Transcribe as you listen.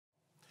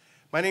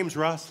My name is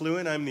Ross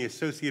Lewin. I'm the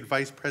Associate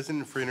Vice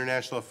President for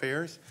International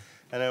Affairs,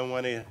 and I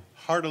want to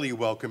heartily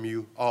welcome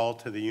you all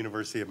to the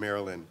University of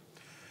Maryland.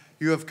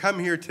 You have come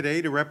here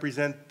today to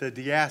represent the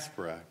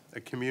Diaspora, a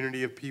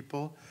community of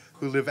people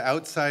who live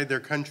outside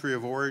their country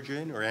of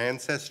origin or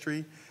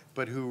ancestry,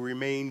 but who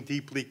remain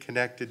deeply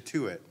connected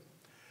to it.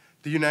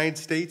 The United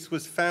States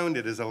was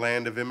founded as a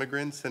land of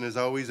immigrants and has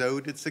always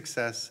owed its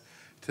success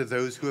to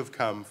those who have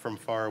come from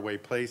faraway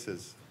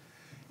places.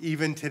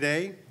 Even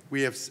today,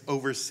 we have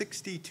over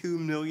 62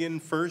 million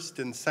first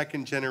and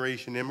second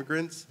generation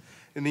immigrants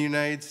in the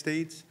United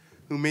States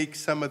who make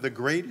some of the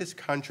greatest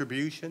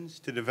contributions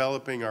to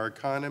developing our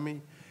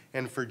economy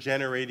and for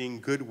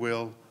generating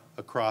goodwill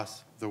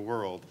across the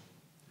world.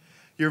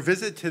 Your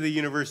visit to the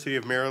University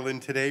of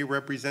Maryland today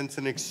represents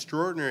an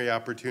extraordinary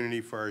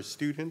opportunity for our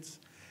students,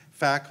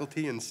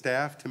 faculty, and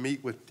staff to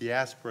meet with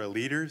diaspora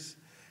leaders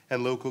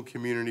and local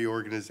community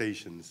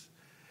organizations.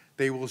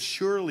 They will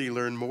surely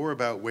learn more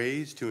about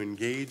ways to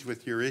engage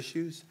with your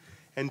issues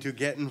and to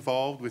get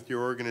involved with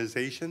your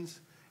organizations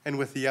and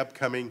with the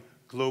upcoming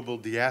Global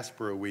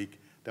Diaspora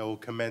Week that will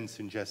commence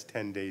in just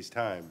 10 days'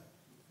 time.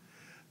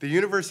 The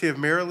University of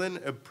Maryland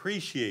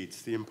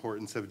appreciates the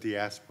importance of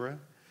diaspora.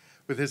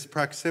 With its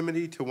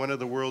proximity to one of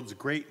the world's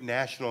great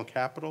national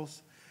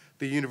capitals,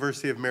 the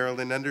University of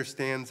Maryland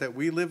understands that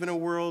we live in a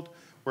world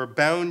where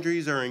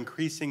boundaries are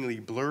increasingly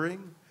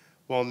blurring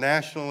while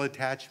national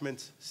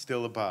attachments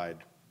still abide.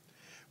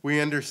 We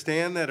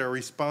understand that our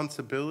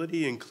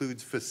responsibility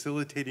includes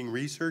facilitating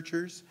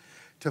researchers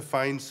to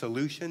find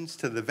solutions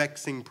to the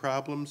vexing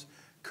problems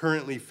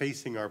currently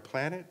facing our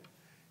planet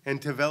and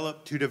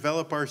to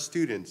develop our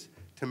students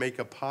to make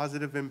a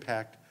positive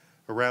impact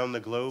around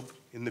the globe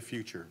in the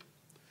future.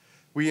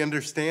 We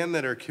understand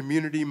that our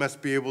community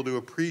must be able to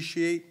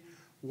appreciate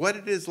what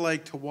it is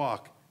like to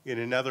walk in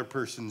another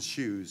person's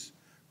shoes,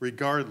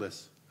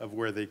 regardless of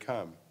where they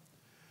come.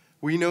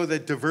 We know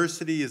that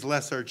diversity is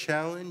less our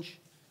challenge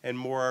and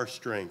more our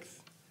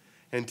strength.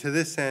 And to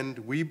this end,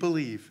 we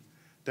believe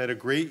that a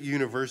great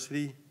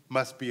university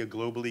must be a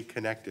globally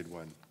connected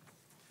one.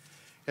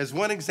 As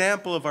one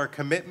example of our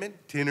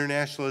commitment to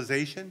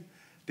internationalization,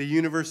 the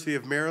University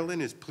of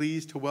Maryland is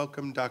pleased to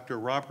welcome Dr.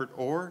 Robert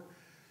Orr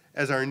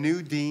as our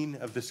new Dean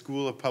of the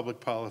School of Public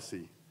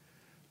Policy.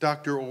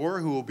 Dr. Orr,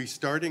 who will be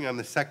starting on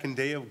the second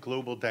day of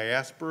Global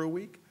Diaspora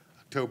Week,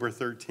 October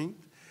 13th,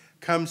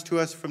 comes to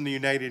us from the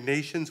United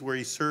Nations, where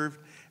he served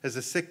as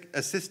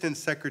Assistant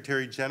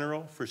Secretary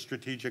General for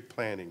Strategic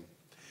Planning.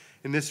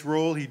 In this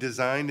role, he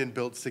designed and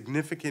built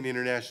significant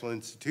international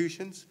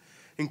institutions,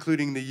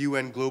 including the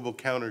UN Global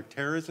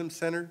Counterterrorism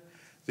Center,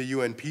 the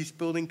UN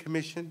Peacebuilding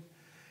Commission,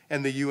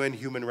 and the UN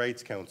Human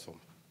Rights Council.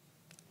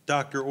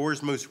 Dr.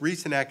 Orr's most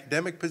recent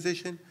academic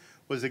position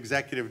was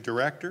Executive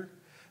Director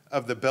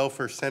of the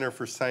Belfer Center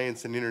for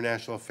Science and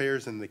International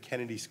Affairs in the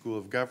Kennedy School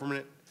of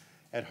Government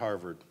at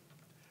Harvard.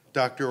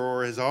 Dr.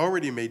 Orr has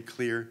already made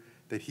clear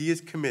that he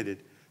is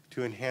committed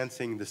to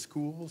enhancing the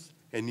schools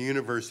and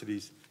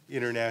universities'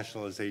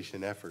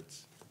 internationalization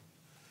efforts.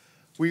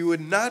 We would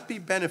not be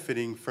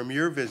benefiting from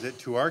your visit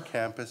to our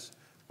campus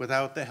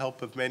without the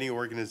help of many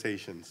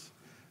organizations.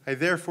 I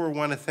therefore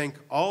want to thank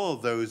all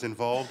of those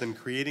involved in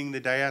creating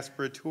the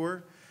Diaspora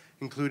Tour,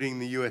 including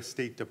the U.S.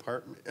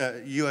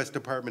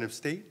 Department of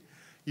State,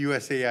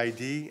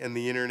 USAID, and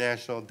the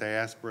International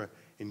Diaspora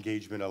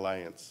Engagement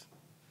Alliance.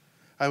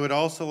 I would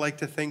also like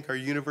to thank our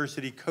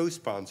university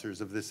co-sponsors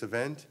of this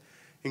event,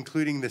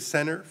 including the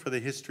Center for the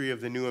History of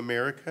the New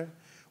America,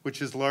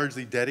 which is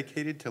largely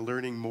dedicated to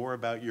learning more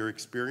about your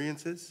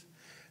experiences,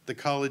 the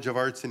College of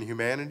Arts and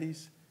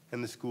Humanities,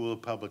 and the School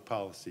of Public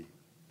Policy.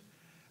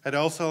 I'd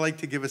also like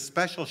to give a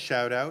special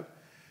shout out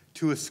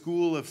to a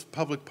School of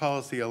Public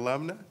Policy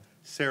alumna,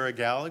 Sarah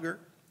Gallagher,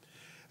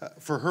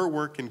 for her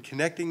work in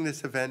connecting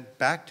this event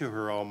back to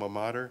her alma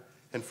mater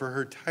and for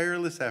her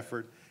tireless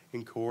effort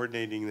in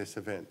coordinating this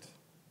event.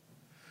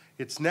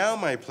 It's now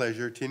my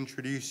pleasure to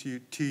introduce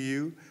to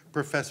you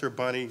Professor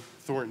Bonnie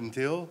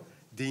Thornton-Dill,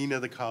 Dean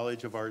of the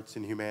College of Arts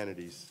and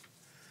Humanities.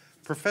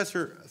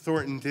 Professor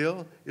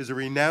Thornton-Dill is a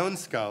renowned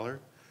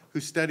scholar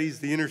who studies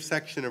the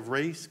intersection of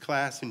race,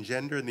 class, and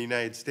gender in the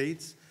United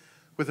States,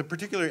 with a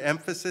particular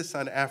emphasis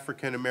on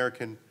African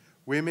American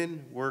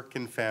women, work,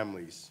 and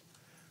families.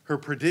 Her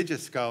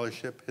prodigious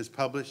scholarship has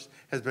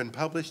been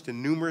published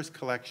in numerous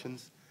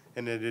collections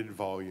and edited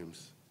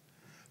volumes.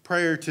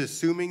 Prior to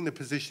assuming the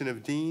position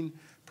of Dean,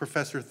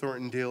 Professor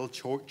Thornton-Dill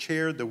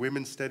chaired the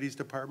Women's Studies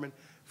Department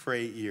for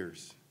 8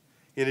 years.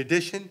 In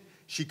addition,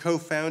 she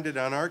co-founded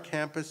on our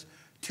campus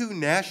 2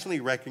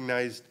 nationally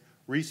recognized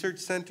research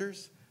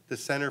centers, the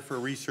Center for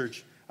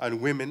Research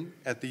on Women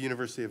at the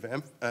University of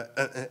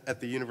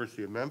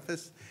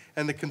Memphis,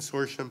 and the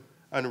Consortium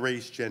on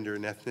Race, Gender,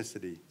 and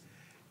Ethnicity.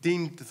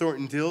 Dean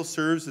Thornton-Dill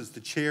serves as the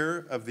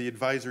chair of the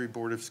Advisory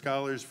Board of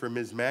Scholars for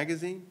Ms.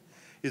 Magazine,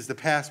 is the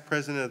past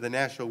president of the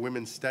National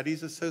Women's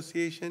Studies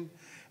Association,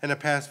 and a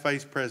past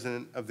vice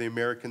president of the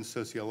American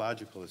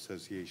Sociological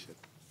Association.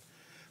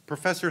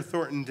 Professor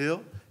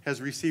Thornton-Dill has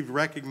received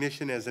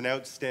recognition as an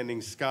outstanding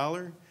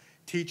scholar,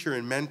 teacher,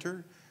 and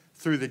mentor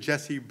through the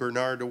Jesse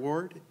Bernard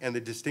Award and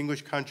the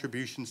Distinguished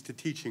Contributions to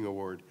Teaching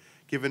Award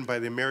given by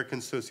the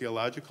American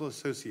Sociological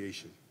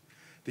Association.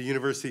 The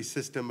University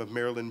System of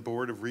Maryland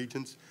Board of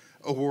Regents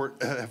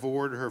have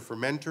awarded her for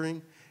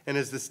mentoring and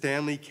as the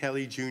Stanley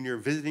Kelly Jr.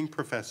 Visiting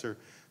Professor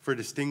for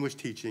Distinguished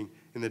Teaching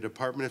in the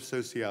Department of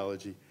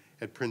Sociology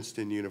at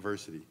Princeton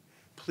University.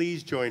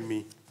 Please join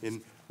me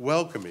in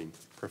welcoming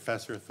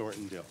Professor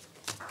Thornton Dill.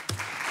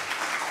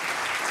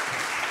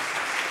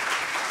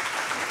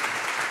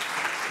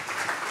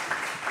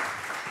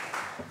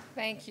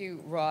 Thank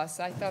you, Ross.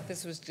 I thought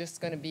this was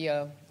just going to be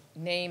a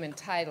name and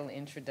title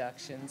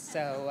introduction,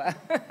 so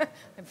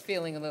I'm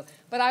feeling a little.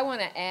 But I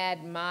want to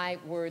add my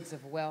words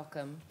of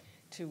welcome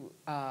to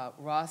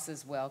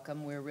Ross's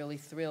welcome. We're really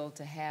thrilled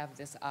to have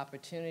this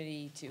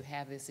opportunity to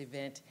have this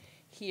event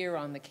here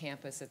on the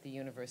campus at the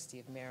University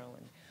of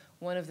Maryland.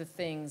 One of the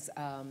things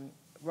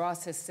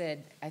Ross has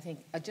said, I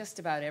think, just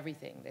about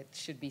everything that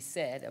should be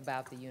said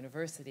about the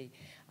university.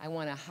 I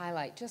want to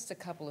highlight just a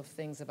couple of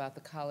things about the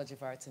College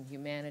of Arts and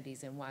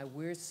Humanities and why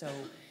we're so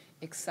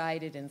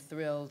excited and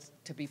thrilled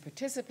to be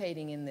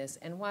participating in this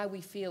and why we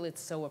feel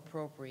it's so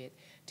appropriate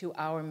to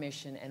our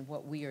mission and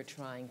what we are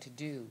trying to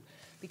do.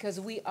 Because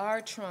we are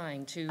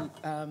trying to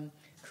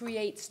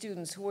create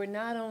students who are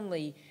not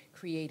only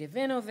creative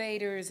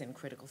innovators and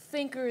critical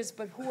thinkers,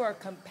 but who are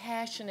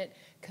compassionate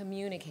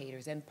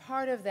communicators. And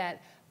part of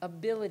that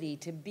ability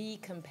to be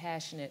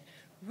compassionate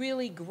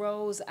really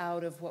grows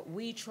out of what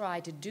we try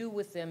to do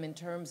with them in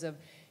terms of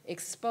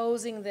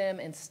exposing them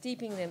and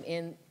steeping them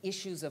in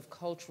issues of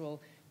cultural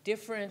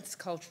difference,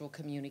 cultural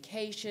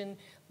communication,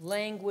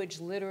 language,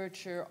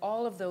 literature,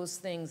 all of those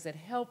things that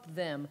help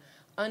them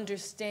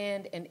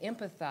understand and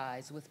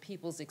empathize with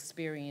people's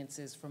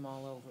experiences from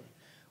all over.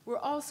 We're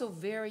also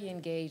very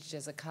engaged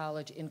as a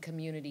college in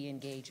community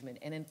engagement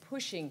and in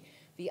pushing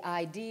the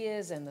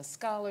ideas and the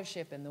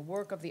scholarship and the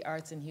work of the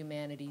arts and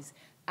humanities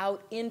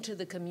out into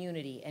the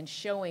community and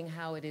showing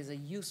how it is a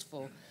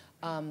useful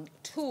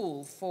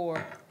tool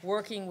for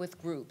working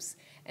with groups.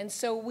 And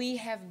so we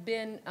have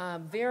been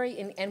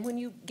and when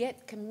you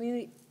get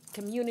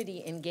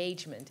community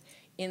engagement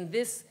in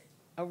this,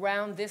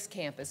 around this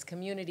campus,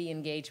 community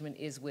engagement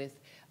is with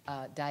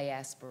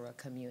diaspora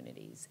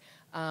communities.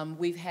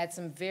 We've had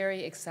some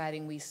very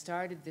exciting, we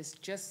started this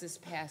just this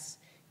past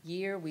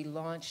year. We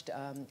launched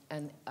a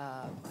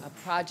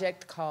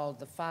project called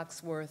the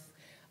Foxworth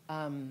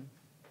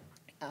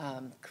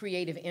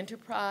Creative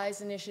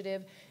Enterprise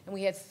Initiative, and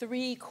we had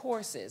 3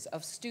 courses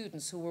of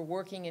students who were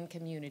working in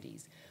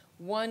communities.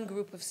 One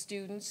group of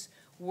students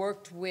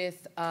worked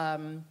with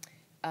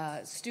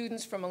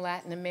students from a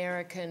Latin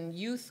American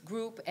youth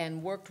group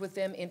and worked with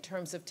them in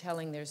terms of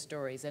telling their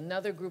stories.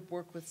 Another group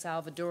worked with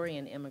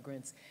Salvadorian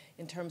immigrants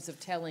in terms of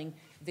telling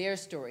their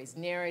stories,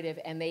 narrative,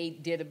 and they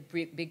did a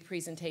big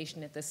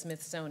presentation at the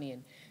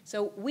Smithsonian.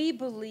 So we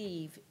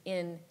believe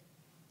in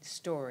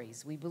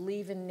stories. We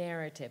believe in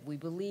narrative. We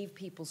believe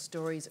people's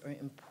stories are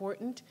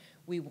important.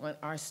 We want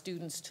our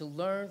students to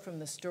learn from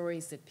the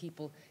stories that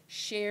people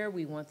share.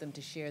 We want them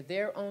to share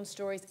their own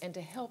stories and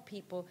to help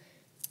people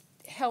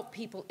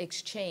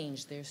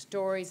exchange their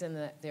stories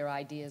and their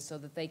ideas so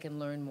that they can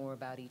learn more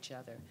about each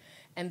other.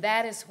 And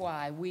that is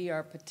why we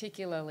are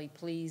particularly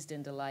pleased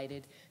and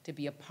delighted to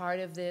be a part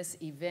of this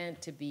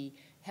event, to be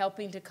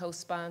helping to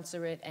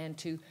co-sponsor it, and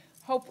to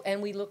hope,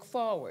 and we look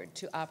forward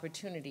to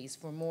opportunities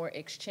for more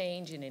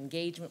exchange and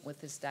engagement with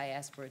this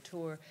diaspora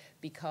tour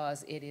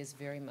because it is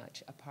very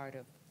much a part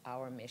of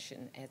our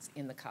mission as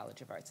in the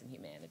College of Arts and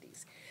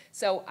Humanities.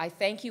 So I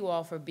thank you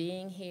all for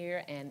being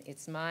here, and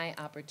it's my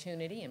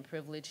opportunity and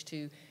privilege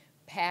to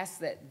pass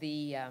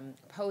the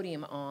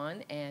podium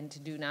on and to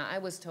do, now I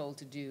was told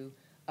to do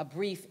a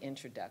brief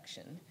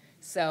introduction.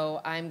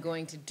 So I'm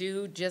going to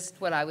do just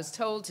what I was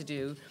told to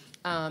do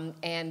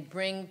and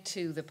bring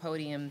to the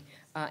podium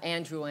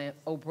Andrew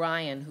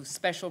O'Brien, who's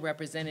Special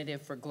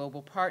Representative for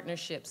Global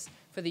Partnerships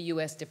for the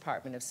U.S.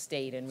 Department of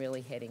State and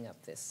really heading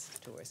up this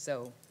tour.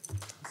 So,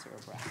 Mr.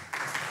 O'Brien.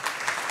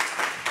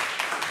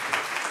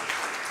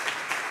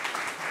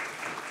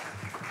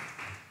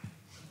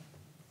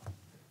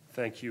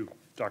 Thank you,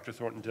 Dr.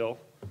 Thornton Dill.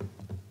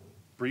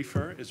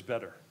 Briefer is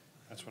better.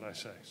 That's what I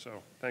say.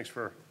 So thanks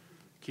for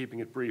keeping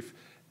it brief.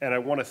 And I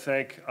want to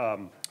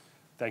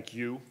thank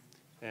you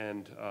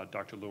and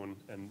Dr. Lewin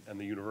and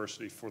the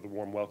university for the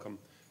warm welcome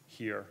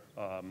here.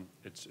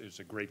 It's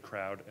a great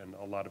crowd and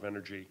a lot of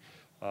energy.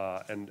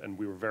 And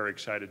we were very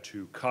excited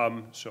to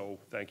come, so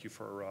thank you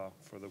for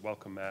the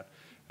welcome, Matt.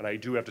 And I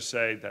do have to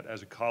say that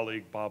as a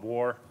colleague, Bob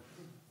Orr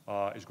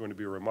is going to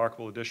be a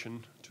remarkable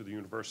addition to the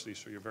university,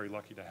 so you're very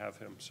lucky to have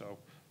him. So,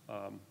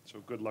 so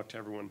good luck to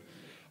everyone.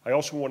 I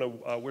also want to,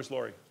 where's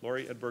Lori?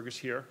 Lori Edberg is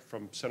here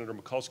from Senator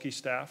Mikulski's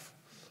staff.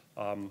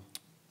 I'll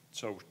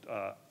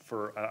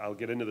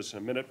get into this in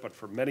a minute, but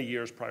for many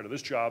years prior to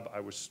this job, I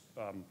was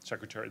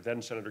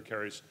then Senator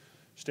Kerry's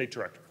state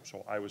director.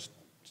 So I was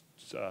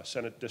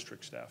Senate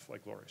district staff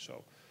like Lori.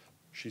 So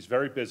she's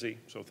very busy,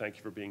 so thank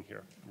you for being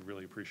here. We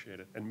really appreciate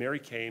it. And Mary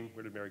Kane,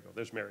 where did Mary go?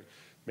 There's Mary.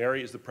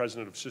 Mary is the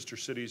president of Sister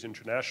Cities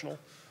International.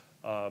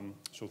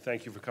 So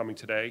thank you for coming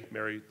today.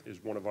 Mary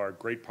is one of our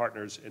great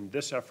partners in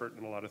this effort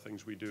and a lot of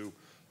things we do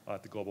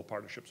at the Global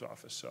Partnerships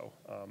Office. So,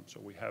 so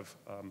we have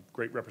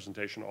great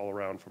representation all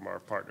around from our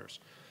partners.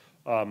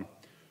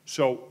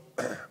 So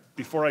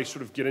before I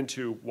sort of get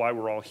into why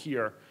we're all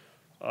here,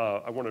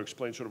 I want to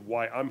explain sort of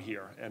why I'm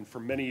here. And for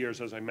many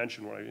years, as I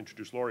mentioned when I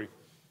introduced Lori,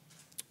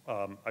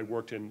 I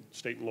worked in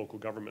state and local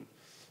government.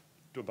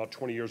 About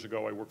 20 years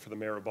ago, I worked for the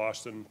mayor of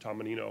Boston, Tom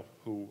Menino,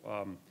 who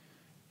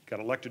got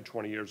elected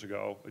 21 years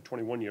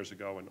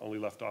ago, and only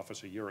left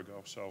office a year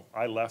ago. So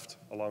I left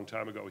a long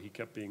time ago. He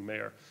kept being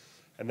mayor.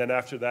 And then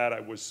after that, I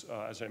was,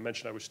 as I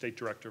mentioned, I was state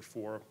director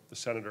for the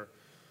senator.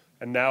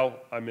 And now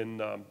I'm in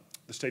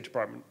the State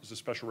Department as a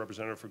special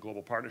representative for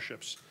global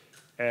partnerships.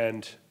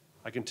 And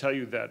I can tell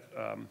you that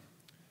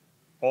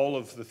all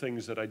of the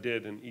things that I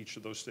did in each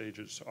of those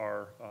stages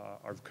are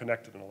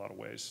connected in a lot of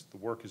ways. The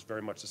work is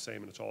very much the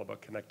same, and it's all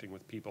about connecting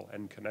with people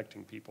and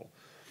connecting people.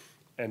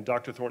 And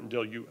Dr.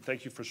 Thornton-Dill,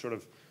 thank you for sort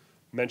of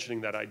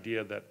mentioning that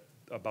idea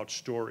about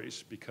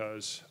stories,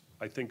 because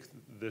I think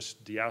this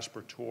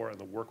Diaspora tour and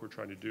the work we're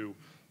trying to do,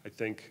 I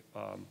think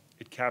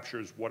it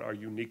captures what are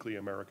uniquely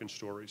American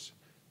stories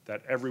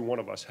that every one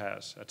of us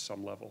has at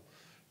some level.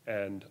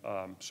 And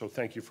so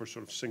thank you for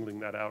sort of singling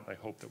that out. I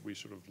hope that we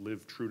sort of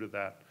live true to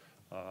that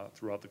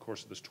throughout the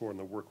course of this tour and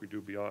the work we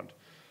do beyond.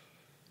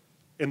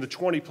 In the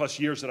 20-plus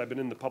years that I've been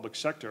in the public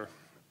sector,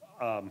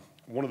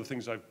 one of the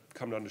things I've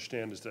come to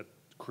understand is that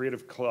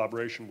creative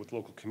collaboration with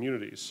local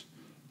communities,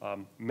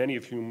 many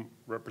of whom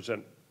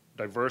represent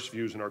diverse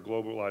views in our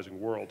globalizing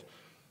world,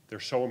 they're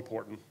so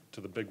important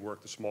to the big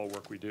work, the small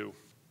work we do.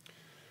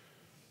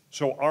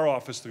 So our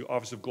office, the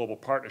Office of Global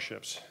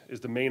Partnerships, is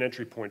the main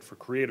entry point for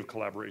creative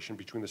collaboration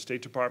between the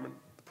State Department,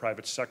 the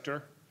private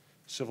sector,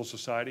 civil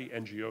society,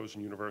 NGOs,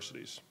 and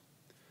universities.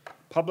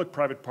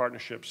 Public-private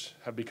partnerships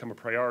have become a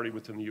priority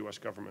within the U.S.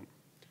 government.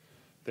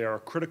 They are a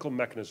critical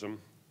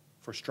mechanism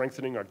for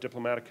strengthening our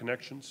diplomatic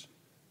connections,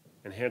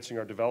 enhancing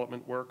our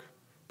development work,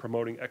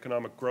 promoting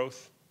economic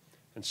growth,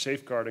 and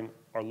safeguarding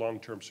our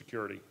long-term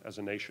security as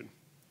a nation.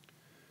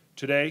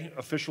 Today,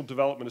 official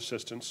development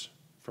assistance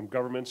from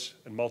governments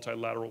and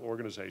multilateral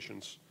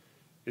organizations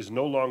is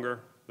no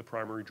longer the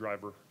primary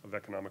driver of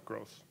economic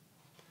growth.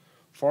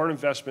 Foreign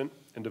investment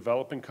in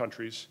developing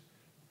countries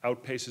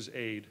outpaces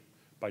aid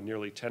by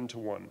nearly 10 to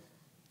 1.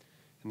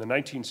 In the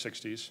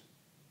 1960s,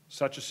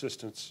 such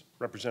assistance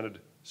represented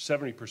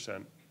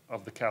 70%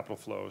 of the capital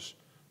flows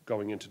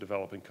going into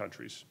developing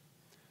countries.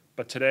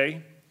 But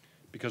today,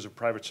 because of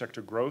private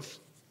sector growth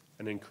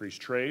and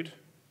increased trade,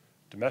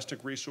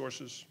 domestic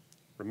resources,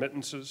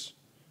 remittances,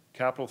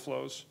 capital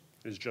flows,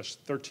 is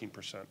just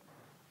 13%.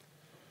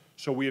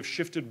 So we have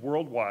shifted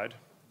worldwide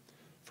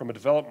from a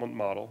development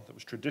model that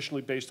was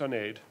traditionally based on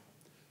aid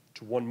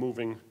to one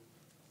moving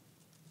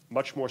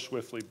much more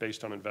swiftly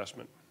based on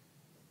investment.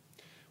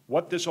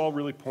 What this all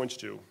really points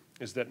to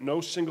is that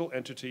no single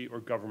entity or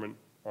government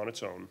on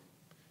its own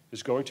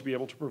is going to be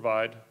able to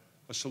provide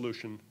a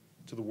solution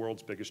to the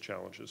world's biggest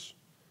challenges,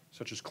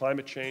 such as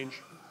climate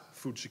change,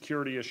 food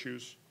security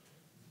issues,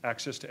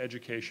 access to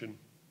education,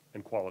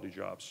 and quality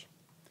jobs.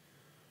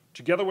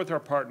 Together with our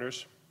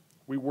partners,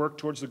 we work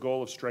towards the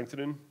goal of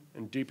strengthening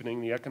and deepening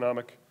the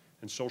economic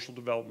and social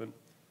development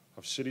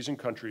of cities and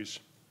countries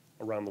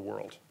around the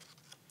world.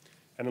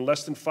 And in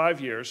less than 5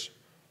 years,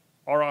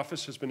 our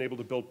office has been able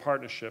to build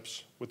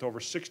partnerships with over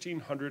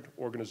 1,600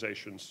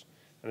 organizations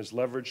and has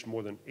leveraged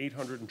more than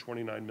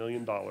 $829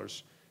 million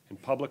in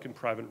public and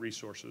private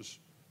resources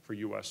for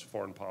U.S.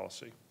 foreign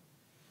policy.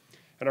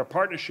 And our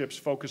partnerships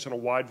focus on a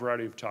wide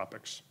variety of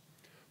topics,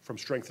 from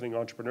strengthening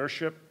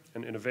entrepreneurship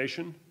and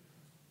innovation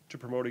to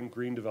promoting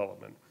green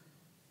development.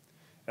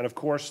 And of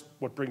course,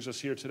 what brings us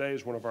here today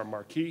is one of our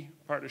marquee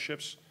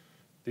partnerships,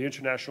 the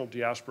International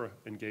Diaspora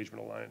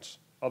Engagement Alliance,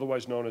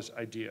 otherwise known as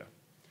IDEA,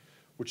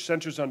 which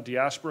centers on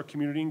diaspora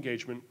community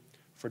engagement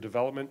for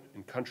development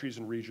in countries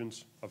and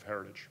regions of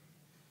heritage.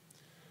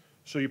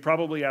 So you're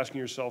probably asking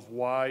yourself,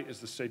 why is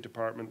the State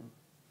Department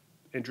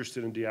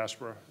interested in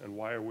diaspora, and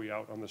why are we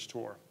out on this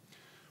tour?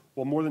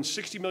 Well, more than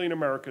 60 million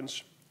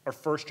Americans are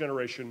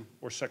first-generation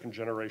or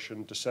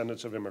second-generation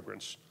descendants of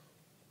immigrants,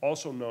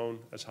 also known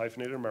as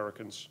hyphenated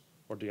Americans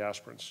or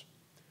diasporans.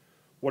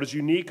 What is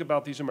unique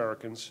about these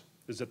Americans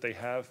is that they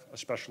have a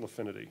special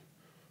affinity,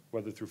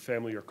 whether through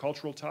family or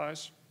cultural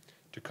ties,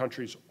 to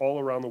countries all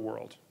around the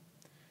world.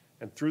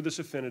 And through this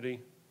affinity,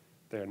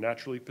 they are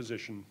naturally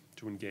positioned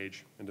to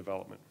engage in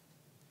development.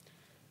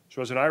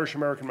 So as an Irish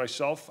American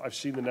myself, I've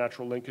seen the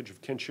natural linkage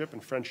of kinship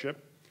and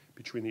friendship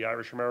between the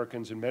Irish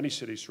Americans in many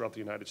cities throughout the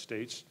United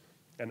States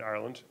and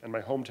Ireland, and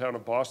my hometown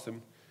of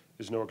Boston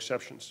is no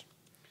exceptions.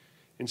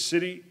 In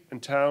city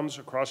and towns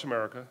across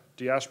America,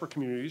 diaspora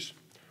communities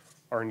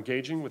are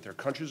engaging with their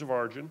countries of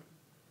origin,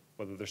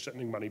 whether they're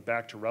sending money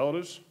back to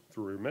relatives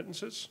through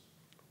remittances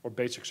or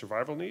basic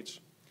survival needs,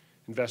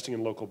 investing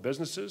in local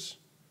businesses,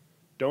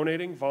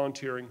 donating,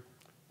 volunteering,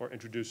 or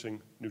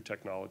introducing new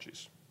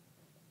technologies.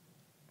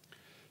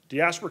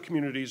 Diaspora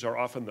communities are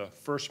often the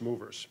first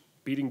movers,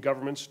 beating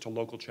governments to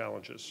local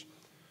challenges,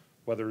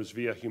 whether it's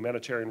via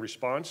humanitarian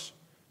response,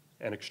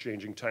 and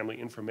exchanging timely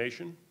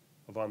information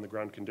of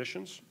on-the-ground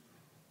conditions,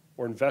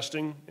 or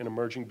investing in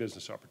emerging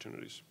business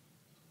opportunities.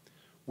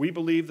 We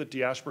believe that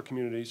diaspora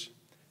communities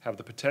have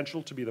the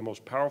potential to be the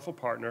most powerful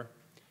partner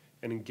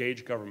an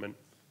engaged government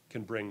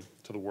can bring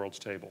to the world's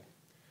table,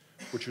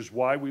 which is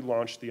why we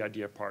launched the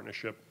IDEA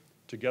Partnership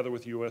together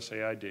with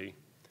USAID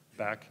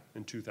back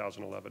in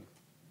 2011.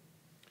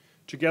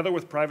 Together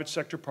with private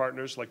sector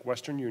partners like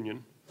Western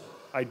Union,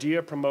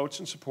 IDEA promotes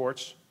and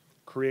supports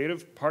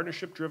creative,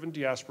 partnership-driven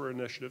diaspora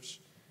initiatives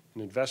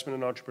in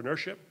investment in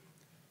entrepreneurship,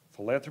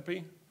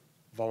 philanthropy,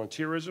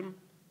 volunteerism,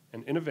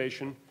 and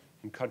innovation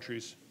in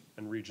countries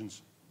and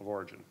regions of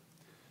origin.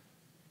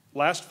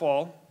 Last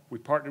fall, we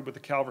partnered with the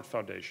Calvert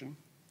Foundation,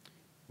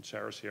 and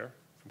Sarah's here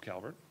from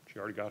Calvert, she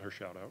already got her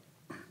shout out,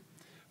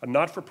 a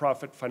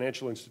not-for-profit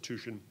financial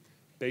institution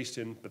based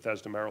in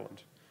Bethesda,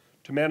 Maryland,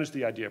 to manage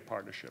the IDEA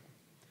Partnership.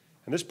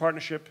 And this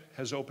partnership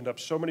has opened up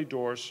so many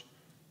doors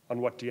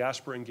on what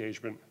diaspora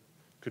engagement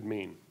could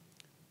mean,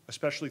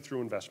 especially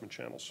through investment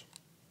channels.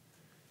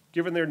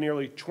 Given their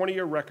nearly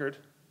 20-year record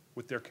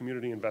with their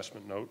community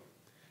investment note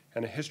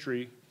and a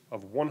history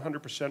of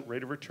 100%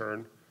 rate of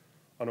return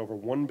on over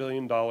 $1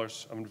 billion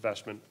of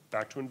investment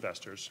back to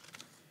investors,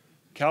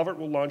 Calvert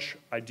will launch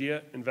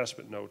IDEA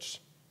investment notes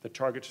that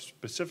target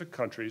specific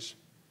countries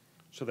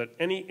so that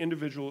any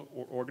individual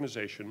or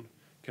organization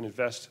can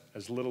invest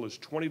as little as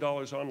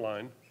 $20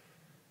 online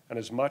and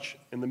as much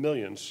in the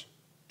millions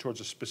towards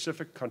a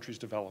specific country's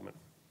development.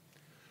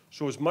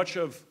 So as much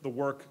of the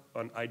work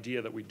on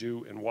IDEA that we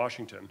do in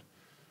Washington,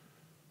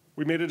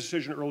 we made a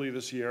decision earlier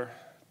this year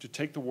to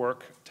take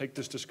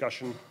this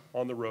discussion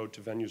on the road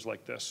to venues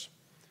like this,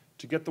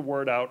 to get the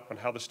word out on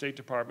how the State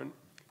Department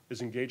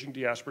is engaging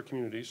diaspora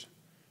communities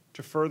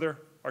to further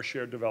our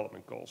shared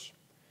development goals,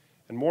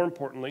 and more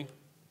importantly,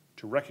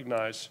 to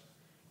recognize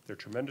their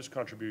tremendous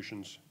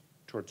contributions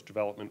towards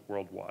development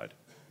worldwide.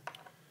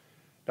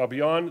 Now,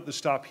 beyond the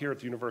stop here at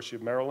the University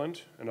of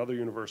Maryland and other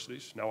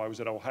universities, now I was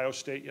at Ohio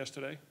State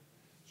yesterday,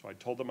 so I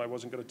told them I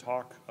wasn't going to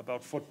talk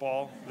about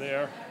football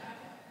there.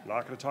 I'm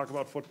not going to talk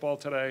about football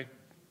today.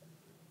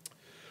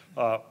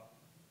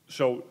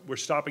 So we're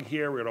stopping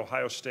here. We're at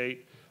Ohio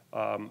State.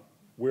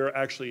 We're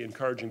actually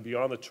encouraging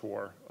beyond the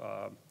tour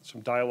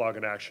some dialogue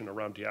and action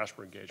around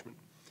diaspora engagement.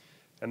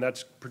 And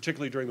that's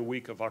particularly during the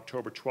week of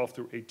October 12th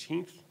through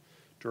 18th,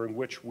 during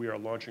which we are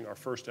launching our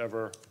first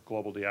ever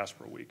Global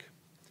Diaspora Week.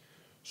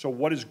 So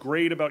what is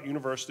great about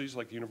universities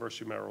like the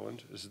University of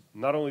Maryland is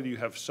not only do you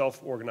have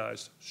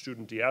self-organized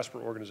student diaspora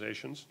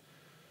organizations,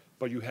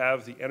 but you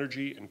have the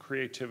energy and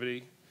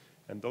creativity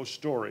and those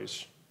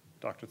stories,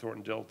 Dr.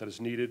 Thornton-Dill, that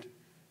is needed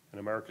in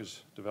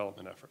America's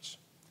development efforts.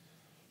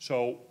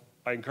 So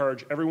I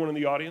encourage everyone in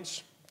the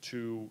audience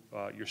to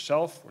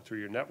yourself or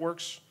through your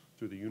networks,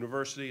 through the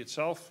university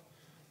itself,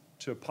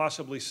 to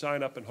possibly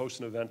sign up and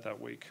host an event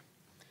that week.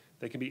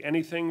 They can be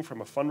anything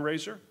from a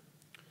fundraiser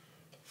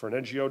for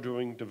an NGO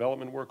doing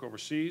development work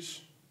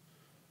overseas,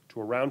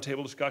 to a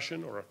roundtable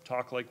discussion or a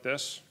talk like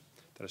this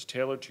that is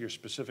tailored to your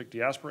specific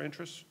diaspora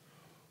interests,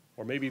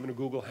 or maybe even a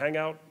Google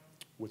Hangout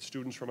with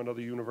students from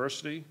another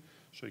university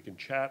so you can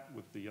chat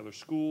with the other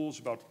schools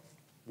about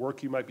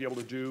work you might be able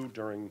to do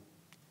during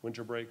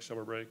winter break,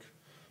 summer break,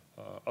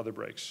 other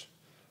breaks.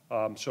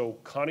 So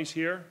Connie's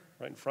here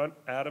right in front.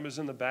 Adam is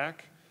in the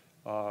back.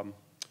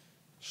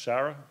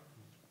 Sarah,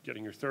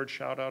 getting your third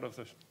shout out of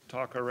the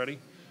talk already.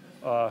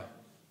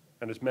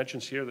 And it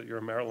mentions here that you're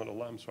a Maryland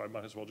alum, so I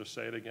might as well just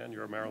say it again.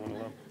 You're a Maryland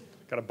alum.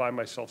 Got to buy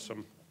myself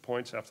some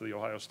points after the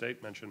Ohio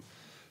State mention.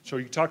 So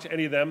you talk to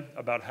any of them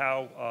about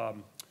how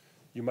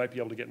you might be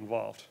able to get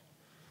involved.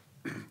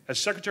 As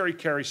Secretary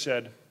Kerry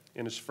said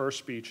in his first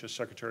speech as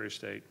Secretary of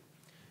State,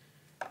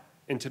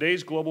 in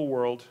today's global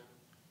world,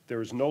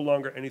 there is no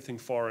longer anything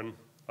foreign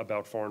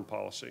about foreign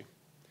policy.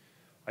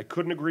 I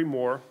couldn't agree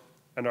more,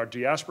 and our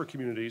diaspora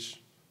communities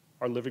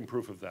are living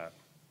proof of that.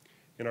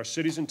 In our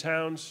cities and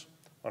towns,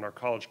 on our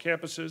college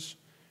campuses,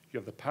 you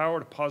have the power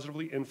to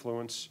positively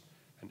influence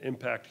and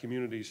impact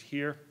communities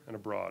here and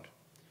abroad.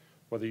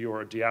 Whether you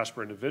are a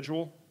diaspora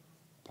individual,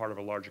 part of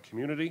a larger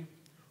community,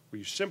 or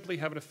you simply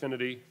have an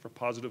affinity for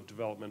positive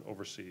development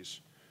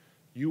overseas,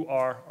 you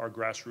are our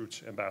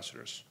grassroots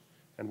ambassadors,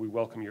 and we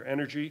welcome your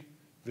energy,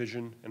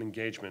 vision, and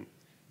engagement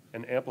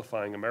in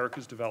amplifying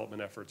America's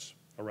development efforts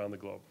around the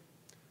globe.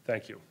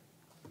 Thank you.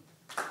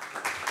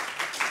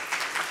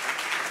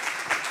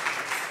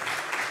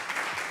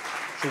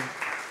 So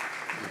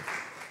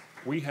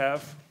we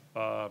have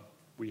a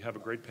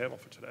great panel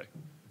for today,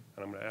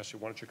 and I'm going to ask you,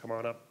 why don't you come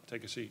on up,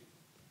 take a seat.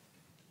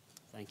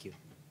 Thank you.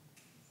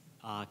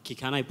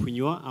 Kikanai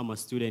Punyua, I'm a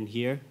student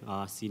here,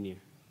 senior.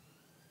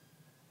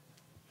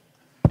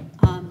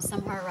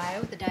 Samhar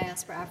Raya with the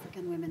Diaspora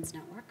African Women's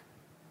Network.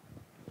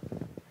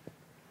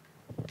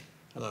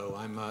 Hello,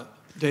 I'm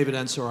David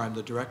Ensor. I'm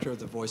the director of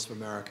the Voice of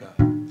America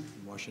in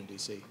Washington,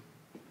 D.C.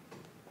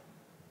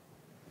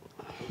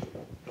 Those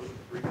are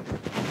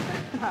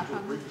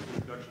the briefest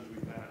introductions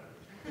we've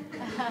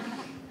had.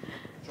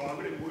 So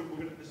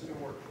this is going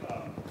to work.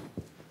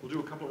 We'll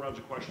do a couple of rounds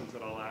of questions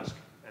that I'll ask,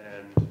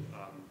 and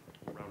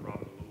round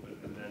robin a little bit,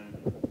 and then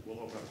we'll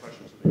we'll open up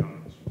questions to the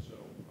audience. So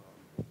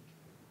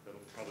that'll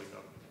probably be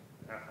about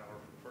a half hour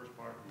for the first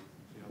part, and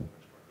see how the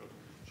next part goes.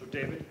 So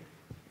David,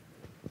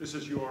 this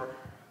is your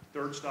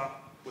third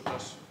stop with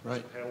us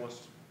Right. as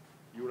panelists.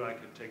 You and I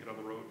could take it on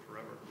the road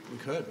forever. We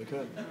could.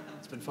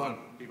 It's been fun.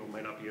 People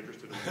may not be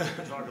interested in what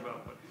we talk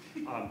about, but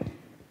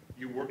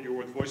you're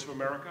with Voice of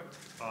America,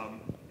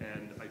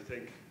 and I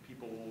think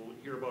people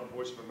hear about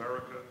Voice of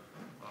America.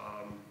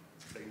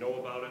 They know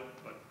about it,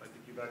 but I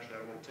think you've actually, I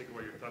don't want to take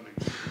away your thunder,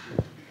 you do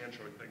the hand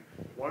showing thing.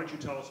 Why don't you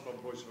tell us about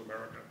Voice of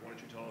America? Why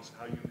don't you tell us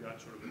how you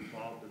got sort of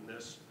involved in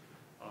this?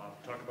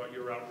 Talk about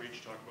your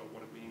outreach, talk about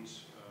what it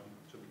means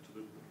to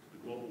the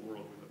global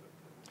world we live in.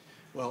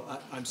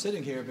 Well, I'm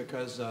sitting here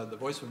because the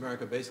Voice of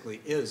America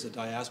basically is a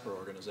diaspora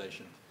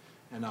organization,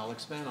 and I'll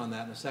expand on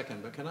that in a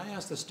second. But can I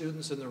ask the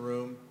students in the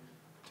room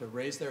to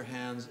raise their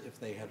hands if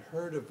they had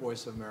heard of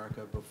Voice of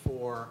America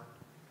before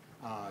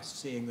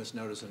seeing this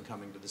notice and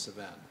coming to this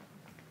event?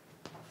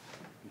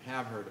 You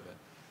have heard of it.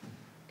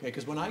 Okay,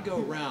 because when I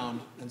go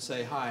around and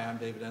say, hi, I'm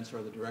David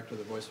Ensor, the director of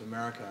the Voice of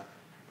America,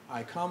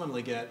 I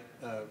commonly get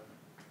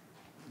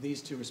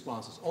these two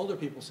responses. Older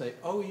people say,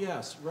 oh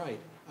yes, right,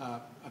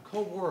 a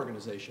Cold War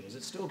organization, is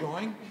it still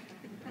going?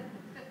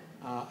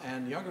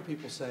 And younger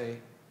people say,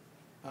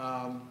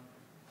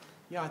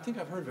 yeah, I think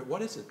I've heard of it.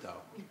 What is it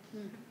though?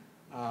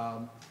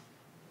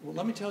 Well,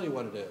 let me tell you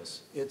what it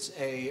is. It's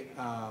a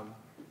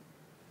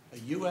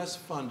US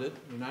funded,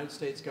 United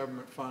States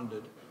government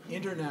funded,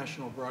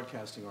 international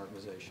broadcasting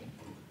organization,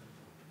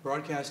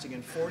 broadcasting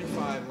in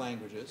 45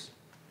 languages,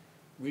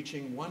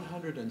 reaching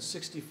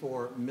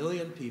 164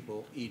 million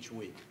people each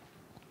week.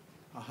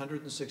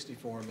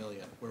 164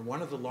 million. We're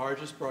one of the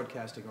largest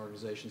broadcasting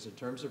organizations in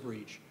terms of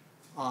reach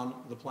on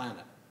the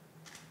planet.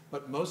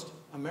 But most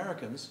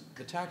Americans,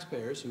 the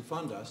taxpayers who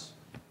fund us,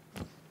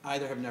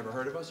 either have never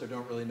heard of us or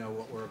don't really know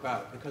what we're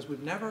about, because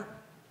we've never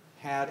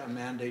had a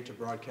mandate to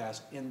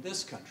broadcast in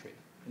this country.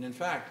 And in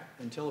fact,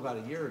 until about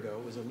a year ago,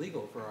 it was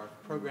illegal for our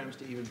programs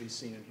to even be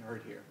seen and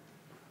heard here.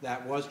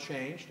 That was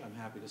changed, I'm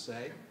happy to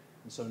say.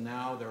 And so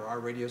now there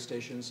are radio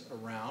stations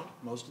around,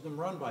 most of them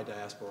run by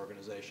diaspora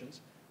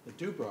organizations, that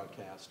do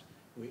broadcast.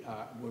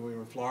 When we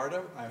were in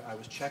Florida, I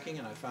was checking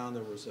and I found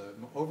there was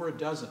over a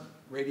dozen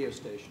radio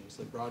stations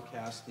that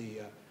broadcast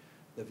the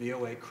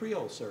VOA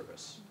Creole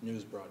service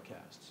news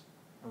broadcasts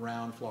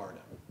around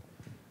Florida.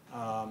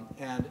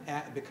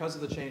 Because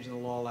of the change in the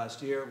law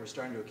last year, we're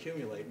starting to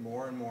accumulate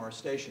more and more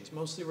stations,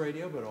 mostly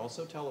radio, but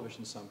also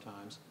television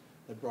sometimes,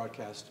 that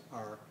broadcast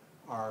our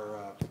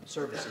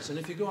services. And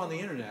if you go on the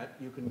internet,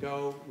 you can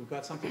go, we've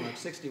got something like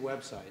 60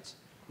 websites.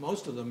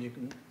 Most of them you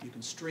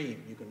can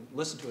stream, you can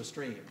listen to a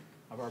stream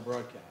of our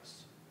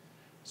broadcasts.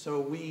 So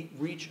we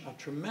reach a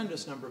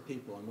tremendous number of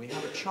people, and we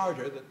have a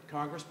charter that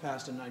Congress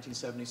passed in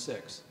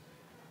 1976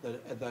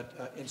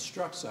 that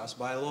instructs us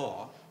by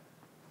law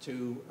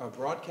to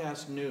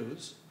broadcast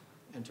news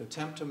and to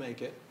attempt to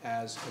make it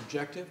as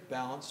objective,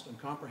 balanced, and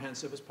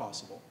comprehensive as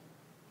possible,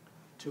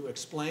 to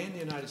explain the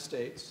United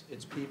States,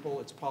 its people,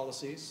 its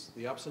policies,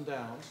 the ups and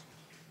downs,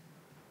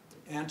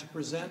 and to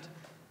present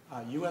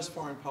U.S.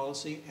 foreign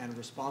policy and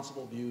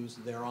responsible views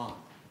thereon.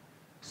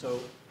 So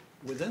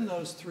within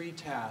those three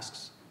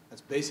tasks,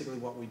 that's basically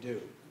what we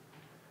do.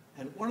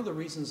 And one of the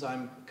reasons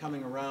I'm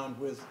coming around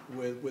with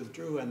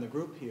Drew and the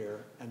group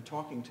here and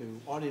talking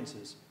to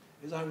audiences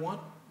is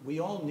we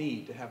all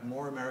need to have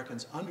more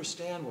Americans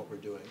understand what we're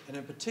doing. And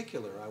in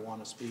particular, I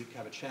want to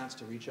have a chance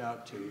to reach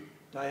out to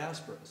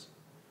diasporas,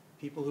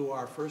 people who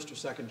are first or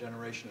second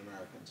generation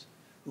Americans,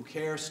 who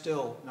care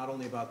still not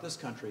only about this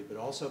country, but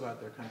also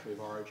about their country of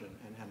origin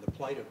and the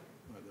plight of,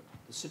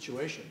 the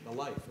situation, the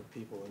life of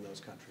people in those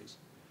countries.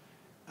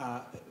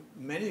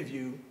 Many of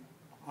you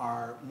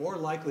are more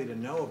likely to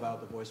know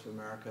about the Voice of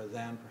America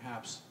than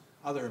perhaps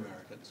other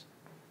Americans.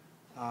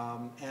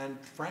 And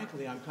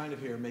frankly, I'm kind of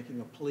here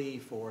making a plea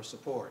for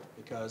support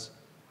because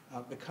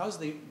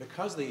the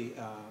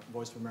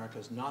Voice of America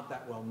is not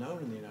that well known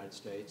in the United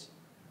States.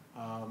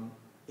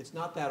 It's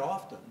not that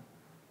often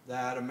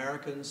that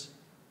Americans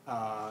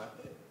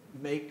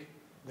make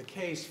the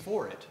case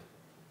for it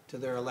to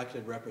their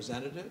elected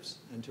representatives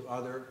and to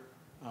other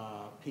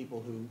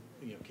people who,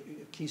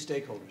 key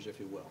stakeholders, if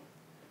you will.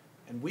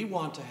 And we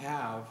want to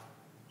have,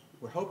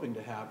 we're hoping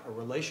to have a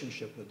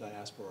relationship with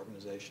diaspora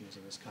organizations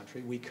in this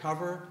country. We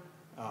cover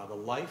the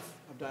life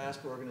of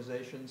diaspora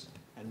organizations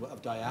and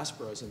of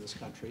diasporas in this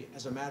country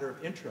as a matter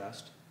of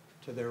interest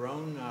to their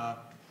own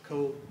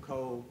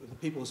the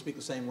people who speak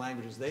the same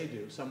language as they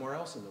do somewhere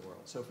else in the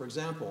world. So for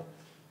example,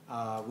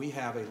 we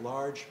have a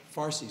large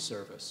Farsi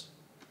service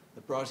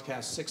that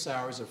broadcasts 6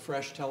 hours of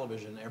fresh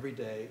television every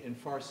day in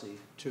Farsi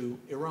to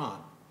Iran.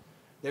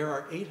 There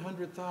are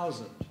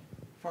 800,000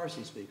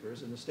 Farsi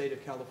speakers in the state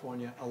of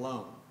California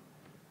alone.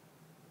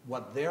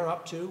 What they're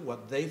up to,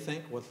 what they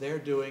think, what they're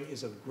doing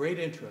is of great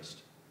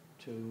interest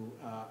to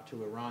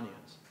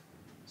Iranians.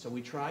 So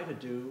we try to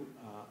do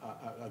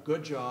a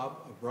good job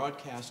of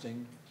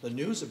broadcasting the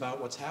news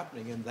about what's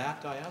happening in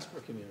that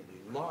diaspora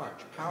community,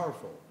 large,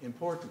 powerful,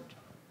 important.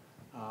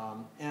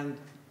 And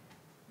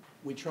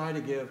we try to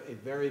give a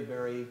very,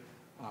 very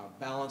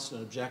balanced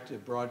and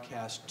objective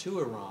broadcast to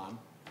Iran,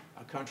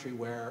 a country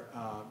where,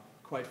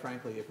 quite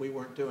frankly, if we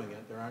weren't doing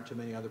it, there aren't too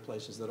many other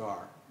places that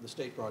are. The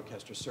state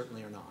broadcasters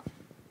certainly are not.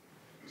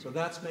 So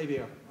that's maybe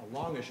a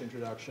longish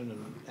introduction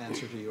and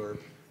answer to your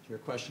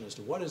question as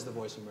to what is the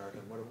Voice of America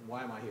and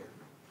why am I here?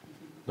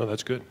 No,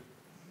 that's good.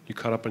 You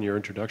caught up on your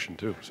introduction,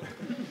 too. So.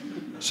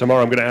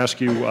 Samara, I'm going to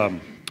ask you,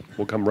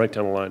 we'll come right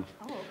down the line.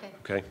 Oh,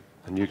 okay. Okay?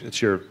 And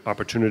it's your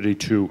opportunity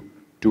to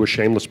do a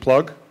shameless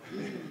plug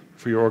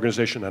for your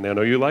organization, and I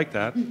know you like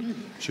that.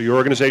 So your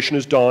organization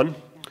is Dawn,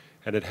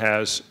 and it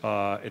has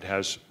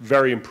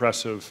very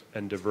impressive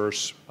and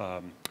diverse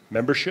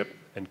membership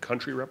and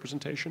country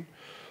representation.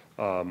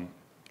 Why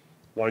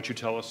don't you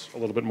tell us a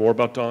little bit more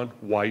about Dawn,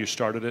 why you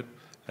started it,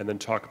 and then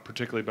talk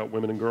particularly about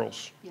women and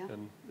girls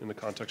and in the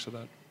context of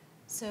that.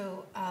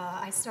 So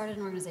I started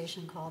an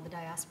organization called the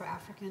Diaspora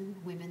African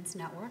Women's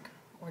Network,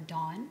 or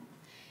DAWN.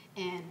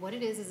 And what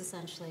it is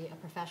essentially a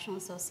professional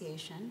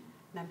association,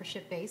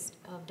 membership-based,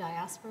 of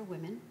diaspora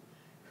women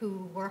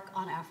who work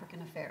on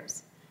African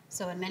affairs.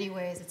 So in many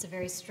ways, it's a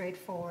very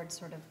straightforward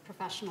sort of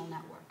professional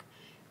network.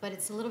 But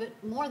it's a little bit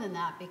more than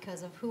that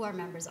because of who our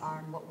members are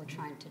and what we're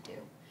trying to do.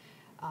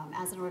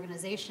 As an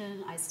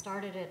organization, I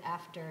started it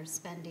after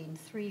spending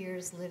 3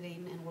 years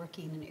living and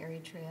working in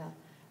Eritrea.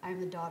 I'm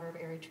the daughter of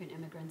Eritrean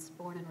immigrants,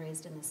 born and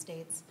raised in the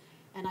States.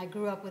 And I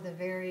grew up with a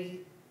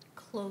very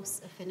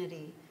close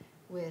affinity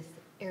with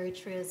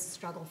Eritrea's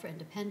struggle for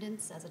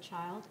independence as a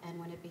child. And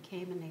when it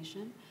became a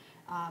nation,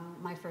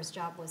 my first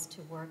job was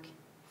to work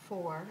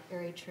for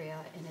Eritrea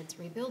in its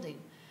rebuilding.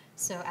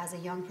 So as a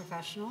young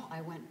professional,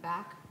 I went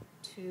back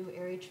to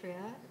Eritrea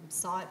and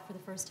saw it for the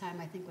first time,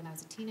 I think, when I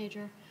was a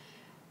teenager.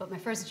 But my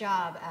first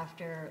job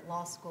after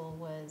law school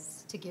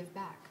was to give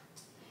back.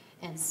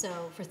 And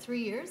so for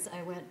 3 years,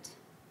 I went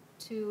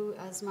to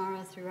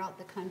Asmara throughout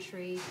the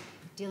country,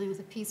 dealing with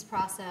the peace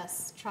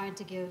process, trying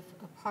to give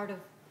a part of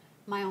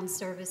my own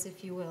service,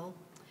 if you will.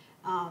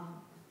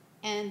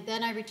 And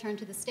then I returned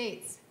to the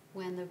States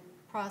when the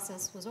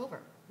process was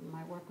over.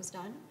 My work was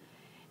done.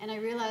 And I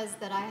realized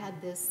that I had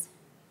this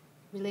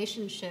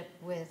relationship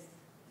with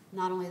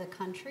not only the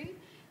country,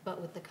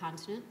 but with the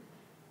continent.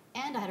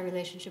 And I had a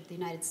relationship with the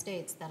United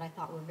States that I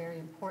thought were very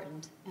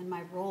important. And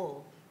my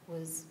role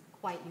was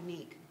quite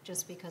unique,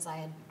 just because I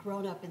had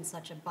grown up in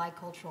such a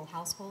bicultural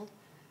household,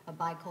 a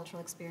bicultural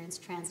experience,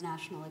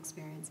 transnational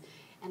experience.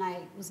 And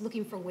I was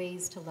looking for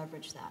ways to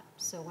leverage that.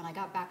 So when I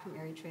got back from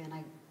Eritrea and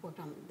I worked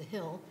on the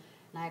Hill,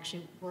 and I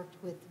actually worked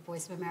with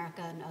Voice of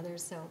America and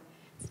others, so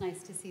it's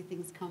nice to see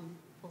things come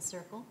full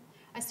circle.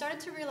 I started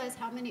to realize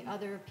how many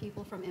other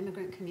people from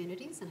immigrant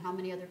communities and how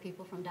many other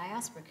people from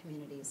diaspora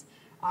communities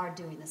are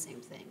doing the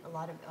same thing. A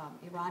lot of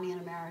Iranian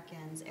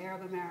Americans,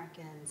 Arab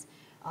Americans,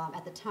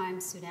 at the time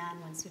Sudan,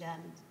 when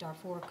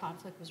Darfur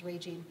conflict was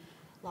raging,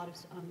 a lot of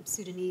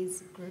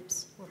Sudanese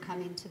groups were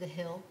coming to the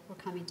Hill, were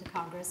coming to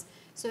Congress.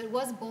 So it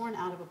was born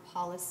out of a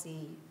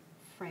policy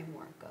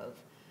framework of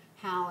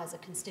how, as a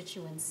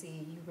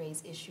constituency, you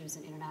raise issues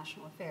in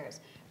international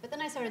affairs. But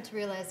then I started to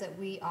realize that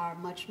we are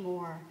much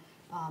more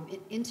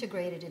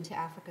integrated into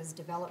Africa's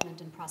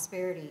development and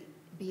prosperity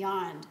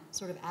beyond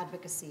sort of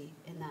advocacy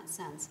in that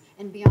sense,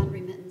 and beyond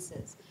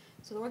remittances.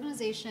 So the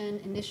organization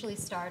initially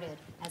started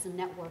as a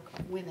network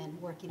of women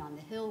working on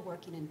the Hill,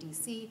 working in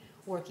DC,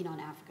 working on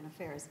African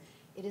affairs.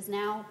 It is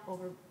now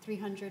over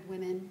 300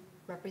 women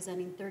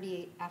representing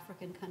 38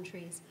 African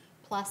countries,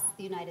 plus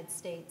the United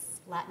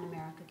States, Latin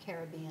America,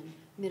 Caribbean,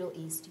 Middle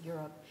East,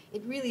 Europe.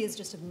 It really is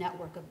just a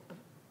network of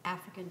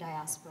African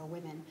diaspora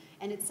women,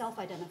 and it's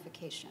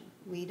self-identification.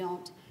 We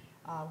don't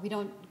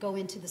go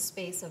into the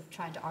space of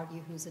trying to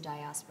argue who's a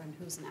diaspora and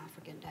who's an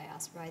African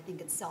diaspora. I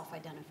think it's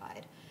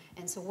self-identified.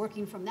 And so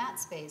working from that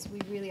space, we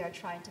really are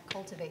trying to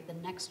cultivate the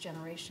next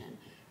generation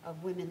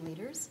of women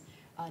leaders,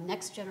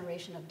 next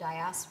generation of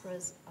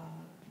diasporas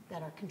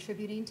that are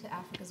contributing to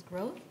Africa's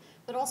growth,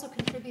 but also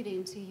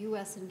contributing to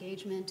U.S.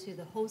 engagement, to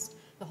the host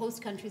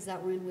countries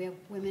that we're in. We have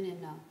women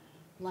in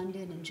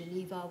London and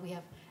Geneva. We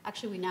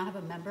now have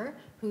a member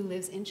who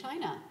lives in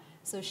China.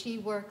 So she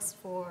works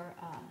for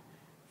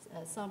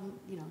some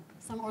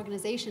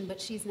organization, but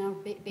she's now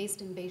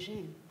based in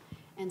Beijing.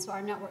 And so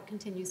our network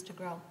continues to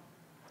grow.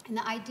 And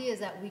the idea is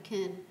that we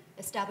can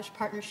establish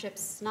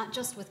partnerships not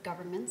just with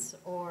governments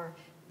or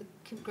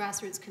the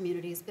grassroots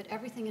communities, but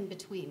everything in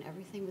between,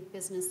 everything with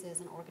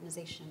businesses and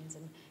organizations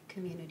and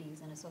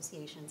communities and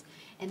associations.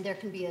 And there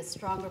can be a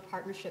stronger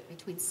partnership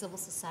between civil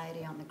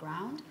society on the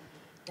ground,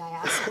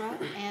 diaspora,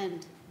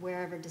 and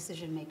wherever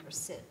decision makers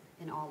sit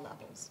in all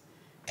levels.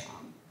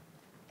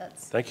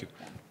 Thank you.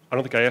 I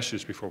don't think I asked you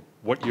this before.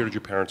 What year did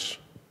your parents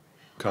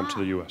come to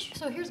the U.S.?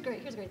 So here's a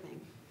great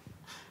thing.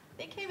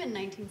 They came in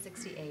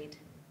 1968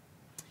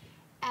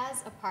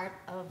 as a part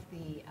of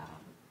the,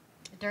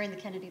 during the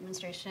Kennedy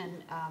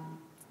administration,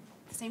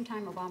 the same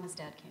time Obama's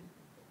dad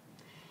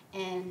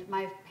came. And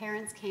my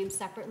parents came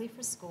separately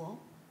for school.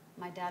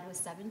 My dad was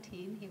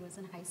 17, he was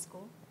in high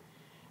school.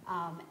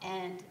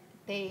 And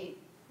they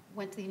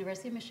went to the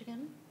University of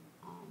Michigan,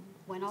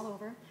 went all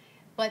over.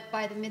 But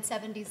by the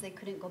mid-70s, they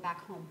couldn't go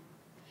back home.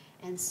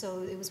 And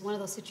so it was one of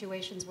those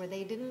situations where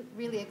they didn't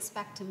really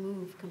expect to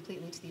move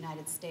completely to the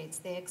United States.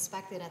 They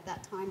expected at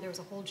that time there was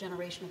a whole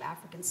generation of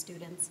African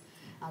students,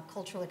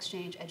 cultural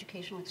exchange,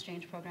 educational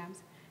exchange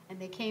programs, and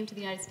they came to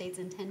the United States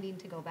intending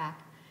to go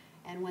back.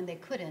 And when they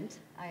couldn't,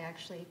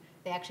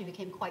 they actually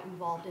became quite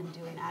involved in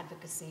doing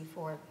advocacy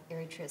for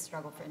Eritrea's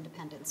struggle for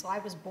independence. So I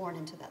was born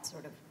into that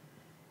sort of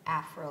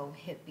Afro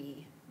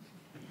hippie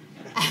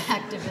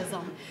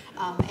activism.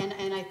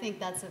 And I think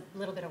that's a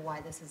little bit of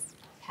why this is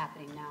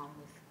happening now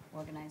with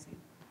organizing.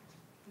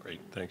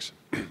 Great, thanks.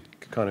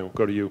 Connie, we'll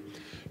go to you.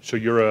 So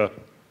you're a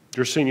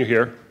senior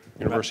here,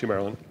 University of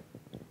Maryland.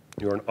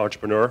 You're an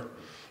entrepreneur.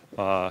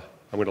 I'm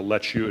going to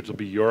let you, it'll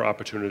be your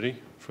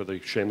opportunity for the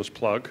shameless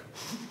plug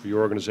for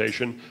your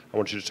organization. I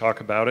want you to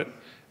talk about it,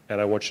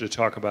 and I want you to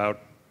talk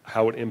about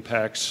how it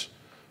impacts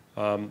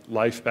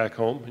life back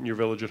home in your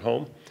village at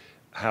home,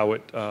 how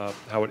it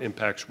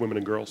impacts women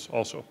and girls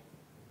also.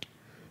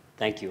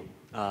 Thank you.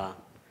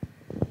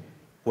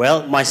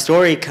 Well, my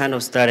story kind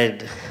of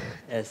started,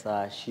 as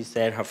she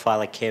said, her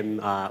father came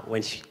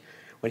when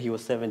he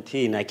was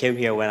 17. I came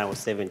here when I was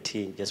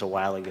 17, just a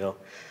while ago,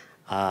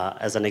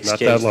 as an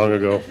exchange. Not that long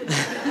ago.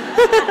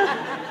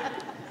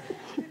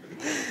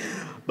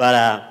 But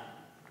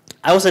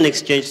I was an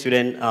exchange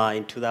student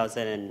in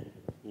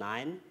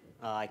 2009.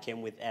 I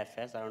came with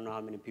FS. I don't know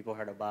how many people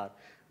heard about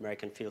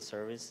American Field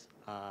Service.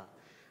 I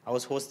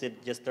was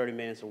hosted just 30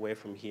 minutes away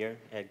from here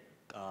at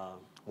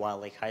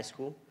Wild Lake High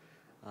School.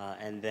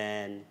 And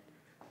then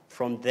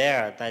from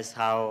there, that's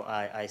how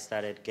I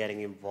started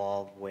getting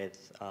involved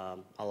with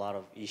a lot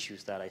of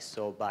issues that I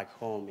saw back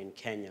home in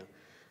Kenya.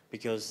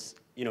 Because,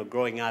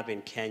 growing up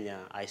in Kenya,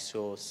 I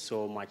saw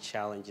so much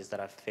challenges that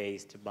I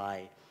faced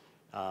by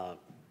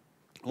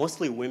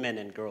mostly women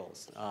and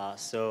girls.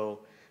 So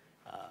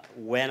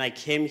when I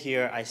came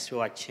here, I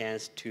saw a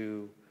chance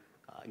to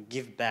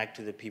give back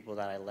to the people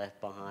that I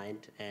left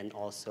behind, and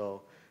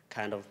also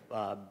kind of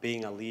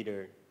being a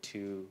leader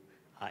to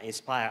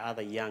inspire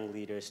other young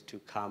leaders to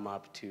come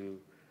up to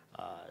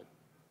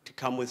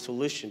come with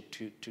solutions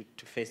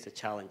to face the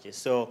challenges.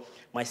 So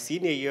my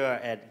senior year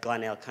at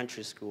Glenelg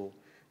Country School,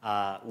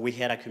 we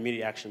had a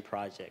community action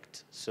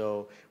project.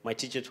 So my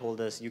teacher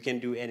told us, you can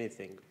do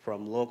anything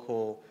from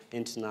local,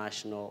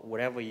 international,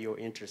 whatever you're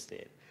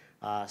interested.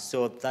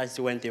 So that's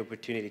when the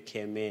opportunity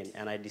came in,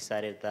 and I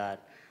decided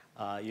that,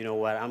 you know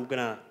what, I'm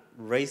gonna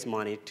raise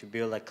money to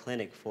build a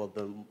clinic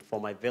for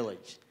my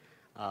village.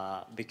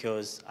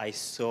 Because I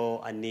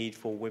saw a need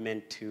for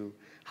women to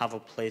have a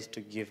place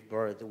to give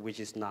birth, which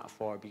is not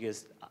far.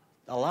 Because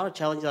a lot of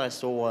challenges that I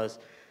saw was,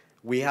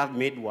 we have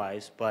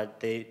midwives,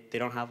 but they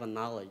don't have a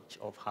knowledge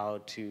of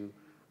how to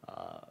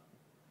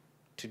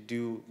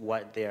do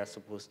what they are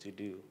supposed to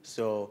do.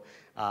 So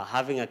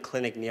having a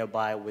clinic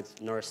nearby with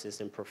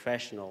nurses and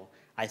professional,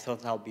 I thought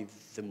that would be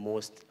the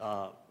most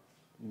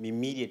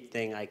immediate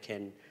thing I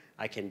can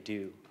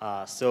do.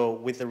 So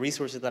with the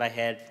resources that I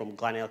had from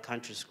Glenelg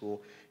Country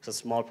School, it's a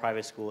small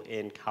private school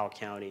in Howard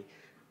County,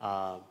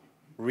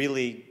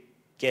 really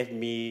gave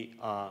me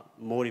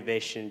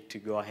motivation to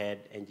go ahead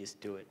and just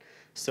do it.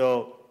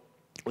 So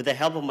with the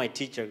help of my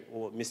teacher,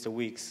 Mr.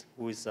 Weeks,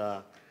 who is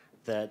the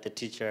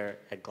teacher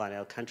at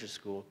Glenelg Country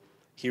School,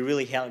 he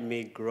really helped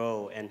me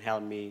grow and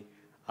helped me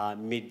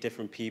meet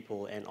different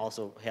people, and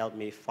also helped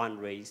me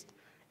fundraise.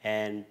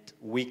 And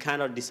we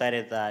kind of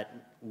decided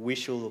that we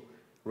should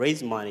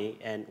raise money,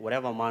 and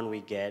whatever amount we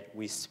get,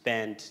 we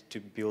spend to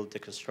build the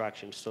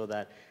construction, so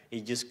that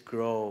it just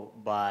grow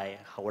by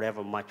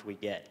whatever much we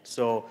get.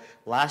 So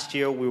last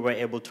year we were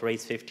able to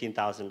raise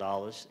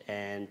 $15,000,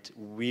 and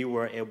we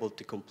were able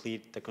to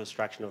complete the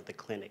construction of the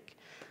clinic.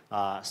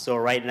 So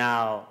right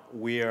now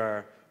we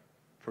are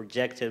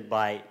projected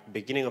by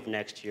beginning of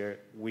next year,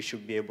 we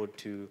should be able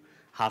to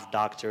have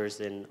doctors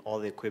and all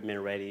the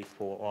equipment ready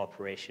for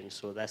operation.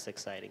 So that's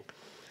exciting.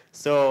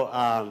 So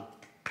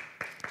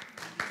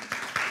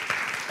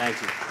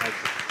thank you.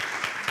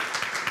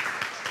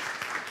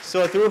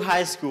 So through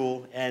high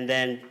school and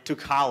then to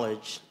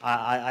college,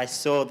 I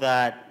saw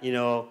that,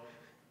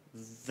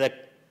 the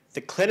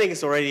clinic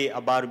is already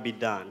about to be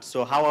done.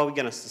 So how are we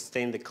going to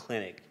sustain the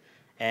clinic?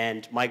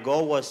 And my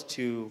goal was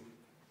to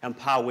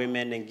empower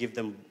women and give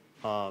them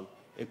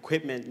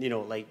equipment,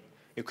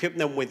 equip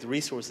them with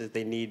resources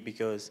they need,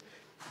 because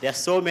there are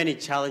so many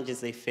challenges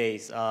they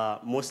face,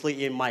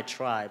 mostly in my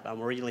tribe.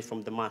 I'm originally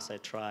from the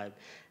Maasai tribe,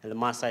 and the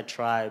Maasai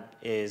tribe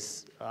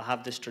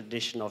have this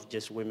tradition of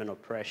just women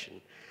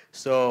oppression.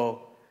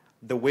 So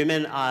the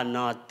women are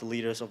not the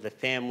leaders of the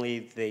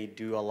family. They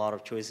do a lot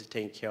of choices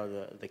taking care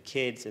of the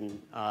kids, and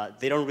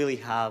they don't really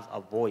have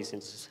a voice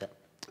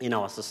in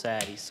our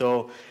society.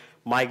 So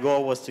my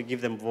goal was to give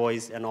them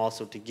voice, and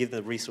also to give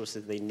them the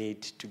resources they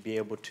need to be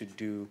able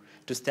to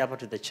step up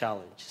to the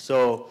challenge.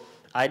 So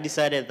I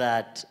decided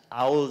that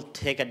I will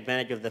take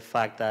advantage of the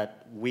fact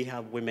that we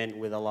have women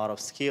with a lot of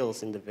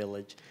skills in the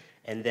village,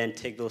 and then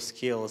take those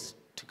skills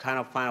to kind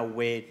of find a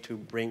way to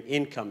bring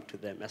income to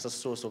them as a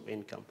source of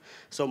income.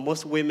 So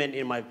most women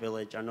in my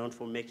village are known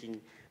for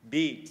making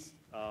beads,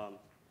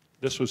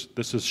 This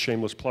is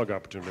shameless plug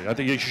opportunity. I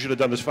think you should have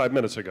done this 5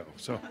 minutes ago.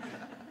 So.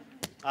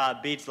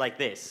 Beads like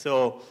this.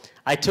 So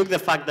I took the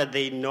fact that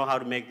they know how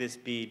to make these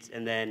beads,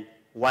 and then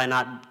why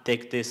not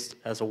take this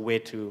as a way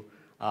to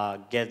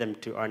get them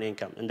to earn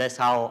income? And that's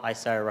how I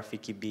started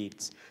Rafiki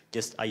Beads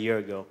just a year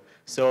ago.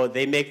 So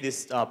they make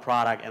this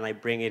product, and I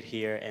bring it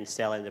here and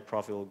sell, and the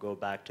profit will go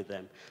back to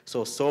them.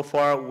 So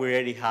far, we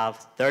already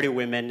have 30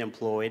 women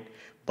employed,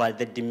 but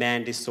the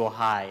demand is so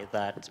high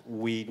that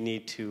we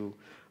need to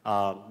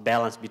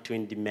balance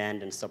between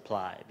demand and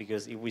supply,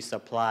 because if we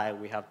supply,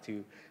 we have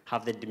to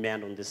have the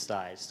demand on this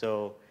side.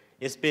 So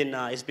it's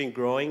been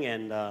growing,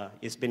 and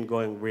it's been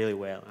going really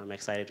well. I'm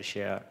excited to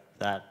share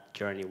that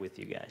journey with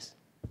you guys.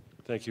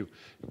 Thank you.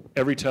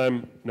 Every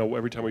time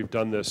we've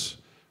done this,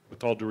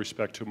 with all due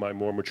respect to my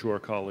more mature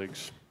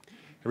colleagues,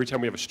 every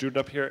time we have a student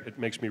up here, it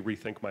makes me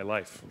rethink my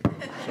life.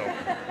 So,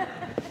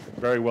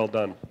 very well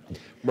done.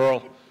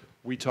 Merle,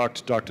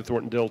 Dr.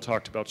 Thornton-Dill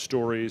talked about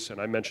stories,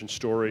 and I mentioned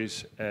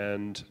stories,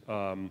 and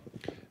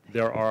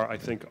there are, I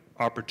think,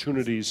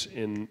 opportunities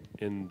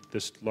in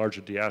this larger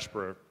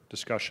diaspora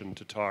discussion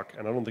to talk,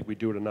 and I don't think we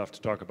do it enough,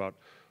 to talk about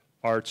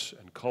arts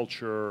and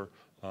culture,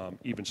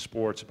 even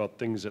sports, about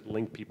things that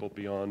link people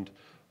beyond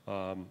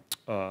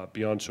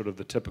sort of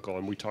the typical,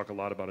 and we talk a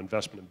lot about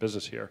investment in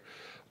business here.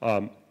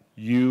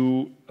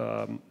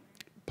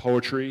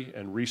 Poetry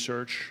and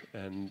research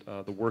and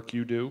the work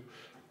you do,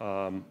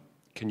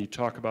 can you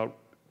talk about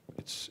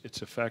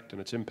its effect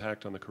and its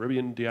impact on the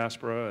Caribbean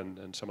diaspora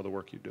and some of the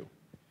work you do?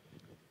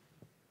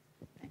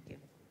 Thank you.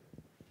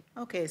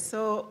 Okay,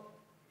 so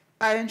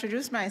I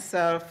introduced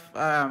myself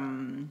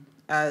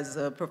as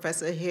a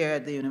professor here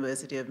at the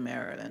University of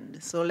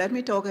Maryland. So let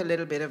me talk a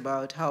little bit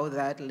about how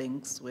that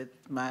links with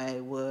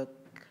my work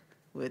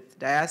with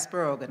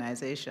diaspora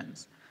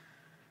organizations.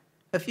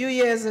 A few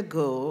years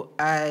ago,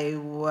 I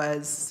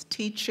was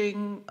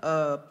teaching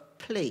a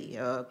play,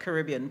 a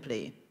Caribbean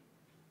play,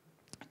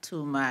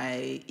 to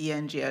my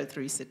ENGL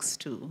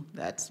 362.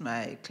 That's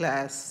my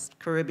class,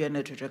 Caribbean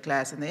literature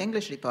class in the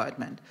English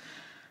department.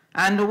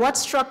 And what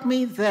struck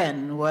me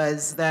then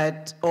was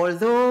that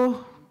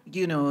although,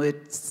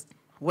 it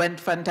went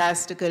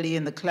fantastically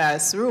in the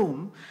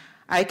classroom,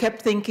 I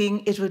kept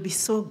thinking it would be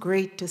so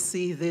great to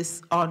see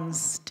this on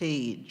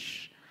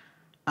stage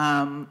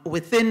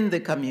within the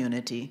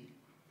community.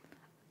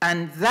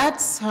 And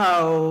that's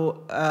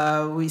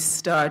how we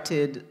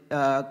started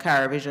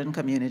Caravision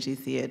Community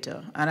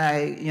Theater. And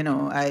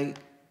I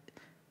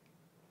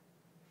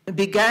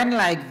began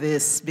like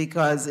this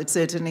because it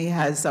certainly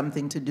has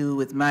something to do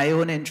with my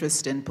own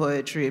interest in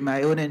poetry,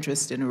 my own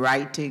interest in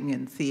writing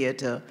and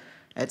theater,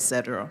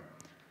 etc.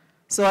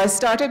 So I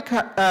started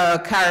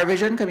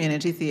Caravision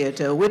Community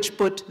Theater, which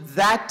put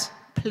that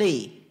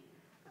play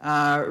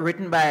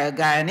written by a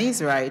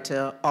Guyanese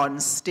writer on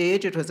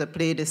stage. It was a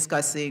play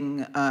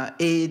discussing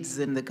AIDS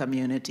in the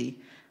community.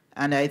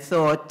 And I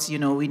thought,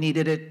 we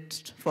needed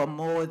it for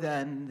more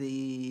than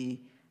the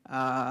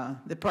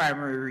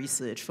primary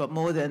research. For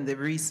more than the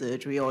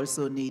research, we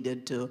also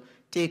needed to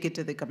take it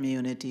to the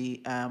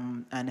community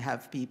and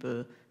have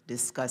people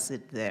discuss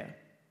it there.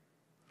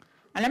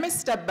 And let me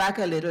step back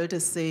a little to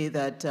say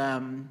that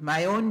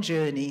my own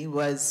journey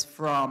was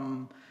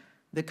from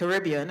the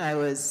Caribbean. I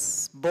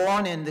was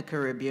born in the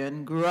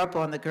Caribbean, grew up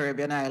on the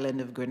Caribbean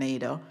island of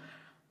Grenada.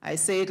 I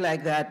say it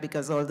like that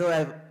because although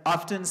I've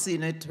often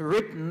seen it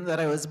written that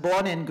I was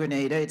born in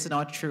Grenada, it's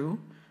not true.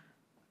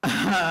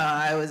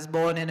 I was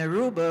born in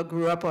Aruba,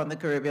 grew up on the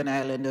Caribbean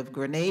island of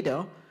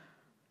Grenada,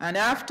 and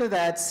after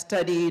that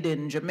studied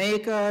in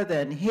Jamaica,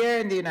 then here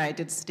in the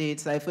United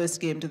States. I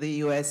first came to the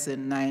US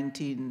in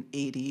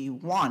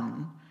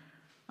 1981,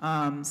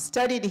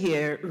 studied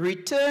here,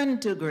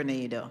 returned to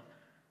Grenada,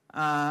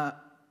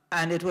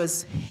 and it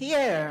was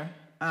here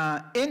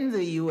in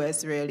the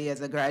US really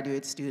as a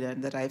graduate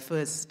student that I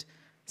first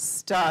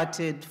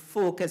started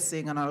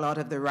focusing on a lot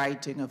of the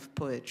writing of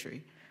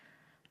poetry.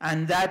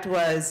 And that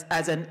was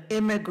as an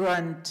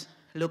immigrant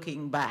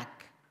looking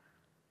back,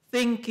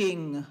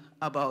 thinking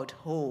about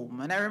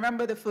home. And I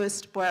remember the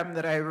first poem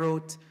that I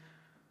wrote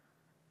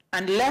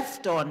and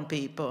left on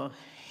paper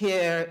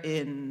here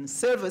in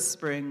Silver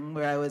Spring,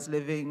 where I was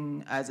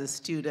living as a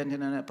student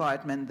in an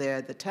apartment there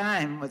at the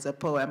time, was a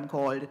poem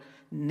called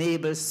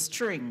Neighbor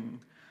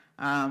String.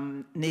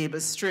 Neighbor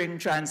String,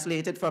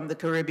 translated from the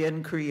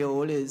Caribbean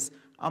Creole, is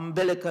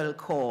umbilical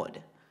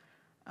cord.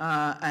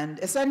 And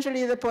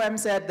essentially the poem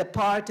said, the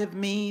part of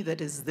me that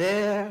is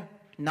there,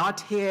 not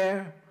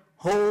here,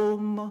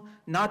 home,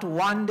 not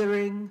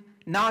wandering,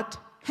 not,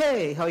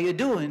 hey, how you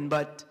doing,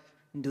 but,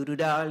 doo-doo,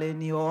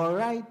 darling, you all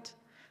right?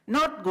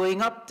 Not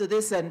going up to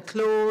this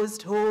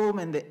enclosed home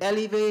in the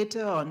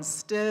elevator, on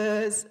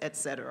stairs,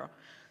 etc.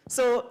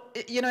 So,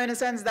 in a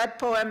sense, that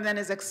poem then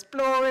is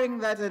exploring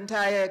that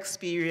entire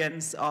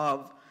experience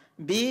of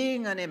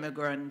being an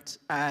immigrant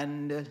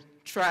and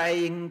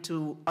trying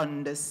to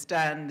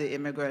understand the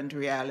immigrant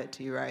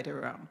reality right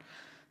around.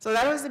 So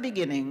that was the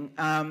beginning.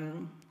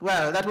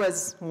 Well, that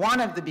was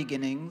one of the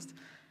beginnings.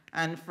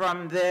 And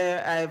from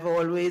there, I've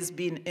always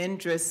been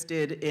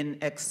interested in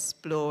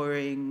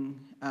exploring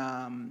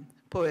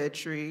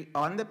poetry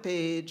on the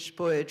page,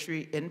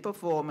 poetry in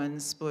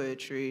performance,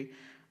 poetry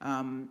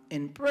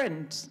in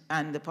print,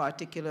 and the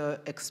particular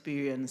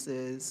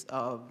experiences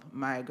of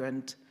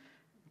migrant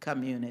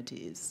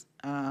communities.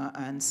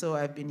 And so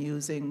I've been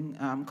using,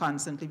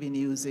 constantly been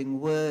using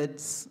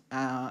words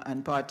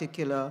and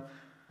particular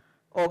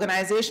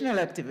organizational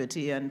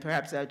activity, and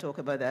perhaps I'll talk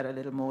about that a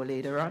little more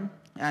later on,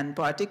 and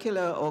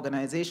particular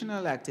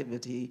organizational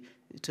activity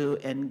to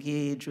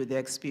engage with the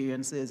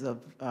experiences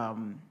of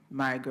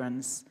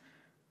migrants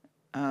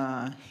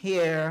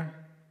here,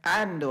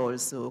 and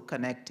also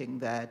connecting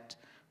that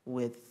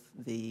with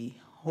the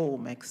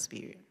home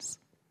experience.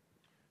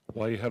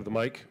 While you have the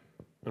mic,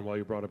 and while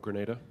you brought up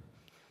Grenada,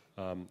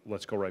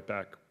 let's go right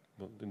back.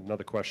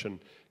 Another question.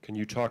 Can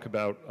you talk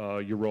about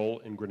your role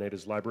in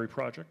Grenada's library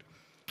project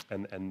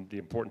and the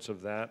importance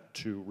of that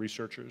to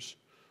researchers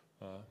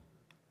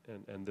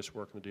and this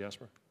work in the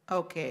diaspora?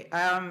 Okay.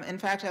 In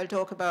fact, I'll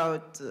talk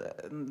about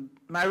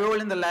my role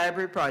in the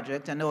library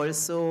project, and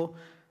also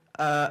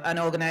an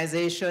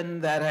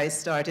organization that I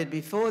started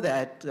before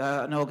that,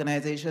 an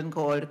organization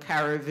called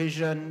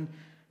CariVision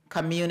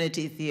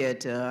Community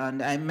Theater.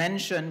 And I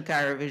mentioned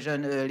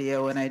CariVision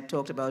earlier when I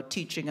talked about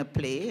teaching a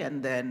play,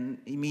 and then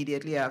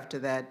immediately after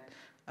that,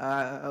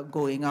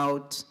 going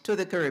out to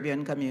the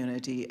Caribbean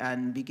community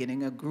and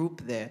beginning a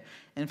group there.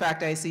 In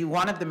fact, I see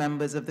one of the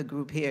members of the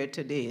group here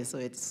today, so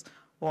it's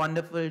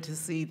wonderful to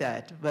see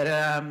that. But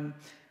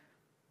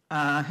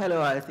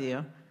hello,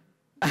 Althea.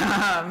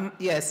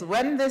 Yes,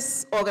 when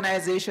this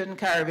organization,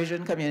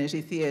 CariVision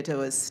Community Theater,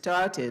 was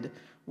started,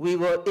 we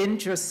were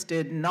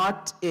interested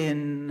not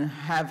in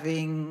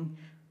having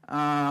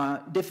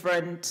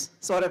different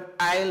sort of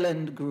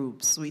island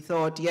groups. We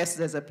thought, yes,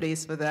 there's a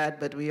place for that,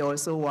 but we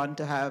also want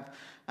to have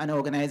an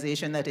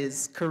organization that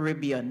is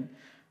Caribbean.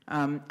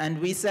 And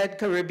we said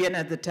Caribbean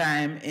at the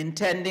time,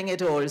 intending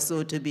it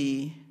also to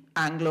be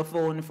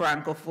Anglophone,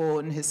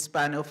 Francophone,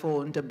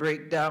 Hispanophone, to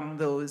break down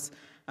those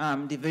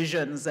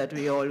divisions that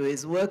we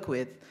always work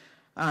with.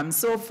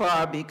 So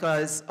far,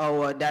 because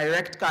our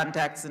direct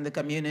contacts in the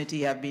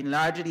community have been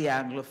largely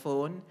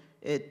Anglophone,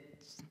 it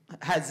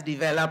has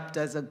developed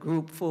as a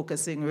group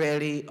focusing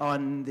really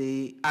on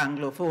the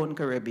Anglophone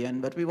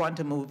Caribbean, but we want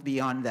to move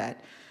beyond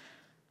that.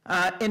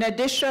 In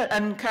addition,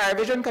 and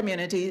CariVision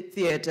Community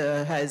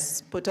Theater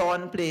has put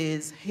on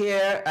plays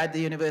here at the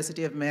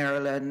University of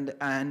Maryland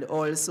and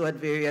also at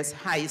various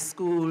high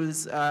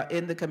schools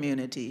in the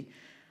community.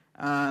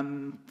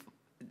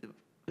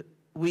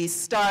 We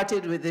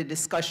started with the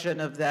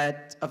discussion of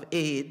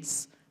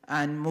AIDS,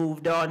 and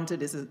moved on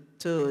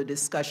to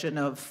discussion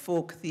of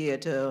folk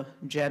theater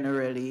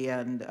generally,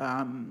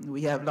 and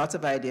we have lots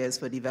of ideas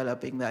for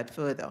developing that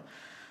further.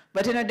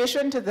 But in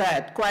addition to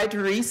that, quite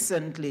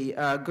recently,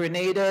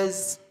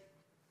 Grenada's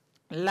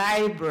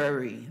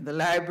library, the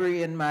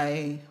library in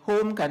my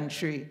home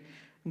country,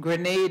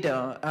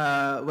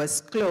 Grenada,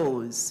 was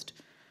closed.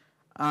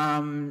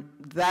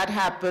 That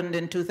happened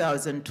in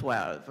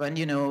 2012. And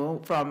you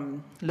know,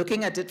 from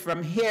looking at it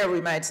from here, we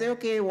might say,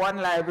 okay, one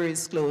library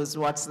is closed,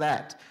 what's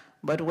that?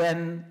 But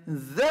when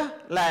the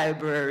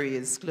library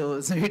is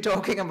closed, we're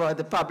talking about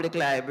the public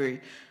library,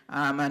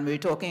 and we're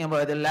talking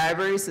about the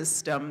library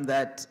system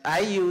that I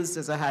used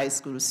as a high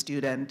school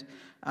student,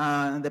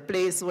 the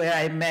place where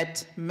I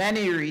met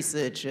many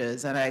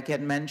researchers. And I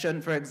can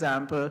mention, for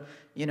example,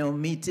 you know,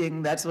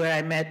 that's where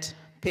I met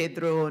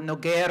Pedro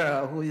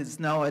Noguera, who is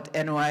now at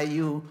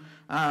NYU.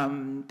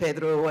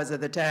 Pedro was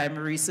at the time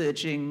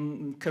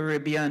researching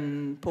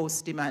Caribbean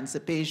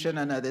post-emancipation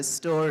and other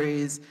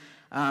stories.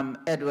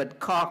 Edward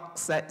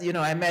Cox, you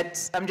know,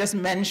 I'm just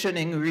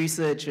mentioning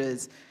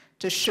researchers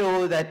to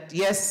show that,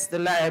 yes, the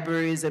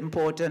library is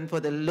important for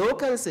the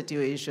local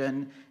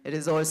situation, it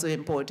is also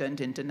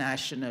important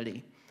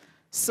internationally.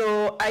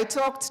 So I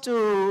talked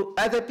to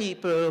other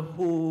people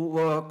who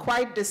were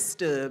quite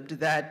disturbed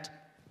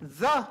that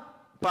the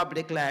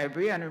public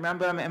library, and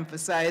remember I'm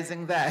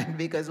emphasizing that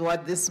because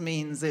what this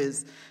means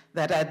is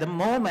that at the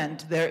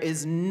moment there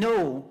is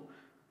no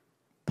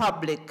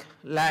public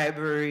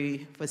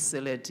library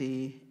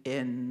facility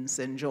in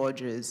St.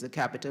 George's, the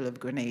capital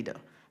of Grenada.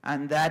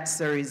 And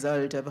that's a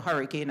result of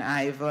Hurricane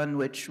Ivan,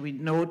 which we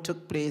know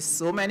took place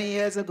so many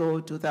years ago,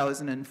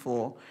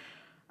 2004.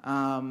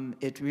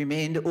 It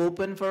remained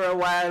open for a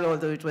while,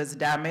 although it was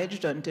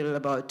damaged until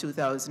about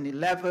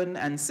 2011,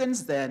 and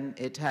since then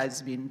it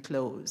has been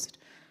closed.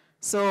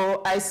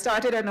 So I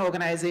started an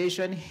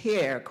organization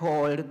here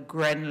called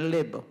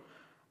GrenLib,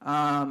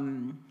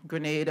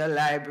 Grenada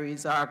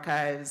Libraries,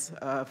 Archives,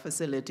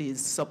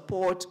 Facilities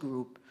Support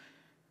Group,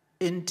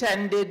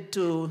 intended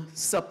to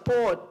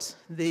support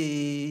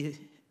the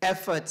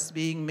efforts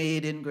being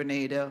made in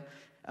Grenada,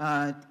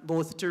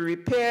 both to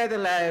repair the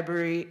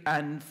library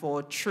and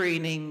for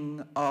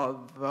training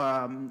of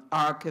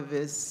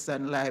archivists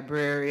and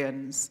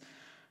librarians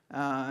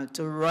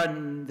to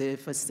run the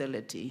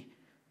facility.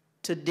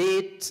 To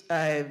date,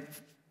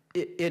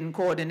 in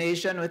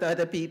coordination with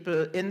other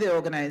people in the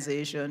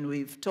organization,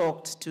 we've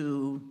talked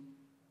to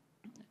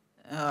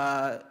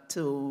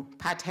to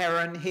Pat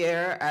Heron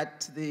here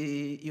at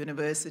the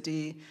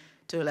university,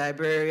 to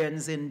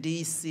librarians in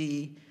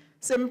DC,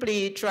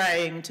 simply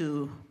trying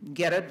to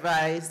get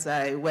advice.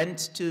 I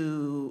went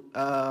to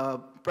a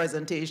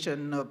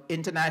presentation of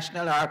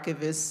international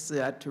archivists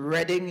at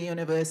Reading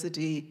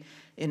University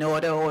in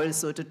order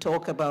also to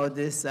talk about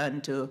this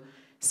and to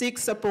seek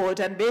support,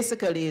 and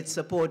basically it's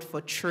support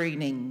for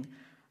training.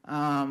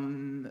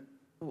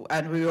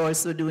 And we're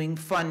also doing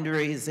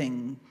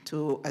fundraising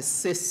to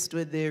assist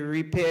with the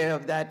repair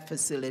of that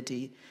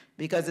facility,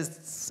 because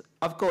it's,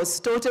 of course,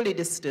 totally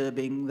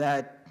disturbing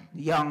that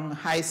young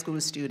high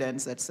school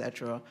students, et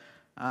cetera,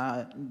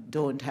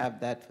 don't have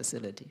that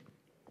facility.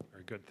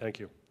 Very good, thank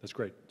you. That's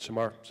great.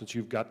 Samar, since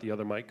you've got the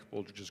other mic,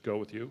 we'll just go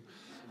with you.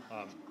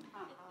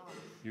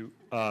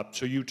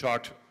 So you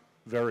talked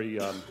very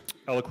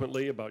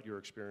eloquently about your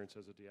experience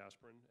as a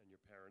diasporan and your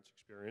parents'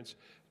 experience,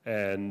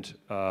 and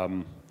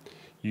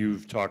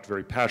you've talked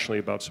very passionately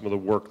about some of the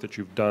work that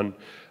you've done.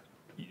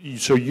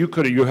 So you've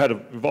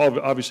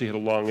obviously had a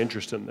long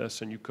interest in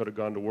this, and you could have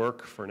gone to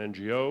work for an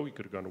NGO, you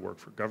could have gone to work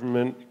for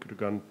government, you could have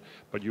gone,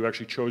 but you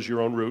actually chose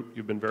your own route.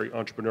 You've been very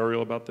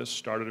entrepreneurial about this,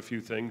 started a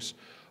few things.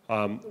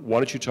 Why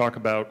don't you talk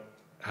about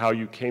how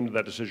you came to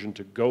that decision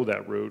to go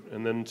that route,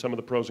 and then some of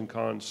the pros and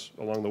cons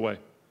along the way?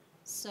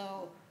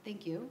 So,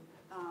 thank you.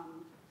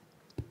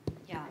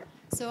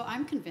 So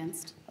I'm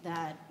convinced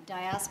that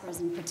diasporas,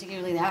 and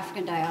particularly the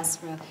African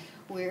diaspora,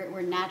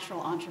 we're natural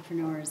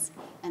entrepreneurs,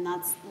 and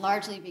that's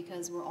largely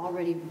because we're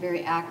already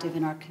very active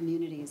in our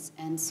communities.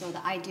 And so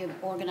the idea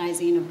of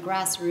organizing, of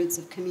grassroots,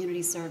 of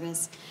community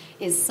service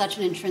is such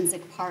an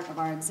intrinsic part of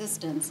our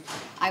existence.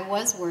 I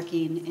was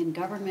working in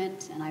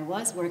government and I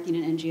was working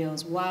in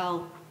NGOs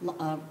while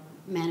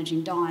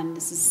managing Dawn.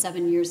 This is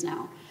 7 years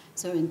now.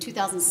 So in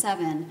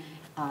 2007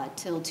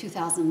 till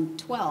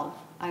 2012,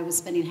 I was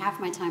spending half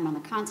my time on the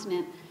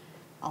continent,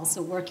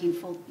 also working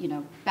full,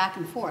 back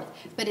and forth.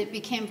 But it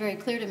became very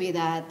clear to me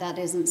that that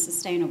isn't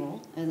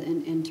sustainable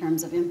in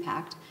terms of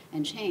impact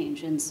and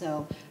change. And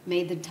so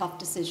made the tough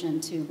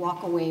decision to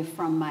walk away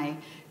from my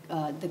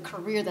the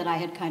career that I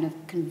had kind of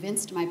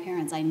convinced my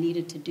parents I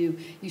needed to do.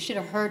 You should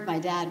have heard my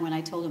dad when I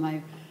told him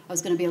I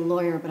was going to be a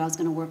lawyer, but I was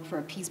going to work for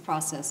a peace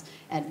process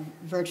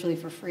virtually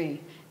for free.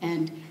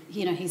 And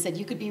he said,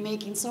 you could be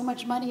making so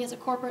much money as a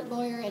corporate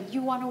lawyer and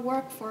you want to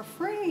work for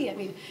free. I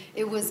mean,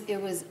 it was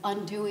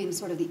undoing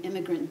sort of the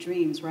immigrant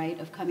dreams, right,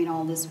 of coming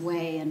all this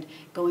way and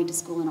going to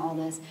school and all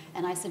this.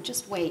 And I said,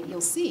 just wait,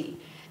 you'll see.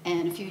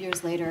 And a few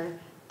years later,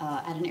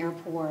 at an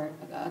airport,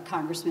 a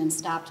congressman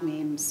stopped me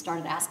and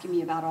started asking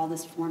me about all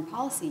this foreign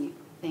policy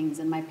things.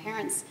 And my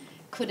parents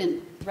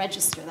couldn't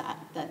register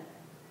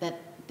that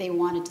they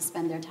wanted to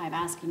spend their time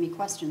asking me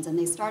questions, and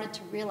they started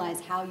to realize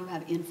how you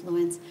have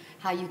influence,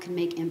 how you can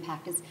make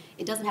impact.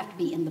 It doesn't have to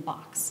be in the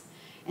box.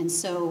 And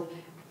so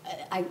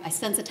I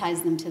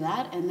sensitized them to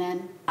that, and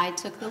then I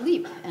took the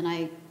leap, and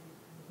I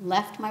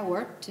left my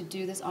work to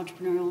do this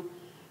entrepreneurial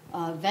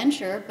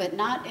venture, but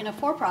not in a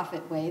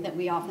for-profit way that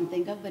we often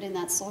think of, but in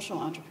that social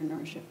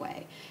entrepreneurship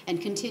way,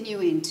 and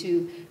continuing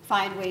to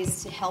find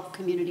ways to help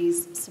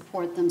communities,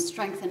 support them,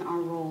 strengthen our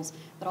roles,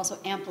 but also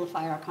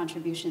amplify our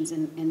contributions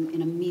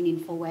in a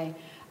meaningful way.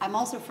 I'm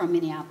also from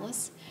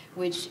Minneapolis,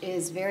 which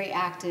is very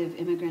active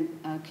immigrant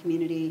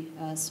community,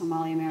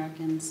 Somali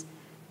Americans,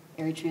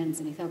 Eritreans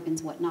and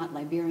Ethiopians, whatnot,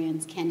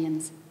 Liberians,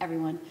 Kenyans,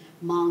 everyone,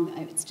 Hmong,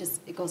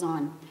 it goes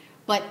on.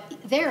 But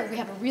there we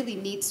have a really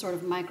neat sort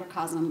of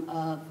microcosm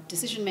of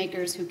decision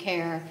makers who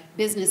care,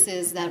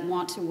 businesses that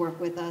want to work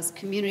with us,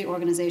 community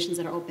organizations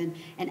that are open,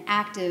 and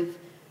active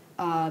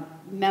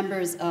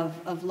members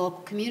of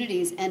local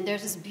communities. And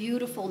there's this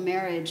beautiful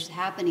marriage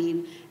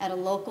happening at a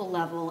local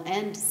level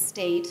and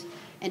state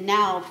and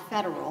now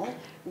federal,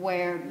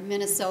 where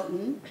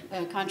Minnesotan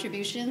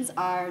contributions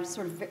are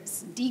sort of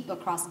deep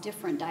across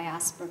different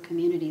diaspora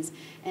communities.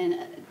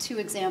 And two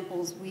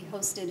examples,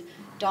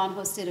 Dawn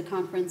hosted a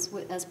conference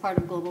as part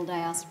of Global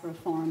Diaspora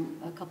Forum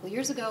a couple of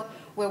years ago,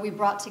 where we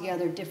brought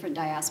together different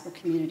diaspora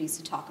communities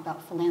to talk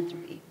about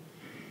philanthropy.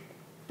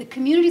 The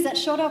communities that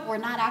showed up were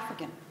not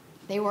African.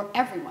 They were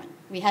everyone.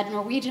 We had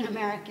Norwegian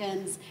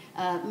Americans,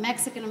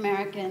 Mexican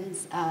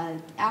Americans,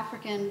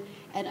 African,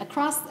 and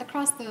across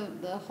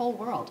the whole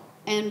world.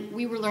 And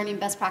we were learning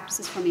best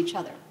practices from each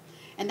other.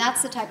 And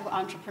that's the type of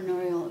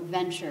entrepreneurial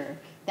venture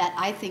that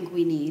I think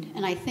we need,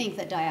 and I think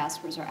that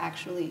diasporas are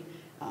actually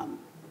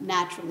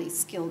naturally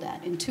skilled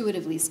at,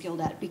 intuitively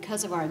skilled at,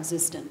 because of our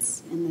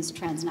existence in this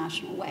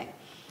transnational way.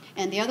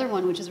 And the other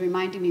one, which is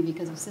reminding me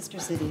because of sister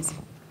cities,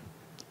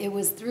 it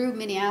was through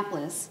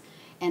Minneapolis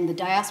and the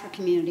diaspora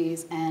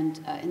communities, and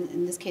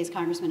in this case,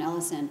 Congressman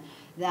Ellison,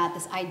 that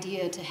this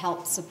idea to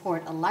help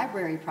support a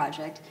library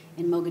project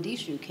in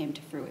Mogadishu came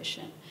to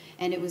fruition.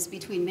 And it was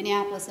between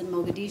Minneapolis and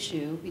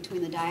Mogadishu,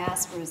 between the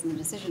diasporas and the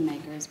decision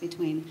makers,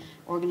 between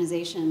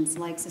organizations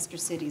like Sister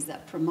Cities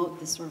that promote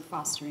this sort of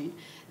fostering,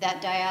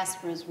 that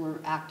diasporas were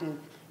active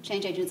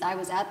change agents. I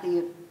was at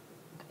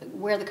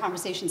where the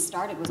conversation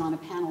started was on a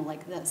panel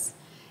like this.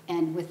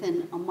 And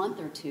within a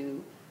month or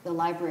two, the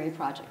library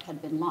project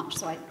had been launched.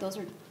 So those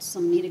are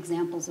some neat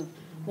examples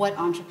what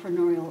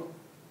entrepreneurial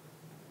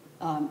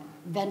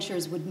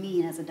ventures would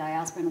mean as a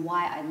diaspora and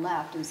why I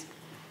left.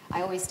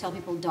 I always tell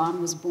people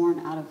Dawn was born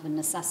out of a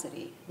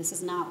necessity. This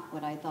is not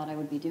what I thought I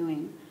would be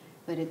doing,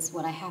 but it's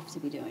what I have to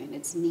be doing.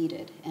 It's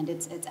needed, and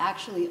it's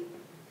actually,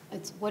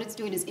 what it's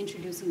doing is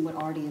introducing what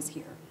already is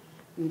here.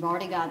 We've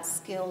already got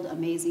skilled,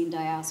 amazing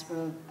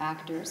diaspora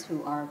actors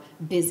who are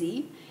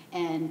busy,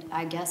 and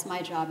I guess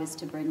my job is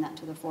to bring that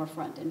to the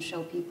forefront and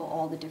show people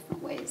all the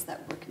different ways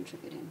that we're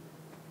contributing.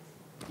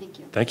 Thank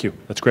you. Thank you.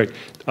 That's great.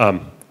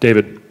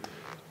 David,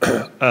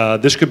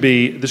 this could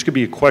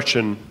be a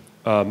question.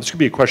 This could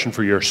be a question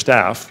for your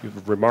staff. You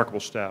have a remarkable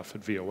staff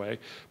at VOA,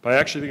 but I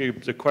actually think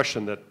it's a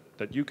question that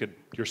you could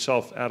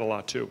yourself add a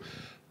lot to.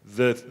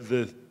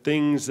 The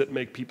things that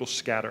make people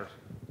scatter,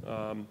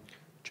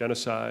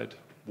 genocide,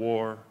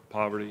 war,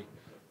 poverty,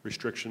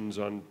 restrictions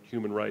on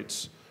human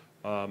rights,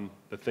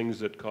 the things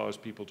that cause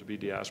people to be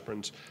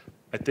diasporans.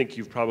 I think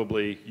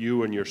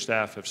you and your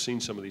staff have seen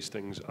some of these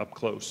things up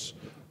close.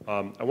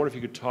 I wonder if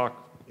you could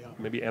talk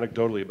maybe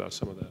anecdotally about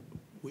some of that.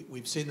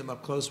 We've seen them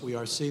up close. We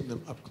are seeing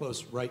them up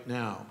close right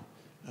now.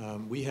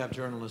 We have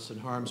journalists in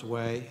harm's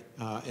way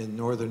in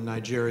northern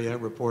Nigeria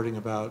reporting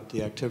about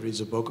the activities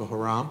of Boko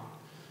Haram.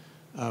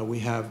 We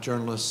have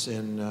journalists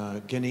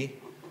in Guinea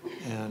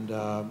and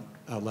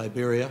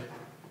Liberia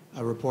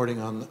reporting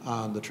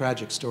on the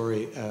tragic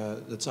story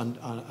that's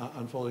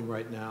unfolding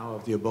right now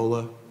of the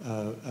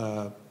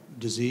Ebola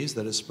disease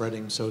that is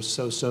spreading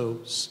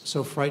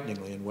so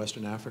frighteningly in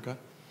Western Africa.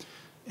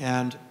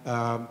 And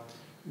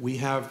we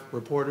have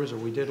reporters, or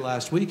we did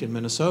last week in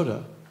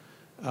Minnesota,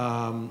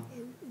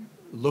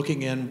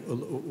 looking in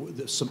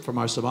from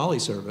our Somali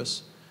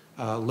service,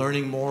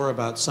 learning more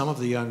about some of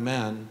the young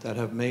men that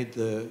have made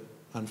the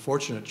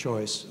unfortunate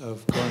choice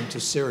of going to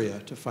Syria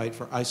to fight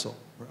for ISIL,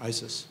 or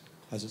ISIS,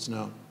 as it's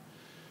known.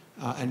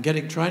 And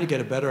trying to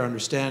get a better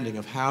understanding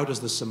of how does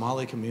the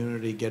Somali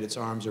community get its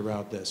arms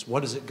around this?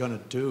 What is it going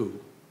to do?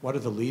 What are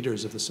the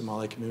leaders of the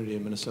Somali community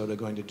in Minnesota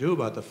going to do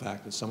about the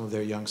fact that some of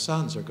their young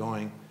sons are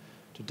going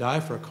to die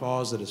for a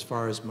cause that, as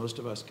far as most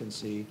of us can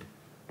see,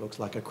 looks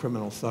like a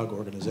criminal thug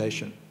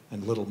organization,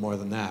 and little more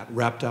than that,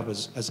 wrapped up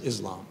as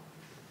Islam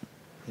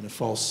in a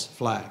false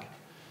flag.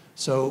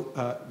 So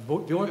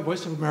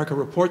Voice of America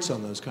reports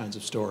on those kinds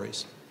of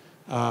stories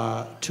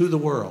to the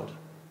world.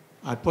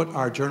 I put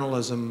our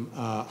journalism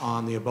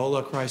on the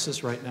Ebola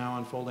crisis right now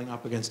unfolding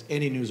up against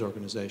any news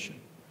organization.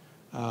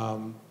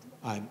 I'm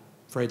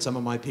afraid some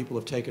of my people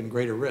have taken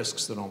greater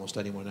risks than almost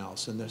anyone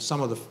else. And there's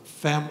some of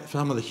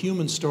the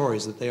human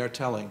stories that they are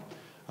telling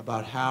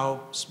about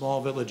how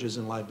small villages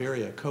in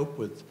Liberia cope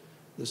with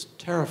this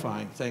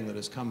terrifying thing that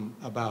has come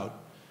about,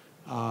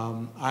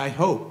 I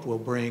hope will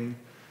bring,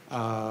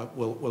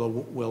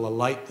 will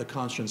alight the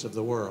conscience of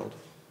the world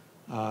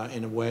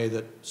in a way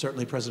that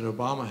certainly President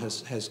Obama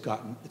has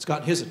gotten. It's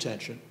gotten his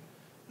attention,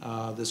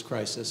 this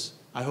crisis.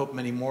 I hope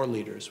many more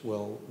leaders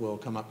will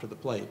come up to the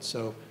plate.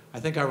 So I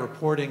think our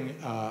reporting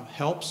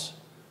helps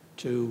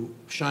to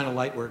shine a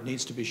light where it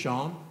needs to be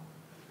shone,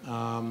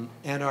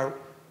 and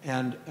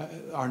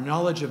our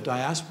knowledge of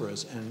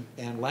diasporas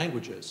and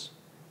languages.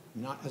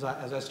 As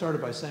I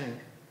started by saying,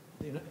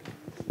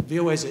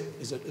 VOA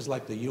is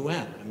like the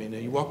UN. I mean,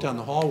 you walk down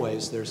the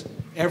hallways, there's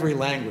every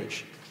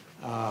language.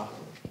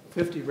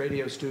 50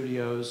 radio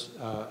studios,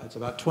 it's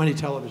about 20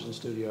 television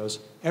studios,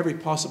 every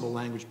possible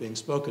language being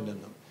spoken in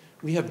them.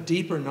 We have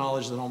deeper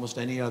knowledge than almost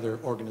any other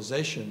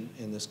organization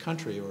in this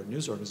country, or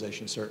news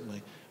organization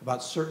certainly,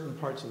 about certain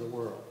parts of the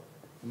world.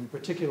 I mean,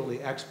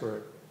 particularly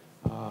expert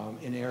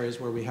in areas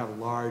where we have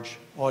large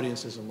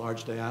audiences and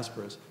large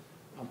diasporas.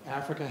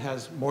 Africa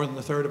has more than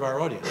a third of our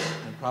audience,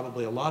 and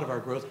probably a lot of our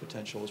growth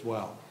potential as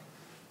well.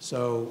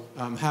 So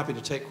I'm happy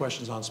to take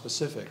questions on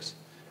specifics.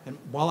 And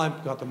while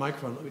I've got the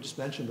microphone, let me just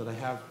mention that I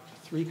have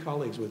 3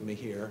 colleagues with me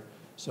here.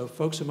 So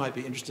folks who might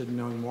be interested in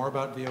knowing more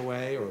about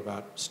VOA or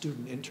about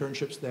student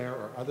internships there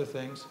or other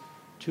things,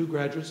 2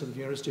 graduates of the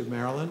University of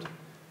Maryland,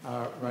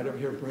 right over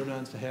here, Bruna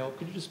and Sahel.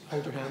 Could you just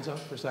hold your hands up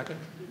for a second?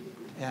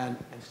 And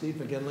Steve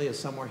McGinley is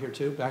somewhere here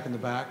too, back in the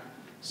back.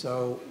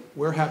 So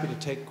we're happy to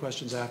take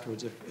questions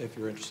afterwards if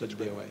you're interested in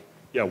VOA.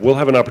 Yeah, we'll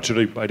have an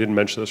opportunity. I didn't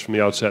mention this from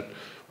the outset.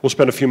 We'll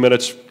spend a few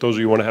minutes. Those of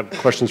you who want to have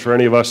questions for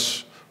any of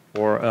us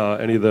or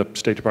any of the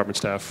State Department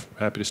staff,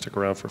 happy to stick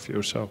around for a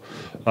few. So,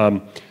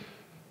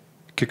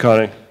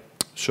 Kikane,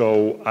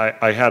 so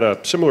I had a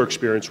similar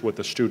experience with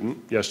a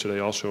student yesterday,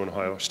 also in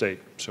Ohio State.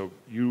 So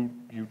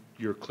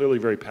you're clearly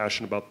very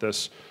passionate about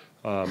this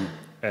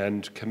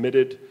and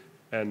committed.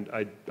 And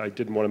I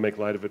didn't want to make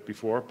light of it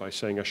before by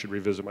saying I should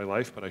revisit my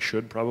life, but I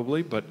should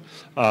probably. But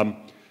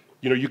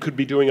you know, you could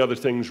be doing other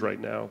things right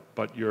now,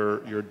 but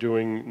you're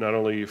doing, not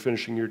only you're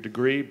finishing your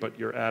degree, but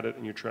you're at it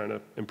and you're trying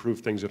to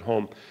improve things at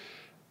home.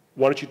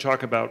 Why don't you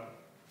talk about,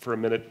 for a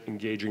minute,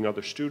 engaging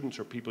other students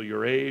or people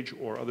your age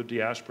or other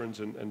diasporans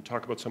and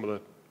talk about some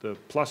of the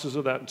pluses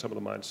of that and some of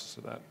the minuses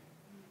of that.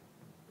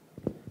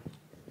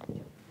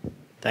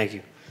 Thank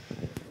you.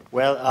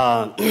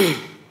 Well,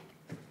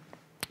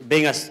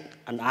 being a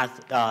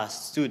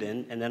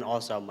student, and then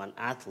also I'm an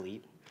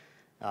athlete.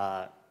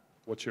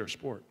 What's your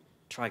sport?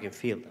 track and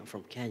field. I'm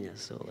from Kenya,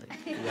 so like.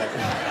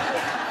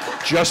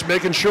 Just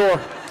making sure.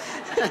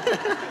 Why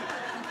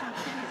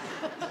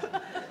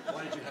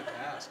did you have to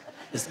ask?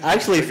 It's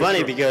actually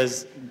funny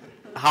because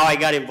how I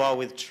got involved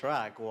with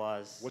track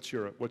was. What's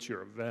your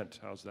event?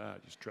 How's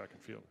that? Just track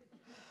and field.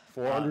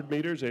 400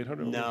 meters,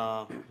 800?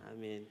 No, I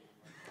mean,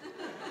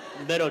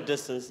 middle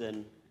distance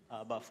and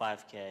about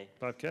 5K.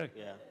 5K?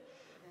 Yeah.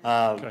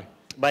 Okay.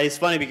 But it's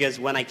funny because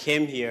when I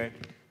came here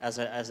as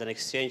an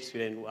exchange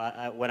student,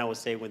 when I was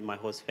staying with my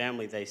host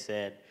family, they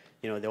said,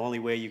 you know, the only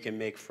way you can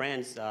make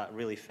friends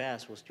really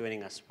fast was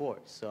joining a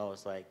sport. So I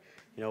was like,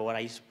 you know what, I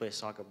used to play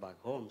soccer back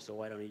home, so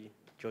why don't you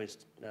join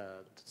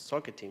the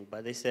soccer team?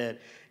 But they said,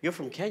 you're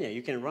from Kenya,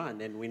 you can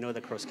run, and we know the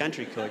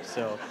cross-country coach.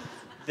 So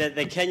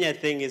the Kenya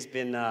thing has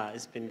been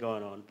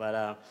going on.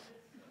 But,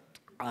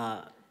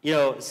 you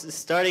know,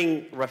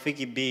 starting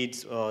Rafiki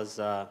Beads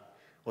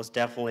was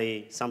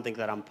definitely something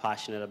that I'm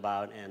passionate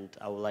about, and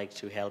I would like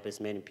to help as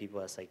many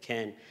people as I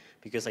can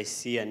because I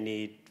see a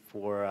need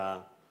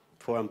for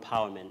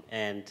empowerment.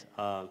 And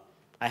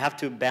I have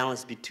to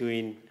balance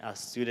between a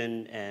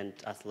student and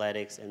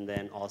athletics and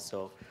then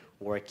also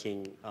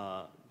working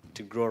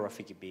to grow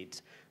Rafiki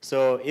Beads.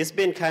 So it's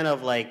been kind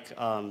of like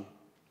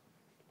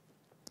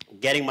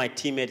getting my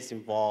teammates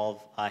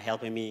involved,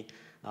 helping me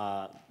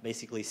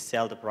basically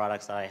sell the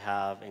products that I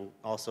have, and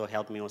also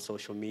help me on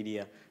social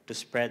media to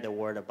spread the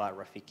word about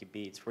Rafiki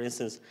Beads. For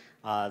instance,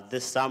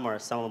 this summer,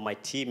 some of my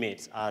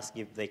teammates asked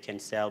if they can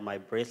sell my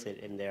bracelet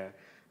in their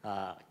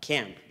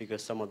camp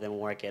because some of them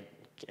work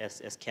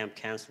as camp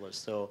counselors.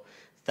 So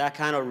that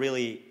kind of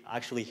really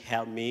actually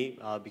helped me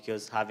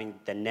because having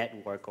the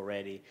network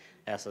already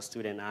as a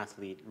student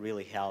athlete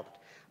really helped.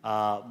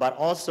 But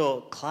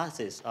also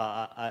classes.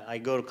 I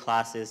go to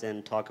classes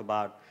and talk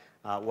about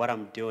what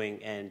I'm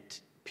doing, and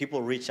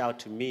people reach out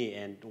to me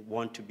and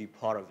want to be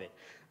part of it.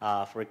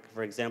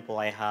 For example,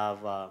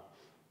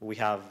 we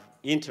have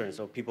interns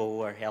or people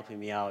who are helping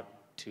me out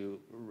to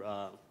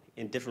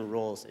in different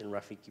roles in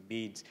Rafiki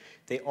Beads.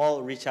 They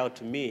all reach out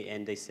to me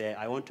and they say,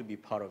 I want to be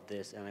part of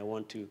this and I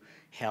want to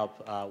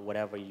help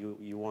whatever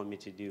you want me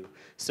to do.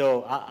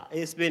 So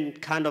it's been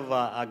kind of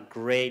a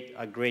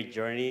great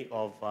journey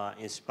of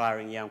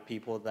inspiring young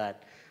people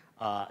that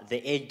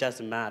the age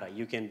doesn't matter.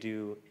 You can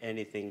do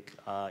anything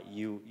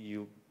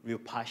you're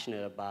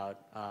passionate about,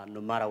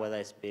 no matter whether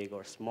it's big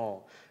or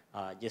small.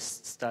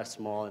 Just start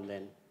small and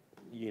then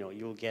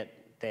you'll get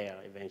there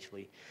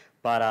eventually.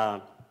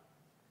 But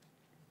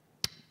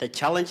the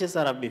challenges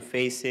that I've been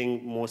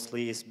facing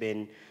mostly has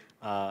been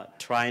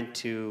trying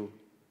to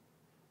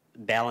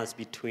balance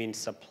between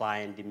supply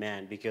and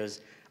demand,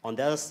 because on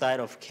the other side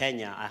of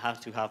Kenya, I have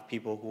to have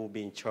people who will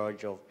be in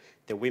charge of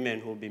the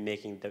women who will be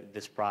making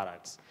these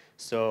products.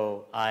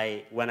 So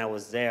when I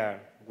was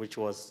there, which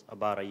was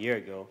about a year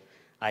ago,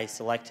 I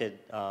selected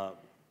a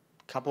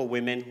couple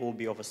women who will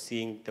be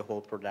overseeing the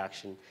whole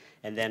production,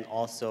 and then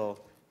also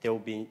they will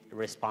be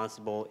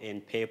responsible in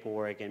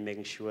paperwork and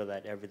making sure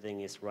that everything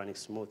is running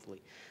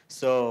smoothly.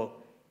 So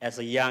as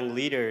a young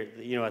leader,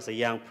 as a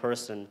young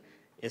person,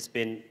 it's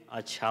been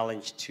a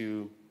challenge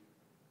to,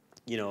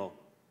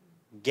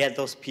 get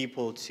those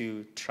people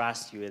to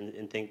trust you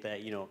and think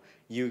that,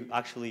 you're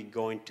actually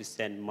going to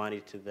send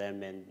money to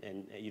them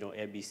and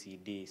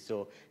ABCD.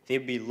 So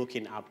they'll be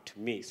looking up to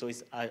me. So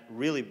it's a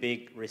really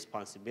big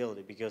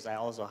responsibility because I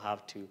also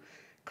have to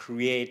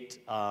create,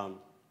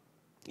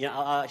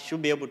 I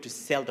should be able to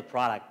sell the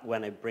product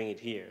when I bring it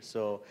here.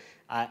 So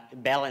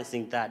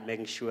balancing that,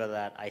 making sure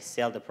that I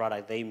sell the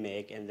product they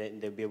make and then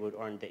they'll be able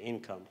to earn the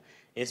income.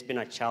 It's been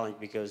a challenge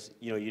because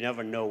you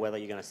never know whether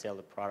you're going to sell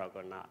the product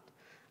or not.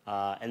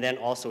 And then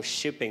also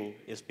shipping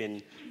is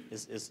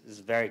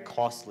very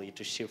costly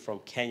to ship from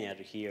Kenya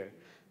to here.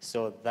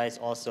 So that is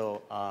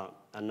also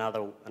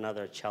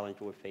another challenge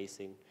we're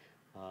facing.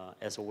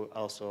 As we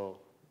also,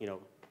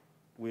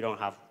 we don't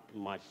have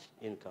much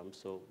income,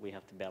 so we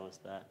have to balance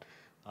that.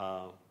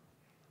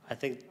 I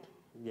think,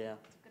 yeah.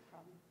 It's a good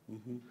problem.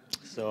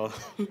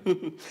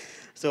 Mm-hmm.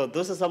 So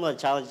those are some of the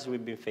challenges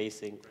we've been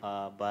facing,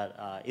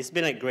 but it's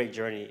been a great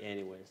journey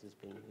anyways.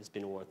 It's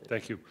been worth it.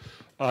 Thank you.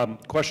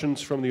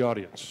 Questions from the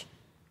audience?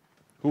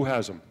 Who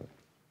has them?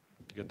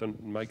 Get the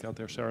mic out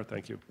there, Sarah.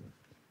 Thank you.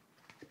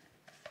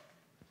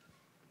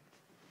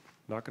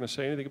 Not going to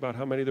say anything about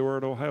how many there were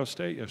at Ohio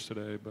State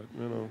yesterday, but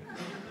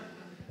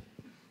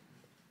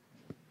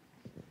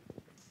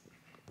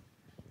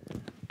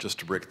Just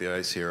to break the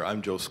ice here,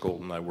 I'm Joe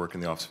Skolton. I work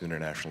in the Office of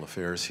International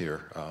Affairs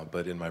here.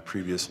 But in my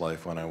previous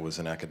life, when I was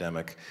an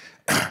academic,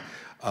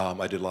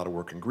 I did a lot of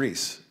work in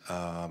Greece.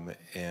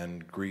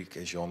 And Greek,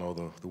 as you all know,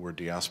 the word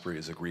diaspora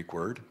is a Greek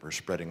word. We're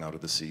spreading out of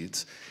the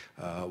seeds.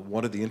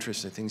 One of the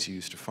interesting things you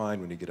used to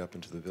find when you get up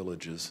into the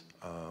villages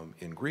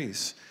in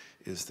Greece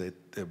is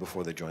that,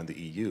 before they joined the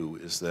EU,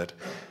 is that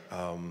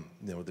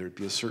there'd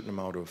be a certain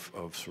amount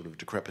of sort of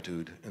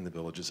decrepitude in the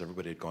villages.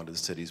 Everybody had gone to the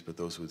cities, but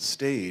those who had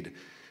stayed,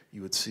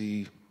 you would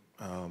see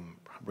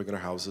regular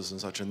houses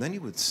and such, and then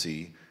you would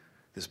see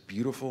this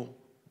beautiful,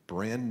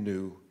 brand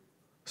new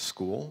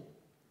school,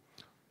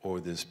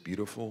 or this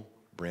beautiful,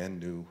 brand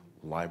new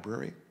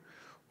library,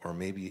 or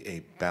maybe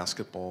a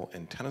basketball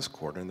and tennis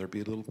court, and there'd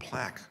be a little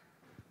plaque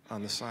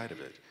on the side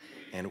of it.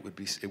 And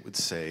it would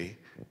say,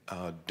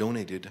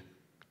 donated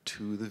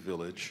to the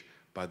village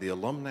by the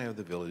alumni of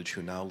the village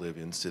who now live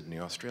in Sydney,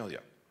 Australia.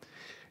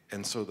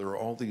 And so there are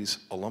all these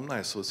alumni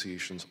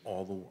associations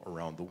all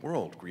around the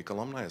world, Greek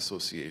alumni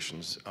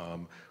associations,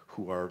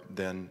 who are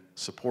then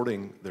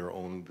supporting their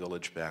own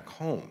village back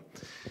home.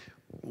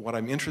 What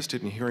I'm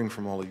interested in hearing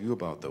from all of you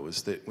about, though,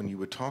 is that when you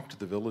would talk to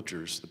the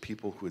villagers, the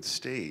people who had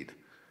stayed,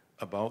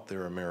 about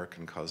their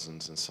American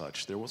cousins and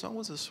such, there was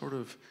always a sort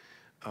of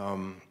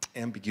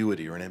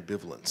ambiguity or an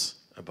ambivalence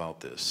about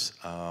this.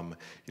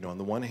 You know, on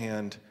the one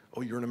hand,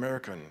 oh, you're an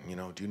American, you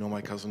know, do you know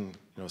my cousin,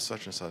 you know,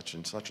 such and such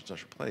in such and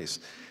such a place?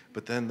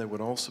 But then there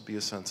would also be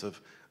a sense of,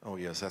 oh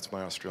yes, that's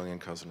my Australian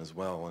cousin as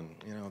well, and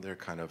you know, they're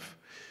kind of,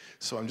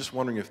 so I'm just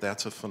wondering if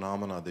that's a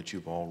phenomena that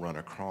you've all run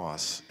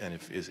across, and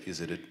if,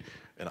 is it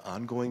an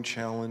ongoing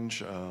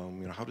challenge? You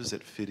know, how does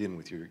it fit in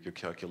with your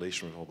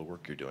calculation of all the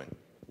work you're doing?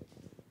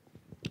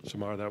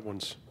 Samara,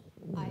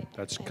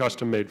 that's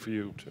custom made for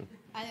you too.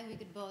 I think we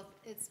could both.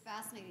 It's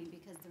fascinating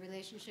because the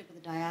relationship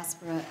with the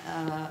diaspora,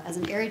 as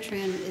an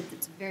Eritrean,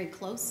 it's very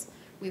close.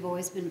 We've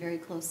always been very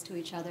close to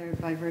each other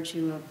by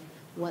virtue of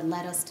what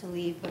led us to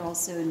leave, but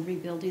also in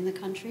rebuilding the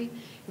country.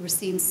 We're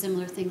seeing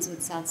similar things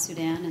with South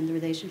Sudan and the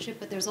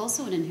relationship, but there's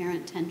also an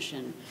inherent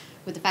tension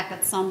with the fact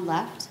that some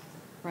left,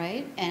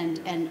 right,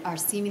 and are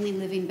seemingly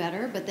living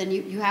better, but then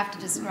you have to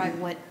describe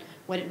what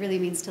it really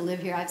means to live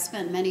here. I've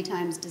spent many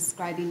times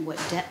describing what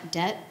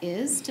debt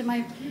is to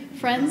my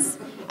friends.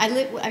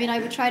 I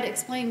would try to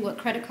explain what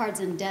credit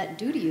cards and debt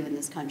do to you in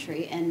this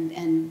country,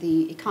 and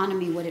the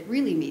economy, what it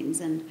really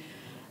means. And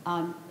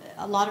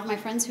a lot of my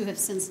friends who have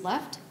since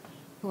left,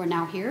 who are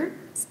now here,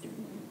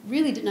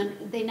 really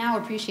didn't. They now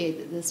appreciate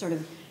that the sort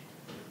of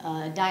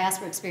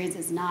diaspora experience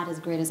is not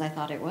as great as I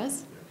thought it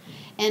was.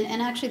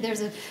 And actually,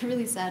 there's a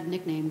really sad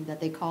nickname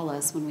that they call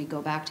us when we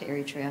go back to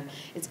Eritrea.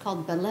 It's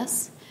called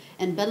Beles.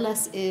 And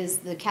Beles is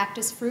the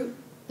cactus fruit,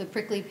 the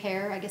prickly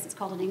pear, I guess it's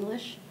called in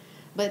English.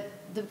 But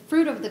the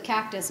fruit of the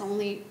cactus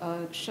only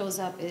shows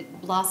up,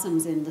 it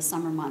blossoms in the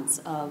summer months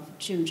of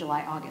June,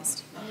 July,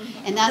 August.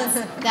 And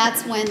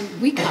that's when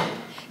we come.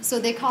 So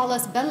they call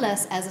us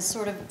Beles as a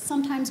sort of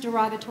sometimes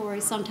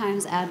derogatory,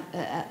 sometimes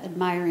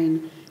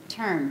admiring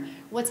term.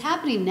 What's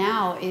happening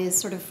now is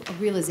sort of a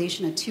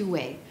realization, a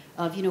two-way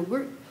of, you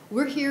know,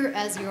 we're here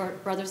as your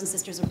brothers and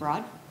sisters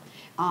abroad,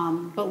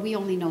 but we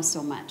only know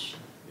so much.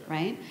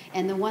 Right?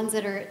 And the ones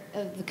that are,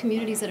 the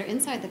communities that are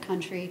inside the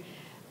country,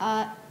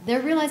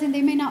 they're realizing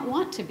they may not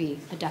want to be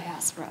a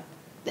diaspora.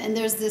 And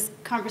there's this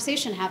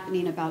conversation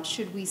happening about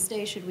should we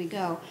stay, should we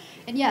go?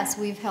 And yes,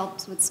 we've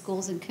helped with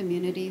schools and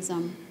communities.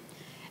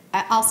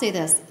 I'll say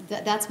this,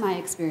 that's my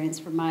experience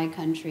for my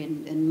country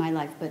and my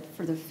life, but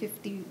for the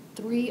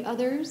 53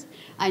 others,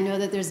 I know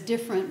that there's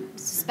different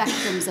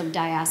spectrums of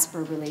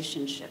diaspora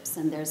relationships,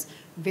 and there's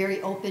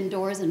very open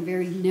doors and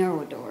very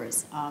narrow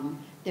doors.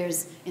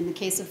 There's, in the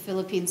case of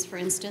Philippines, for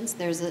instance,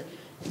 there's a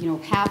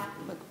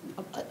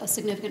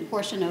significant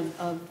portion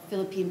of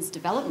Philippines'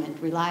 development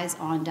relies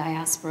on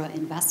diaspora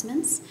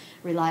investments,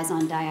 relies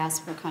on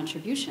diaspora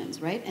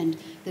contributions, right? And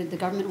the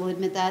government will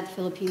admit that.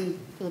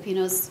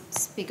 Filipinos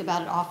speak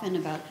about it often,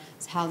 about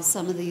how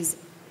some of these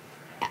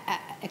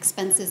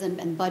expenses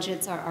and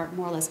budgets are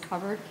more or less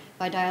covered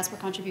by diaspora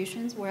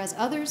contributions, whereas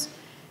others,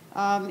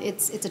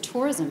 it's a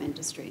tourism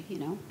industry, you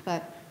know?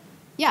 But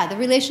yeah, the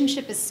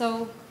relationship is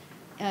so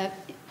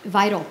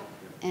vital,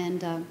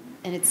 and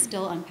it's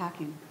still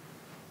unpacking.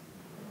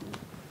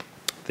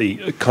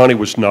 Connie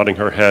was nodding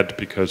her head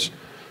because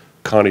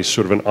Connie's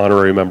sort of an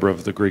honorary member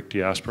of the Greek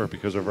diaspora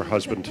because of her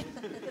husband.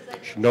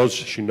 She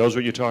knows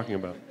what you're talking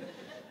about.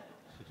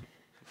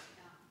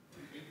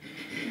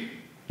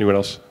 Anyone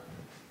else?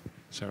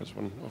 Sarah's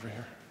one over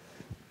here.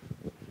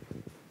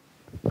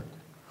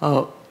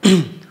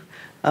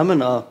 I'm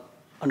an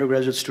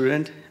undergraduate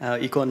student,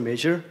 econ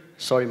major.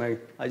 Sorry,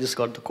 I just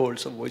got the cold,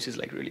 so voice is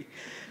like really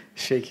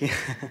shaky.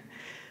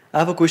 I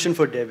have a question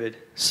for David.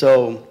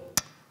 So,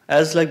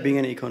 as like being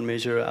an econ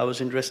major, I was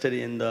interested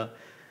in the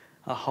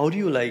how do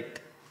you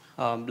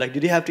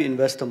did you have to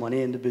invest the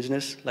money in the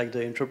business, like the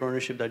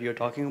entrepreneurship that you're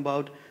talking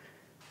about?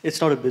 It's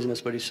not a business,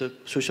 but it's a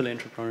social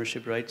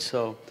entrepreneurship, right?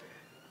 So,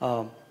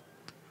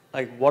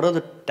 like what are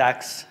the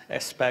tax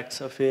aspects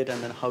of it,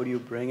 and then how do you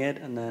bring it,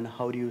 and then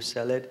how do you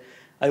sell it?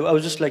 I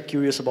was just like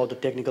curious about the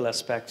technical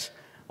aspects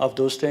of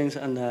those things,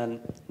 and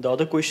then the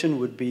other question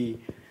would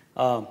be,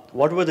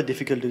 what were the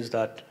difficulties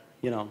that,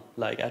 you know,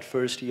 like at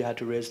first you had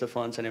to raise the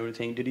funds and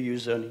everything? Did you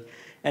use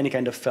any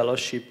kind of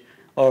fellowship,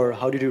 or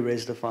how did you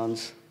raise the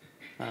funds,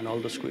 and all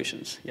those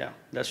questions? Yeah,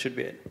 that should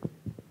be it.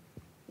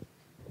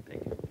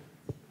 Thank you.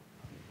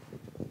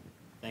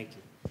 Thank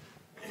you.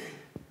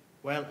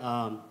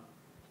 Well,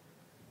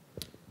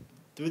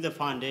 through the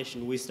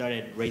foundation, we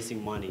started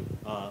raising money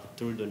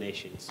through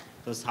donations.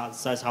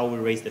 That's how we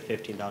raised the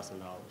 $15,000.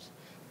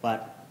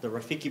 But the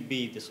Rafiki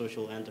B, the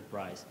social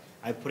enterprise,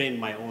 I put in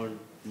my own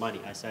money.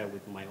 I started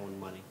with my own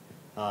money.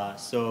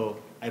 So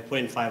I put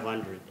in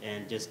 500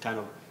 and just kind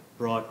of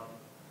brought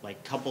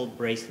like couple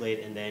bracelet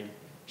and then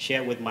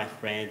share it with my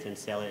friends and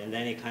sell it, and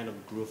then it kind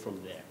of grew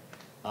from there.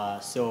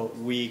 So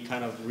we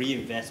kind of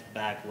reinvest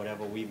back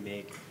whatever we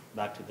make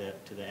back to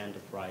the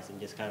enterprise and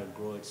just kind of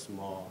grow it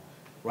small.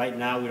 Right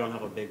now we don't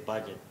have a big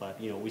budget, but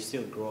we're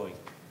still growing.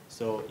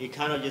 So it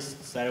kind of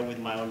just started with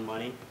my own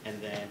money, and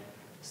then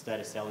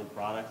started selling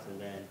products, and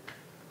then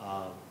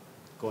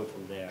going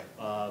from there.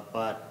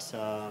 What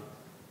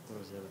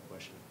was the other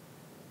question?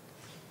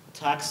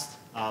 Tax,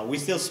 we're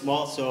still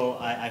small, so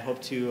I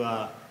hope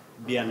to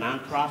be a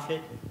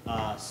nonprofit.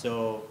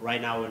 So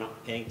right now we're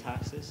not paying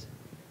taxes,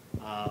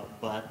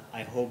 but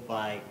I hope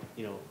by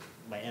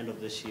end of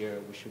this year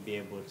we should be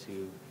able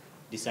to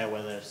decide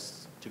whether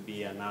it's to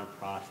be a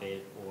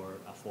nonprofit or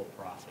a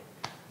for-profit.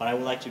 But I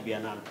would like to be a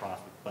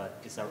nonprofit, but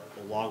it's a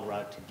long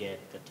route to get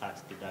the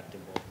tax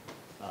deductible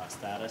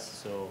status.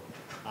 So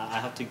I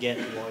have to get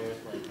lawyers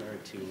like her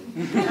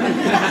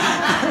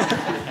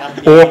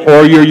to.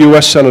 Or your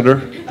U.S. Senator,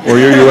 or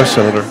your U.S.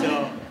 Senator.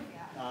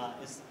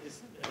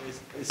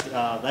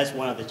 So that's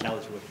one of the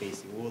challenges we're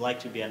facing. We would like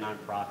to be a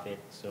nonprofit,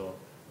 so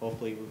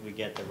hopefully if we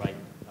get the right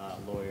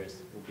lawyers,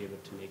 we'll be able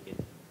to make it.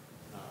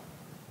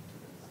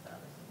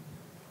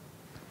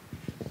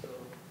 So,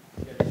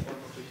 yeah, just one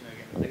more question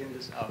again. Taking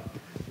this out.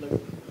 Like,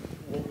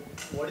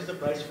 what is the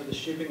price for the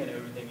shipping and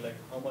everything? Like,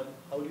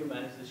 how do you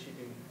manage the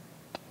shipping?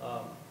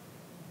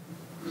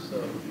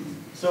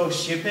 So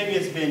shipping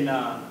has been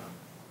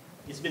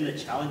it's been a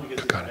challenge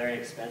because it's very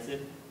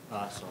expensive.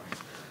 Sorry.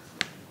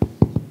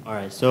 All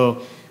right.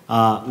 So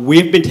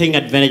we've been taking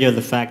advantage of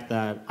the fact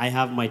that I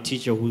have my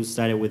teacher who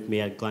started with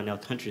me at Glendale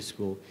Country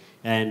School,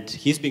 and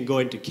he's been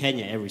going to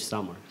Kenya every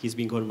summer. He's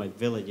been going to my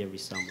village every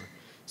summer.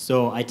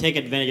 So I take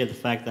advantage of the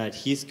fact that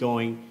he's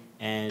going,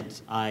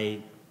 and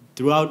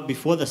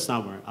before the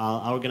summer,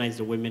 I'll organize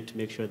the women to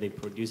make sure they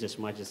produce as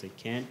much as they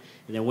can,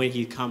 and then when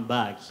he come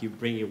back, he'll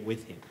bring it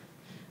with him.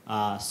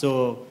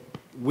 So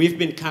we've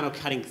been kind of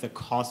cutting the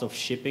cost of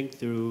shipping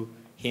through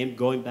him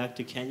going back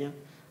to Kenya.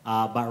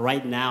 But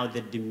right now,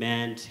 the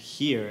demand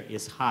here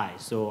is high,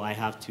 so I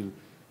have to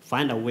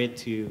find a way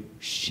to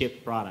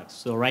ship products.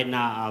 So right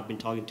now, I've been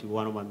talking to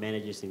one of my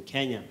managers in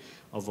Kenya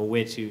of a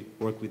way to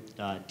work with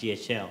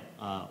DHL,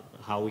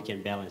 how we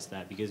can balance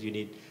that, because you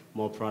need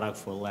more product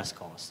for less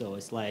cost. So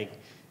it's like,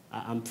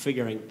 I'm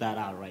figuring that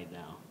out right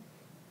now.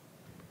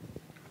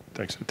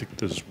 Thanks. I think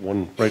there's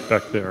one right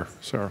back there,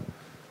 Sarah.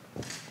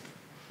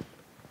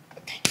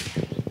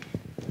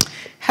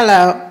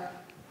 Hello,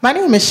 my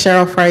name is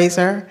Cheryl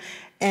Fraser,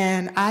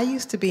 and I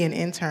used to be an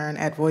intern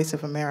at Voice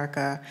of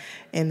America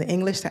in the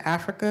English to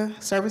Africa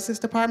Services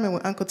Department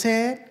with Uncle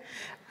Ted.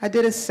 I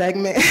did a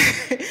segment,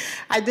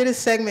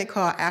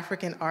 called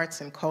African Arts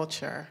and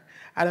Culture.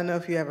 I don't know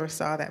if you ever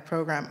saw that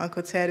program.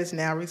 Uncle Ted is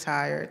now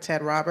retired,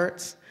 Ted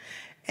Roberts.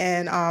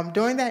 And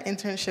during that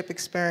internship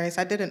experience,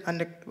 I did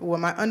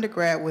my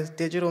undergrad was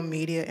digital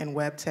media and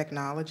web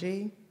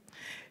technology.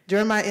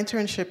 During my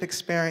internship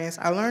experience,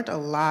 I learned a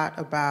lot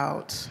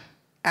about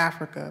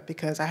Africa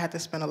because I had to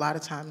spend a lot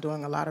of time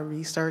doing a lot of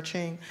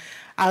researching.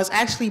 I was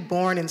actually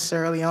born in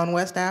Sierra Leone,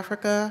 West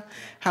Africa.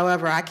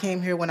 However, I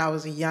came here when I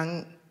was a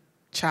young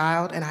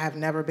child and I have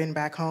never been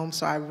back home.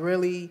 So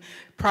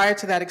prior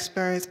to that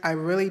experience, I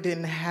really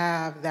didn't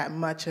have that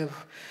much of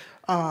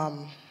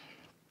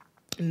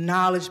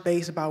knowledge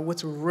base about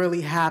what's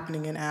really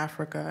happening in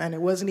Africa. And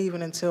it wasn't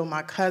even until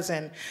my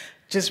cousin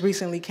just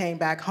recently came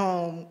back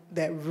home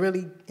that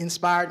really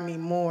inspired me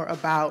more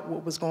about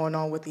what was going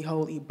on with the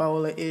whole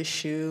Ebola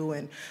issue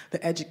and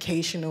the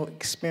educational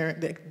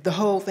experience, the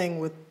whole thing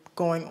with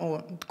going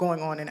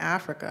on in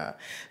Africa.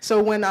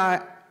 So when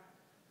I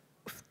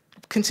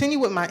continued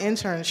with my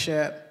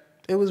internship,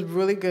 it was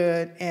really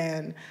good,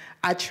 and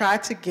I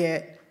tried to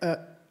get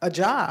a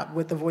job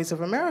with the Voice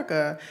of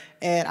America,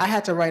 and I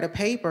had to write a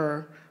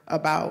paper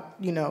about,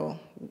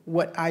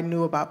 what I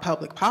knew about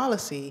public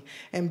policy.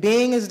 And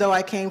being as though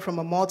I came from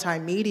a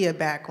multimedia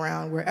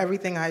background where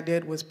everything I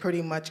did was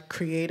pretty much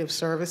creative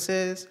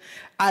services,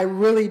 I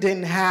really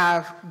didn't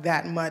have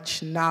that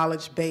much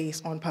knowledge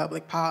base on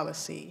public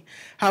policy.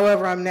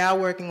 However, I'm now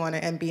working on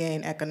an MBA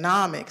in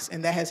economics,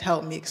 and that has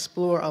helped me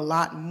explore a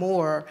lot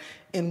more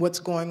in what's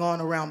going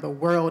on around the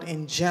world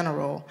in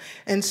general.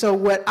 And so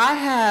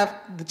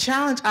the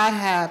challenge I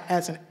have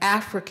as an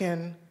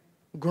African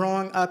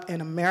growing up in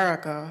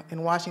America,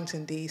 in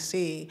Washington,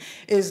 D.C.,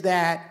 is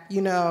that,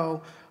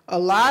 a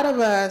lot of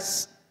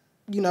us,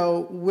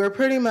 we're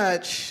pretty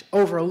much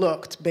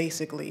overlooked,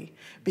 basically,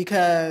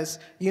 because,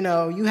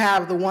 you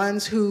have the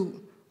ones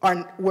who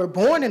were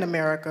born in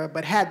America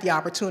but had the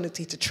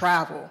opportunity to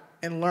travel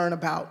and learn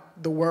about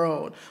the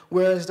world,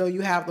 whereas though you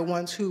have the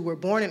ones who were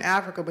born in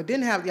Africa but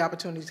didn't have the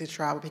opportunity to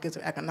travel because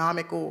of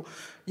economical,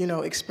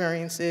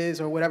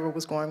 experiences or whatever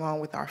was going on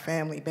with our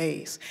family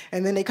base.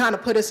 And then they kind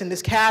of put us in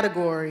this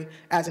category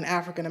as an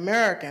African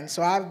American.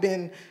 So I've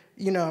been,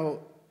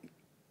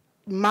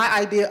 my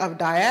idea of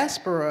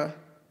diaspora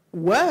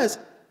was,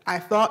 I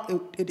thought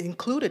it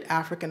included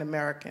African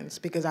Americans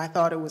because I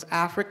thought it was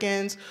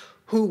Africans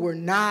who were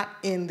not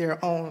in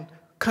their own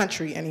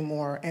country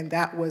anymore, and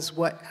that was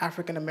what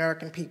African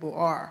American people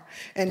are.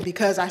 And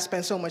because I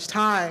spend so much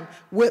time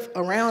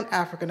around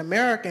African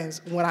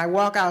Americans, when I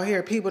walk out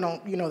here, people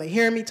don't, they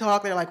hear me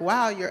talk, they're like,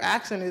 wow, your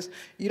accent is,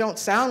 you don't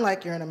sound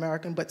like you're an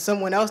American, but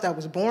someone else that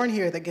was born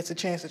here that gets a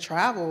chance to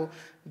travel,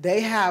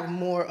 they have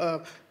more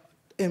of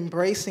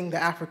embracing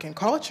the African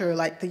culture,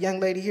 like the young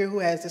lady here who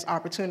has this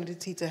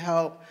opportunity to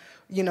help,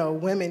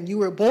 women. You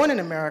were born in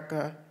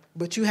America,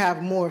 but you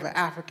have more of an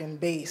African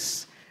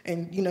base.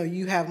 And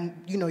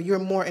you're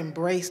more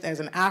embraced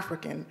as an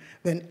African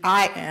than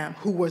I am,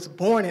 who was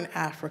born in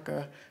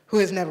Africa, who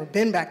has never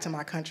been back to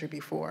my country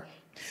before.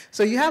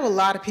 So you have a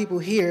lot of people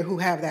here who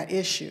have that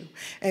issue.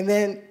 And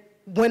then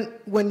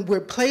when we're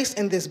placed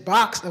in this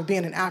box of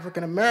being an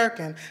African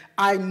American,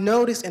 I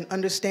notice and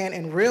understand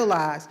and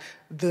realize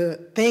the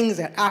things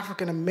that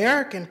African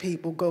American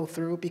people go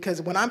through,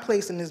 because when I'm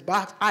placed in this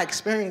box, I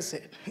experience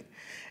it.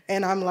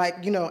 And I'm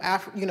like,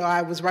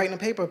 I was writing a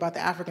paper about the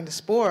African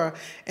diaspora,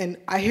 and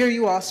I hear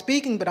you all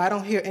speaking, but I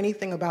don't hear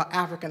anything about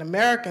African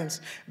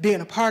Americans being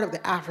a part of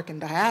the African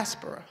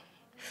diaspora.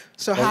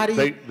 So how do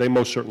you? They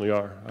most certainly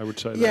are, I would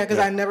say. Yeah, because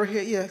I never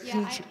hear,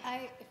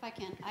 if I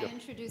can, I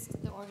introduced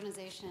the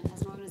organization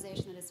as an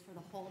organization that is for the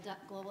whole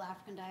global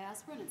African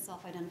diaspora and its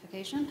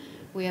self-identification.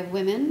 We have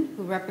women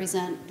who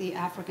represent the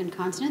African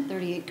continent,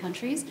 38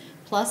 countries,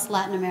 plus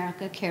Latin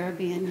America,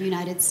 Caribbean,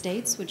 United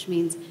States, which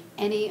means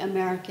any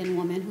American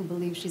woman who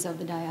believes she's of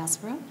the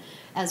diaspora,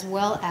 as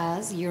well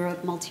as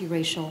Europe,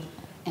 multiracial,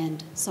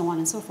 and so on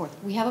and so forth.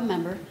 We have a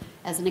member,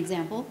 as an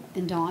example,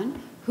 in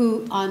Dawn,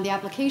 who on the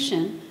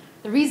application,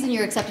 the reason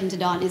you're accepted into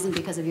Dawn isn't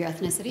because of your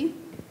ethnicity.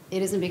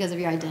 It isn't because of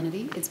your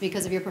identity. It's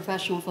because of your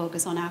professional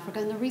focus on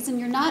Africa. And the reason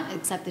you're not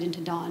accepted into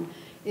Dawn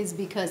is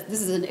because,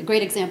 this is a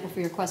great example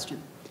for your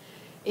question,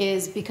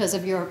 is because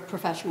of your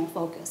professional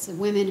focus.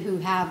 Women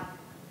who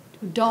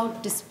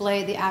don't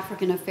display the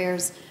African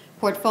affairs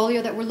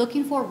portfolio that we're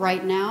looking for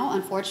right now,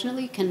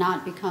 unfortunately,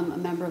 cannot become a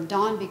member of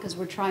Dawn, because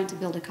we're trying to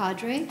build a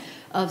cadre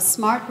of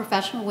smart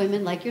professional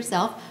women like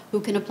yourself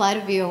who can apply to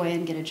VOA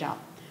and get a job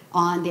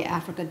on the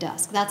Africa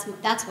desk.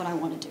 That's what I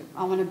want to do.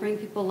 I want to bring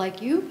people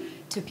like you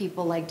to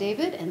people like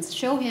David and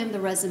show him the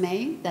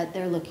resume that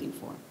they're looking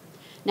for.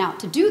 Now,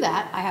 to do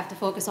that, I have to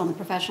focus on the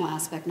professional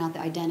aspect, not the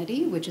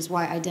identity, which is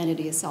why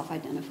identity is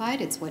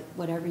self-identified. It's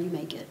whatever you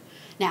make it.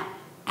 Now,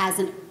 as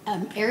a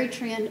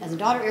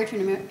daughter of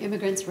Eritrean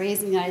immigrants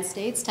raised in the United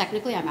States,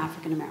 technically I'm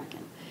African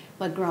American.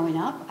 But growing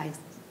up,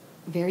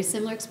 very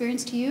similar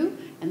experience to you,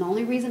 and the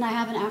only reason I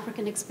have an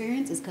African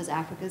experience is because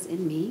Africa's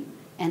in me,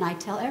 and I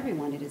tell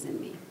everyone it is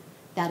in me.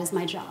 That is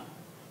my job,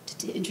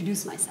 to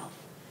introduce myself.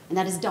 And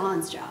that is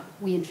Dawn's job.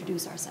 We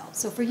introduce ourselves.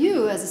 So for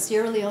you, as a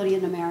Sierra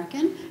Leonean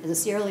American, as a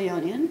Sierra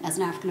Leonean, as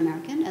an African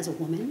American, as a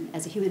woman,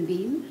 as a human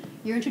being,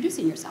 you're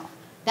introducing yourself.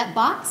 That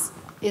box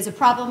is a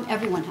problem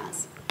everyone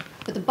has.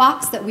 But the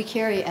box that we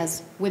carry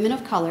as women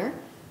of color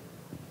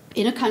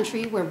in a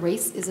country where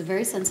race is a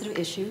very sensitive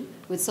issue,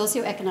 with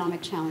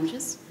socioeconomic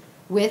challenges,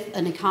 with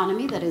an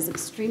economy that is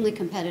extremely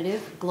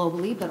competitive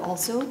globally, but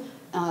also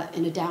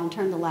in a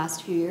downturn the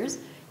last few years,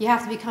 you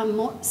have to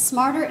become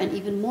smarter and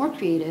even more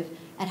creative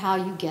at how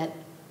you get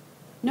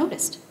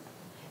noticed.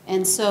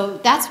 And so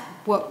that's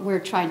what we're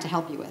trying to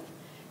help you with.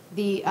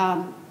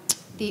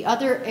 The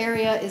other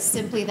area is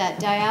simply that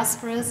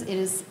diasporas,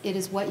 it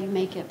is what you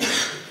make it.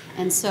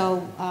 And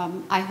so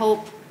I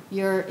hope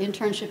your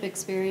internship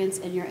experience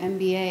and your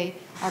MBA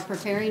are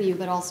preparing you,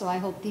 but also I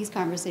hope these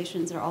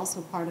conversations are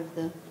also part of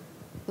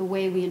the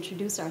way we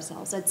introduce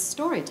ourselves. That's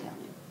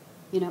storytelling.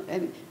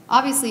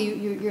 Obviously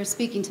you're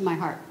speaking to my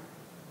heart.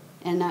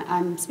 And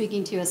I'm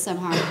speaking to you as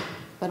Semhar,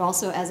 but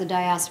also as a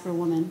diaspora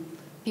woman.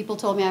 People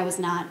told me I was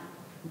not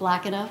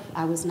black enough,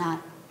 I was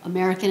not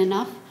American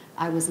enough,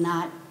 I was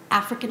not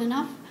African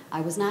enough, I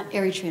was not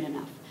Eritrean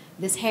enough.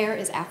 This hair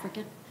is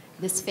African,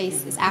 this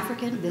face is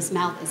African, this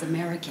mouth is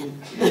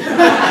American.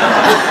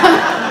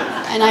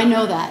 And I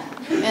know that.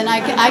 And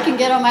I can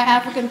get on my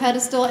African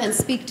pedestal and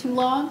speak too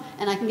long,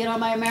 and I can get on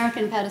my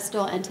American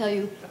pedestal and tell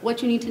you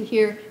what you need to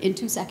hear in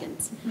 2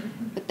 seconds.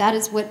 But that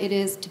is what it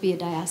is to be a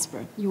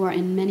diaspora. You are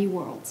in many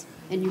worlds,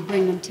 and you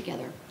bring them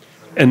together.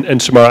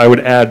 And Samara, I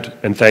would add,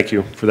 and thank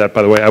you for that,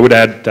 by the way, I would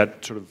add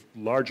that sort of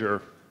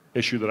larger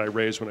issue that I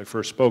raised when I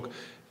first spoke.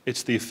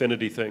 It's the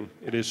affinity thing.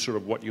 It is sort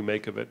of what you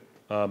make of it.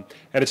 And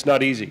it's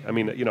not easy. I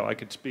mean, I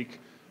could speak,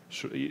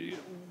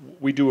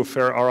 we do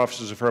our office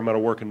does a fair amount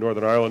of work in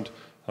Northern Ireland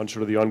on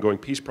sort of the ongoing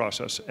peace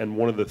process. And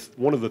one of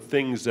the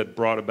things that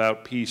brought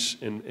about peace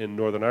in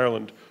Northern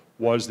Ireland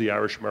was the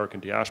Irish American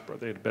diaspora.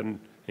 They had been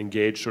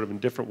engaged sort of in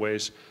different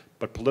ways,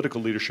 but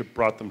political leadership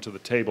brought them to the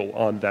table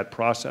on that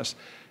process.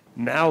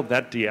 Now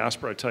that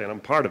diaspora, I tell you, and I'm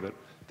part of it,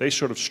 they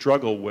sort of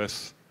struggle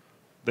with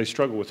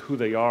who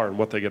they are and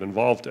what they get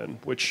involved in,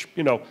 which,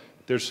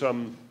 there's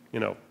some,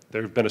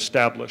 they've been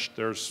established,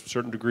 there's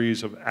certain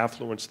degrees of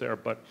affluence there,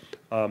 but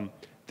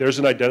there's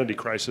an identity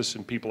crisis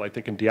in people, I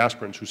think, in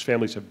diasporans whose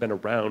families have been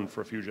around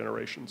for a few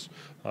generations.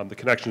 The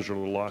connections are a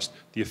little lost.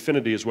 The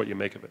affinity is what you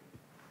make of it.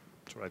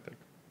 That's what I think.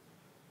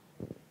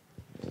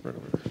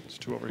 There's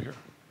two over here.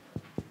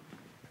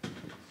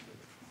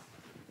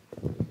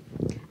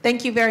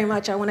 Thank you very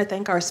much. I want to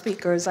thank our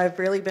speakers. I've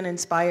really been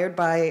inspired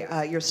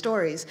by your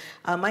stories.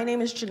 My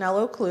name is Janelle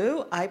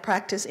O'Clue. I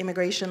practice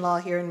immigration law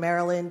here in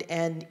Maryland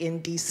and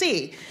in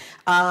DC.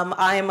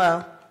 I'm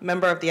a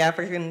member of the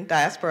African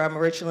diaspora. I'm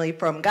originally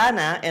from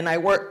Ghana, and I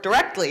work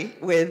directly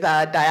with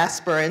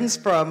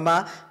diasporans from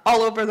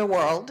all over the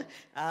world,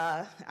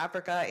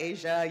 Africa,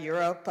 Asia,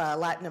 Europe,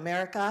 Latin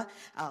America,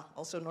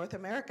 also North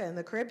America and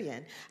the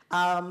Caribbean.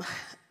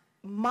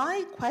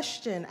 My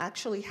question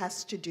actually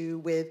has to do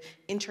with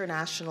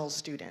international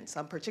students.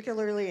 I'm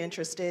particularly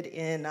interested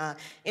in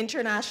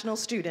international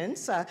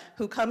students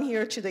who come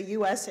here to the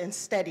US and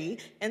study,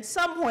 and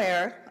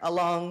somewhere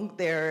along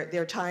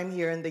their time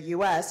here in the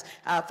US,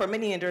 for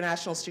many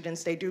international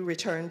students, they do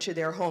return to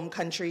their home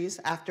countries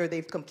after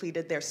they've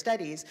completed their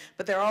studies,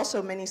 but there are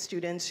also many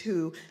students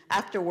who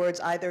afterwards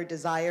either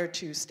desire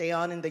to stay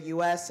on in the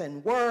US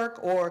and work,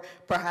 or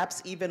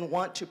perhaps even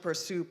want to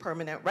pursue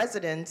permanent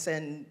residence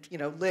and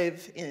live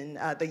in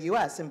the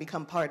US and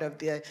become part of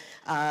the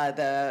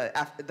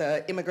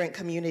immigrant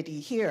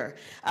community here.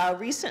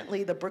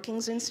 Recently, the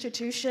Brookings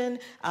Institution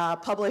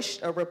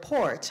published a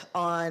report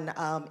on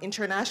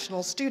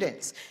international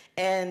students.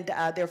 And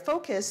their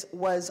focus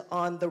was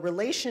on the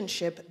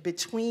relationship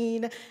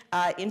between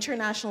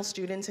international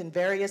students in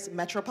various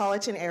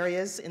metropolitan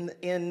areas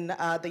in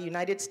the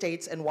United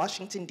States, and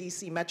Washington,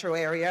 D.C. metro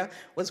area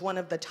was one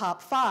of the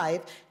top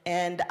 5,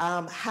 and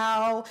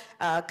how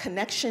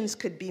connections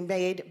could be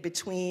made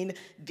between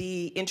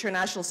the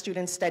international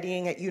students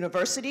studying at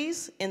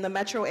universities in the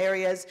metro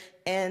areas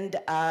and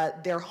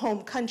their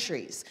home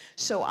countries.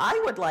 So I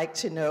would like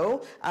to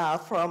know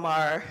from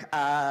our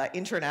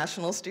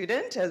international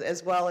student,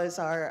 as well as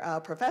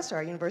our professor,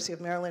 our University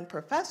of Maryland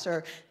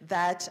professor,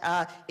 that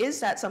is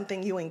that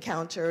something you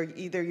encounter,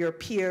 either your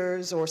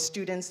peers or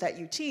students that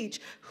you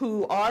teach,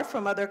 who are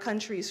from other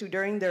countries who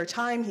during their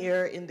time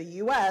here in the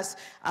US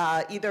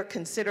either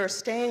consider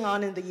staying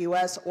on in the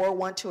US or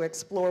want to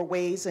explore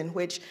ways in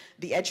which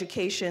the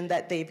education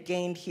that they've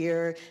gained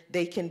here,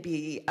 they can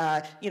be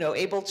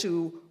able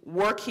to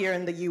work here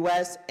in the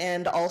US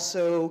and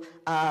also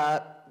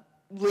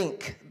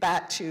link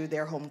back to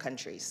their home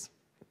countries.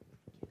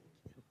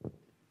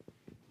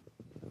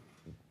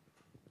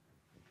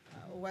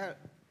 Well,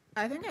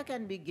 I think I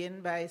can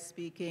begin by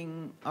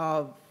speaking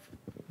of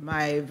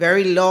my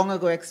very long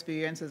ago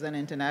experience as an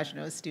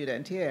international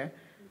student here,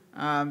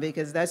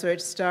 because that's where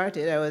it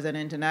started. I was an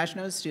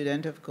international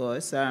student, of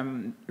course,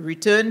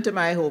 returned to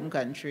my home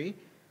country,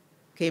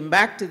 came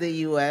back to the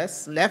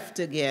US, left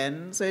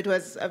again, so it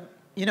was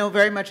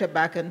very much a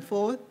back and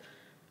forth.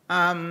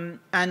 And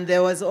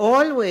there was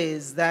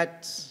always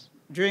that,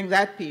 during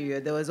that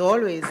period, there was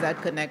always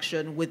that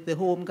connection with the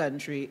home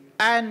country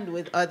and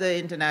with other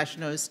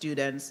international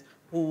students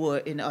who were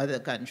in other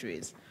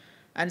countries.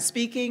 And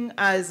speaking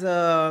as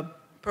a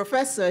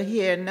professor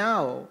here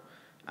now,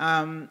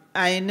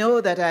 I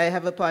know that I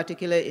have a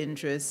particular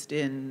interest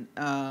in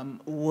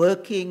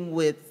working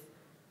with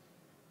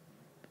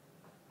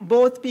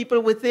both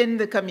people within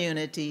the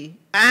community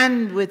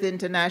and with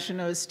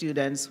international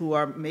students who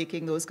are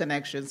making those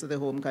connections to the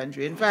home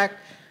country. In fact,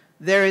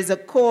 there is a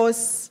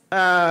course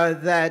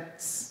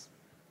that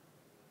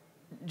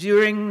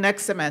during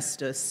next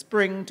semester,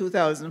 spring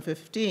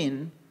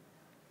 2015,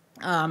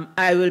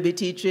 I will be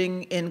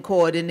teaching in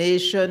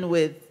coordination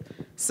with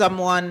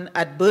someone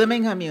at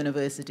Birmingham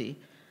University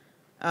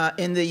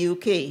in the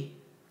UK.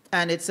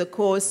 And it's a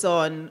course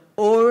on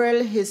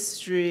oral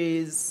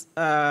histories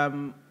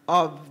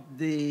of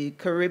the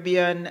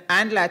Caribbean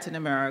and Latin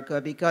America,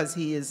 because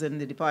he is in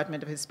the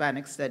Department of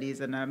Hispanic Studies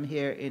and I'm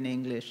here in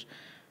English.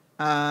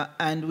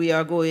 And we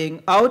are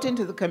going out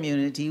into the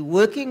community,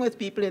 working with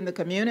people in the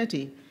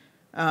community,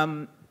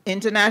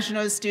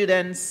 international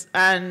students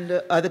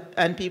and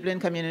people in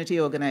community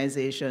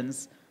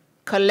organizations,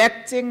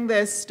 collecting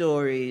their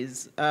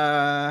stories,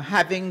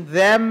 having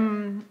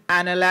them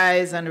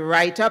analyze and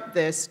write up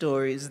their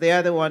stories. They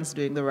are the ones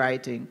doing the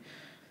writing.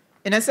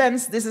 In a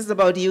sense, this is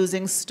about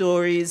using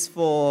stories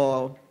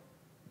for,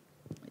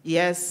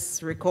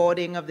 yes,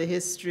 recording of the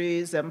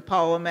histories,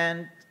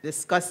 empowerment,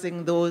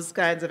 discussing those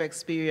kinds of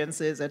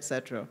experiences,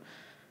 etc.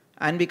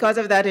 And because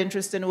of that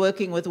interest in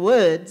working with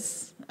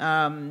words,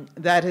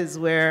 that is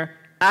where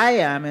I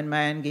am in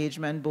my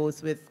engagement,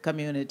 both with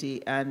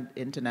community and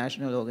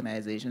international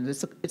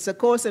organizations. It's a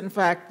course, in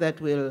fact, that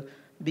will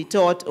be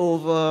taught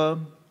over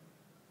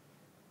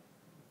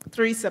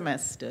 3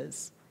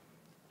 semesters.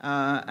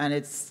 And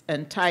it's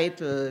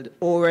entitled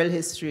Oral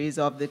Histories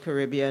of the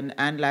Caribbean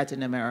and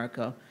Latin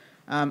America.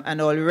 And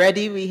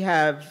already we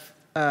have,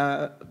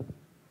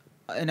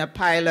 in a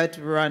pilot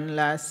run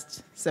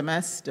last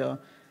semester,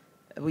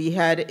 we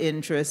had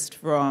interest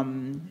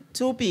from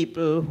 2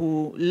 people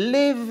who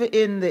live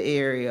in the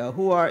area,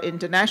 who are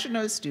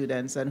international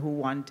students and who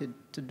wanted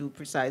to do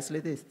precisely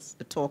this,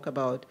 to talk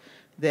about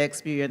their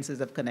experiences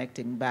of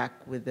connecting back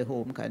with the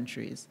home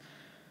countries.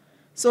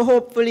 So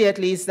hopefully at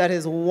least that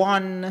is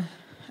one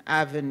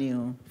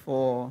avenue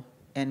for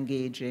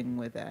engaging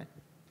with that.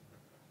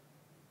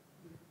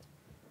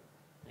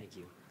 Thank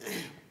you.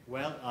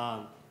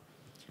 Well,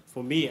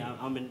 for me,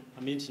 I'm an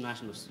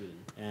international student,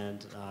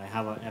 and I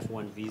have an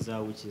F1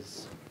 visa, which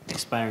is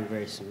expiring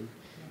very soon.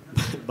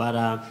 But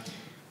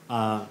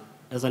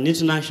as an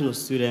international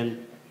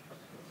student,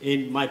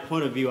 in my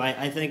point of view,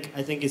 I think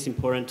it's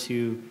important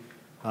to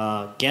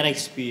get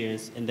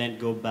experience and then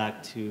go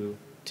back to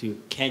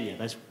Kenya.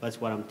 That's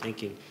what I'm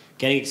thinking.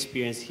 Getting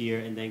experience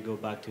here and then go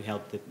back to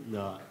help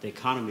the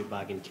economy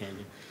back in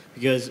Kenya.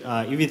 Because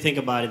if you think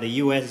about it, the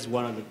U.S. is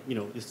one of the,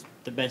 it's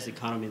the best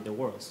economy in the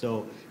world.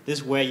 So this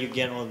is where you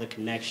get all the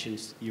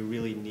connections you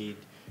really need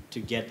to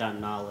get that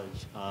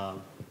knowledge,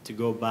 to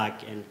go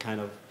back and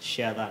kind of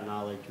share that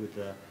knowledge with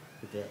the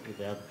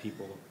other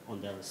people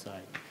on the other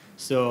side.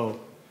 So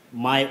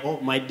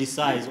my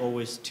desire is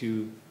always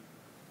to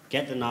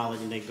get the knowledge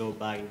and then go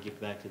back and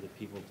give back to the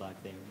people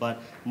back there.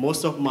 But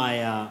most of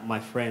my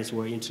friends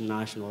who are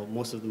international,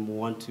 most of them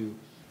want to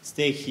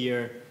stay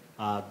here,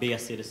 be a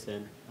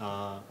citizen,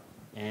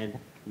 and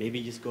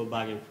maybe just go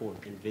back and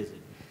forth and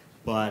visit.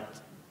 But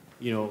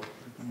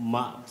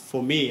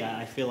for me,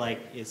 I feel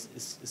like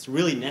it's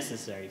really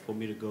necessary for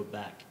me to go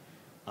back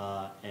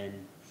and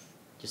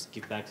just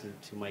give back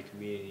to my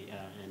community,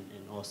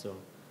 and also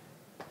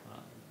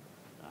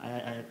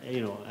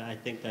I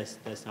think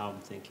that's how I'm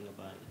thinking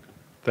about it.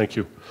 Thank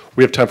you.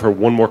 We have time for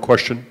one more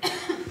question.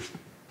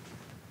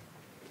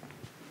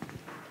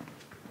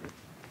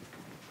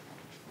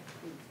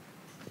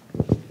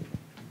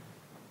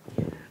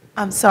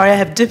 I'm sorry, I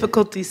have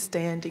difficulty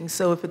standing,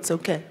 so if it's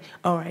okay.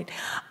 All right.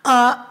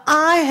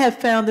 I have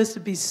found this to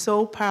be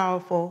so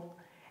powerful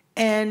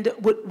and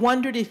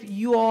wondered if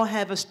you all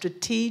have a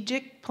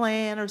strategic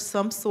plan or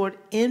some sort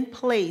in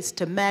place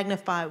to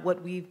magnify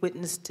what we've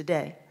witnessed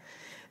today.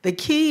 The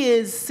key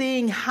is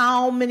seeing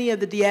how many of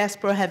the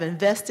diaspora have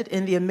invested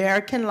in the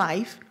American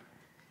life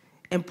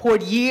and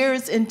poured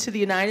years into the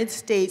United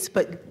States,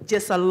 but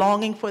just a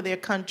longing for their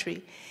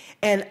country.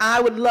 And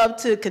I would love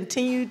to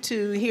continue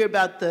to hear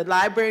about the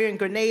library in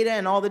Grenada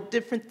and all the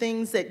different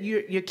things that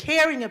you're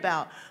caring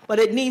about, but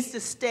it needs to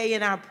stay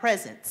in our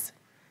presence.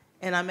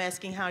 And I'm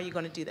asking how you're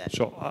going to do that.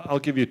 So I'll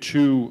give you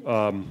two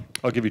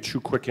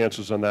quick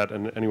answers on that,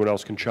 and anyone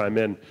else can chime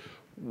in.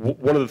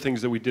 One of the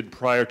things that we did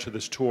prior to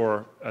this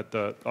tour at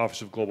the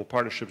Office of Global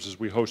Partnerships is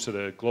we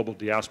hosted a Global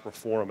Diaspora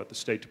Forum at the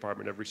State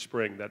Department every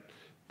spring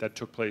that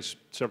took place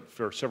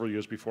for several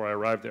years before I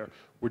arrived there.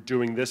 We're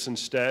doing this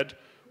instead.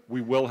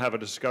 We will have a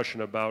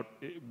discussion about,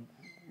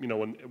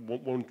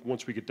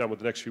 once we get done with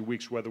the next few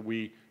weeks, whether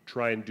we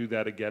try and do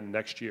that again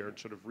next year and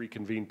sort of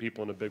reconvene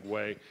people in a big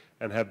way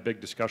and have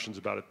big discussions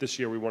about it. This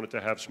year we wanted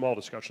to have small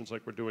discussions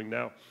like we're doing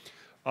now.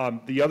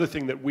 The other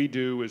thing that we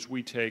do is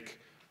we take,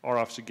 our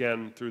office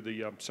again through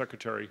the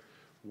secretary,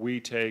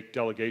 we take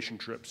delegation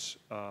trips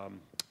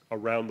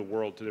around the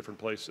world to different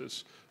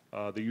places.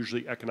 They're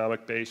usually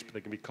economic based, but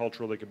they can be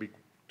cultural, they can be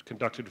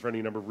conducted for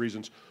any number of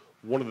reasons.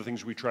 One of the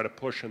things we try to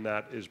push in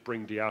that is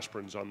bring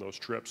diasporans on those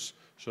trips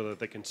so that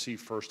they can see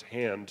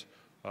firsthand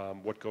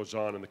what goes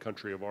on in the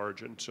country of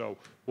origin. So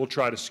we'll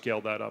try to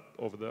scale that up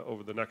over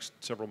the next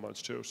several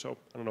months too. So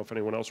I don't know if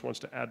anyone else wants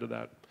to add to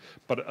that.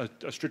 But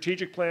a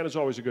strategic plan is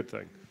always a good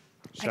thing.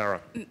 Sarah.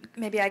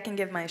 Maybe I can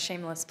give my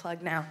shameless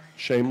plug now.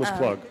 Shameless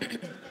plug.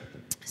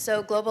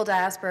 So Global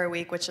Diaspora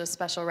Week, which a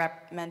special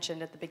rep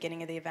mentioned at the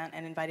beginning of the event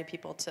and invited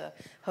people to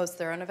host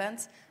their own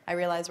events, I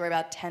realize we're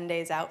about 10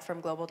 days out from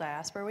Global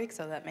Diaspora Week,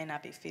 so that may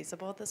not be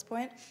feasible at this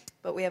point.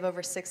 But we have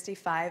over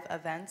 65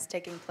 events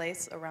taking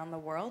place around the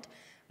world,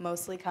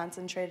 mostly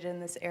concentrated in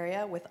this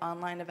area with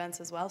online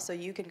events as well. So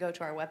you can go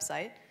to our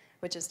website,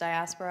 which is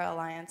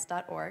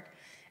diasporaalliance.org,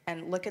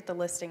 and look at the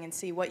listing and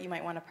see what you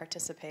might want to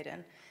participate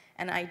in.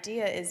 And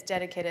IDEA is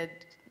dedicated,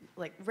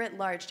 like writ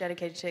large,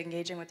 dedicated to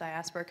engaging with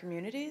diaspora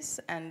communities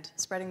and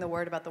spreading the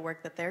word about the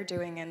work that they're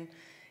doing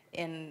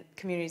in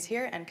communities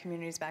here and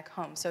communities back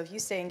home. So if you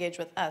stay engaged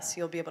with us,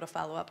 you'll be able to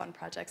follow up on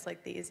projects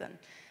like these and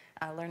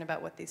learn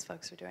about what these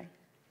folks are doing.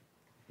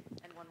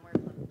 And one more.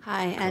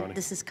 Hi,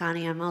 this is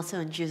Connie. I'm also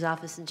in Drew's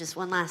office. And just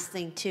one last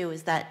thing, too,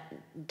 is that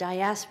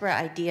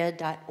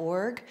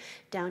diasporaidea.org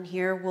down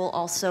here will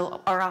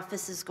also, our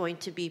office is going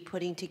to be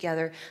putting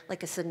together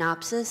like a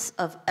synopsis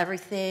of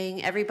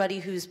everything, everybody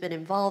who's been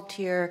involved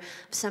here,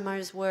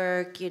 Samar's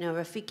work,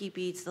 Rafiki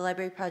Beats, the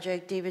Library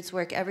Project, David's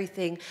work,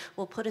 everything.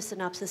 We'll put a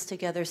synopsis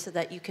together so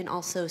that you can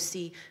also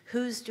see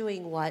who's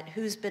doing what,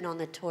 who's been on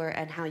the tour,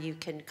 and how you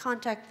can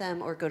contact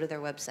them or go to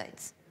their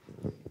websites.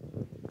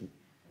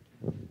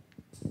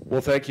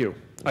 Well, thank you.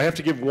 I have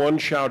to give one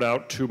shout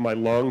out to my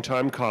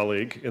longtime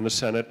colleague in the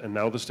Senate and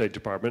now the State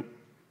Department,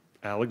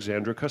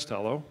 Alexandra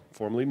Costello,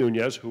 formerly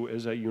Nunez, who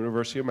is a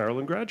University of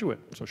Maryland graduate.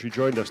 So she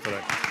joined us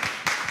today.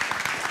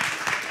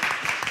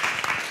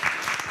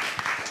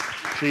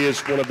 She is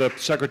one of the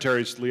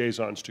Secretary's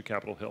liaisons to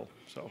Capitol Hill.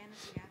 So,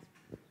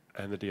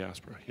 and the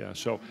diaspora, yeah.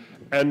 So,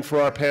 and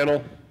for our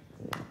panel,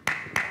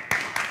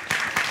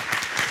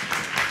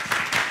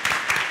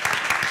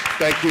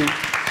 thank you,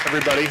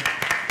 everybody,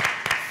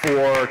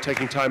 for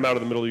taking time out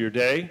of the middle of your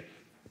day.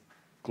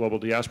 Global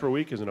Diaspora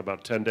Week is in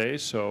about 10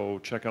 days, so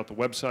check out the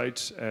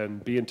websites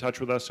and be in touch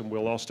with us, and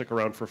we'll all stick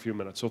around for a few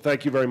minutes. So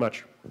thank you very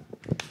much.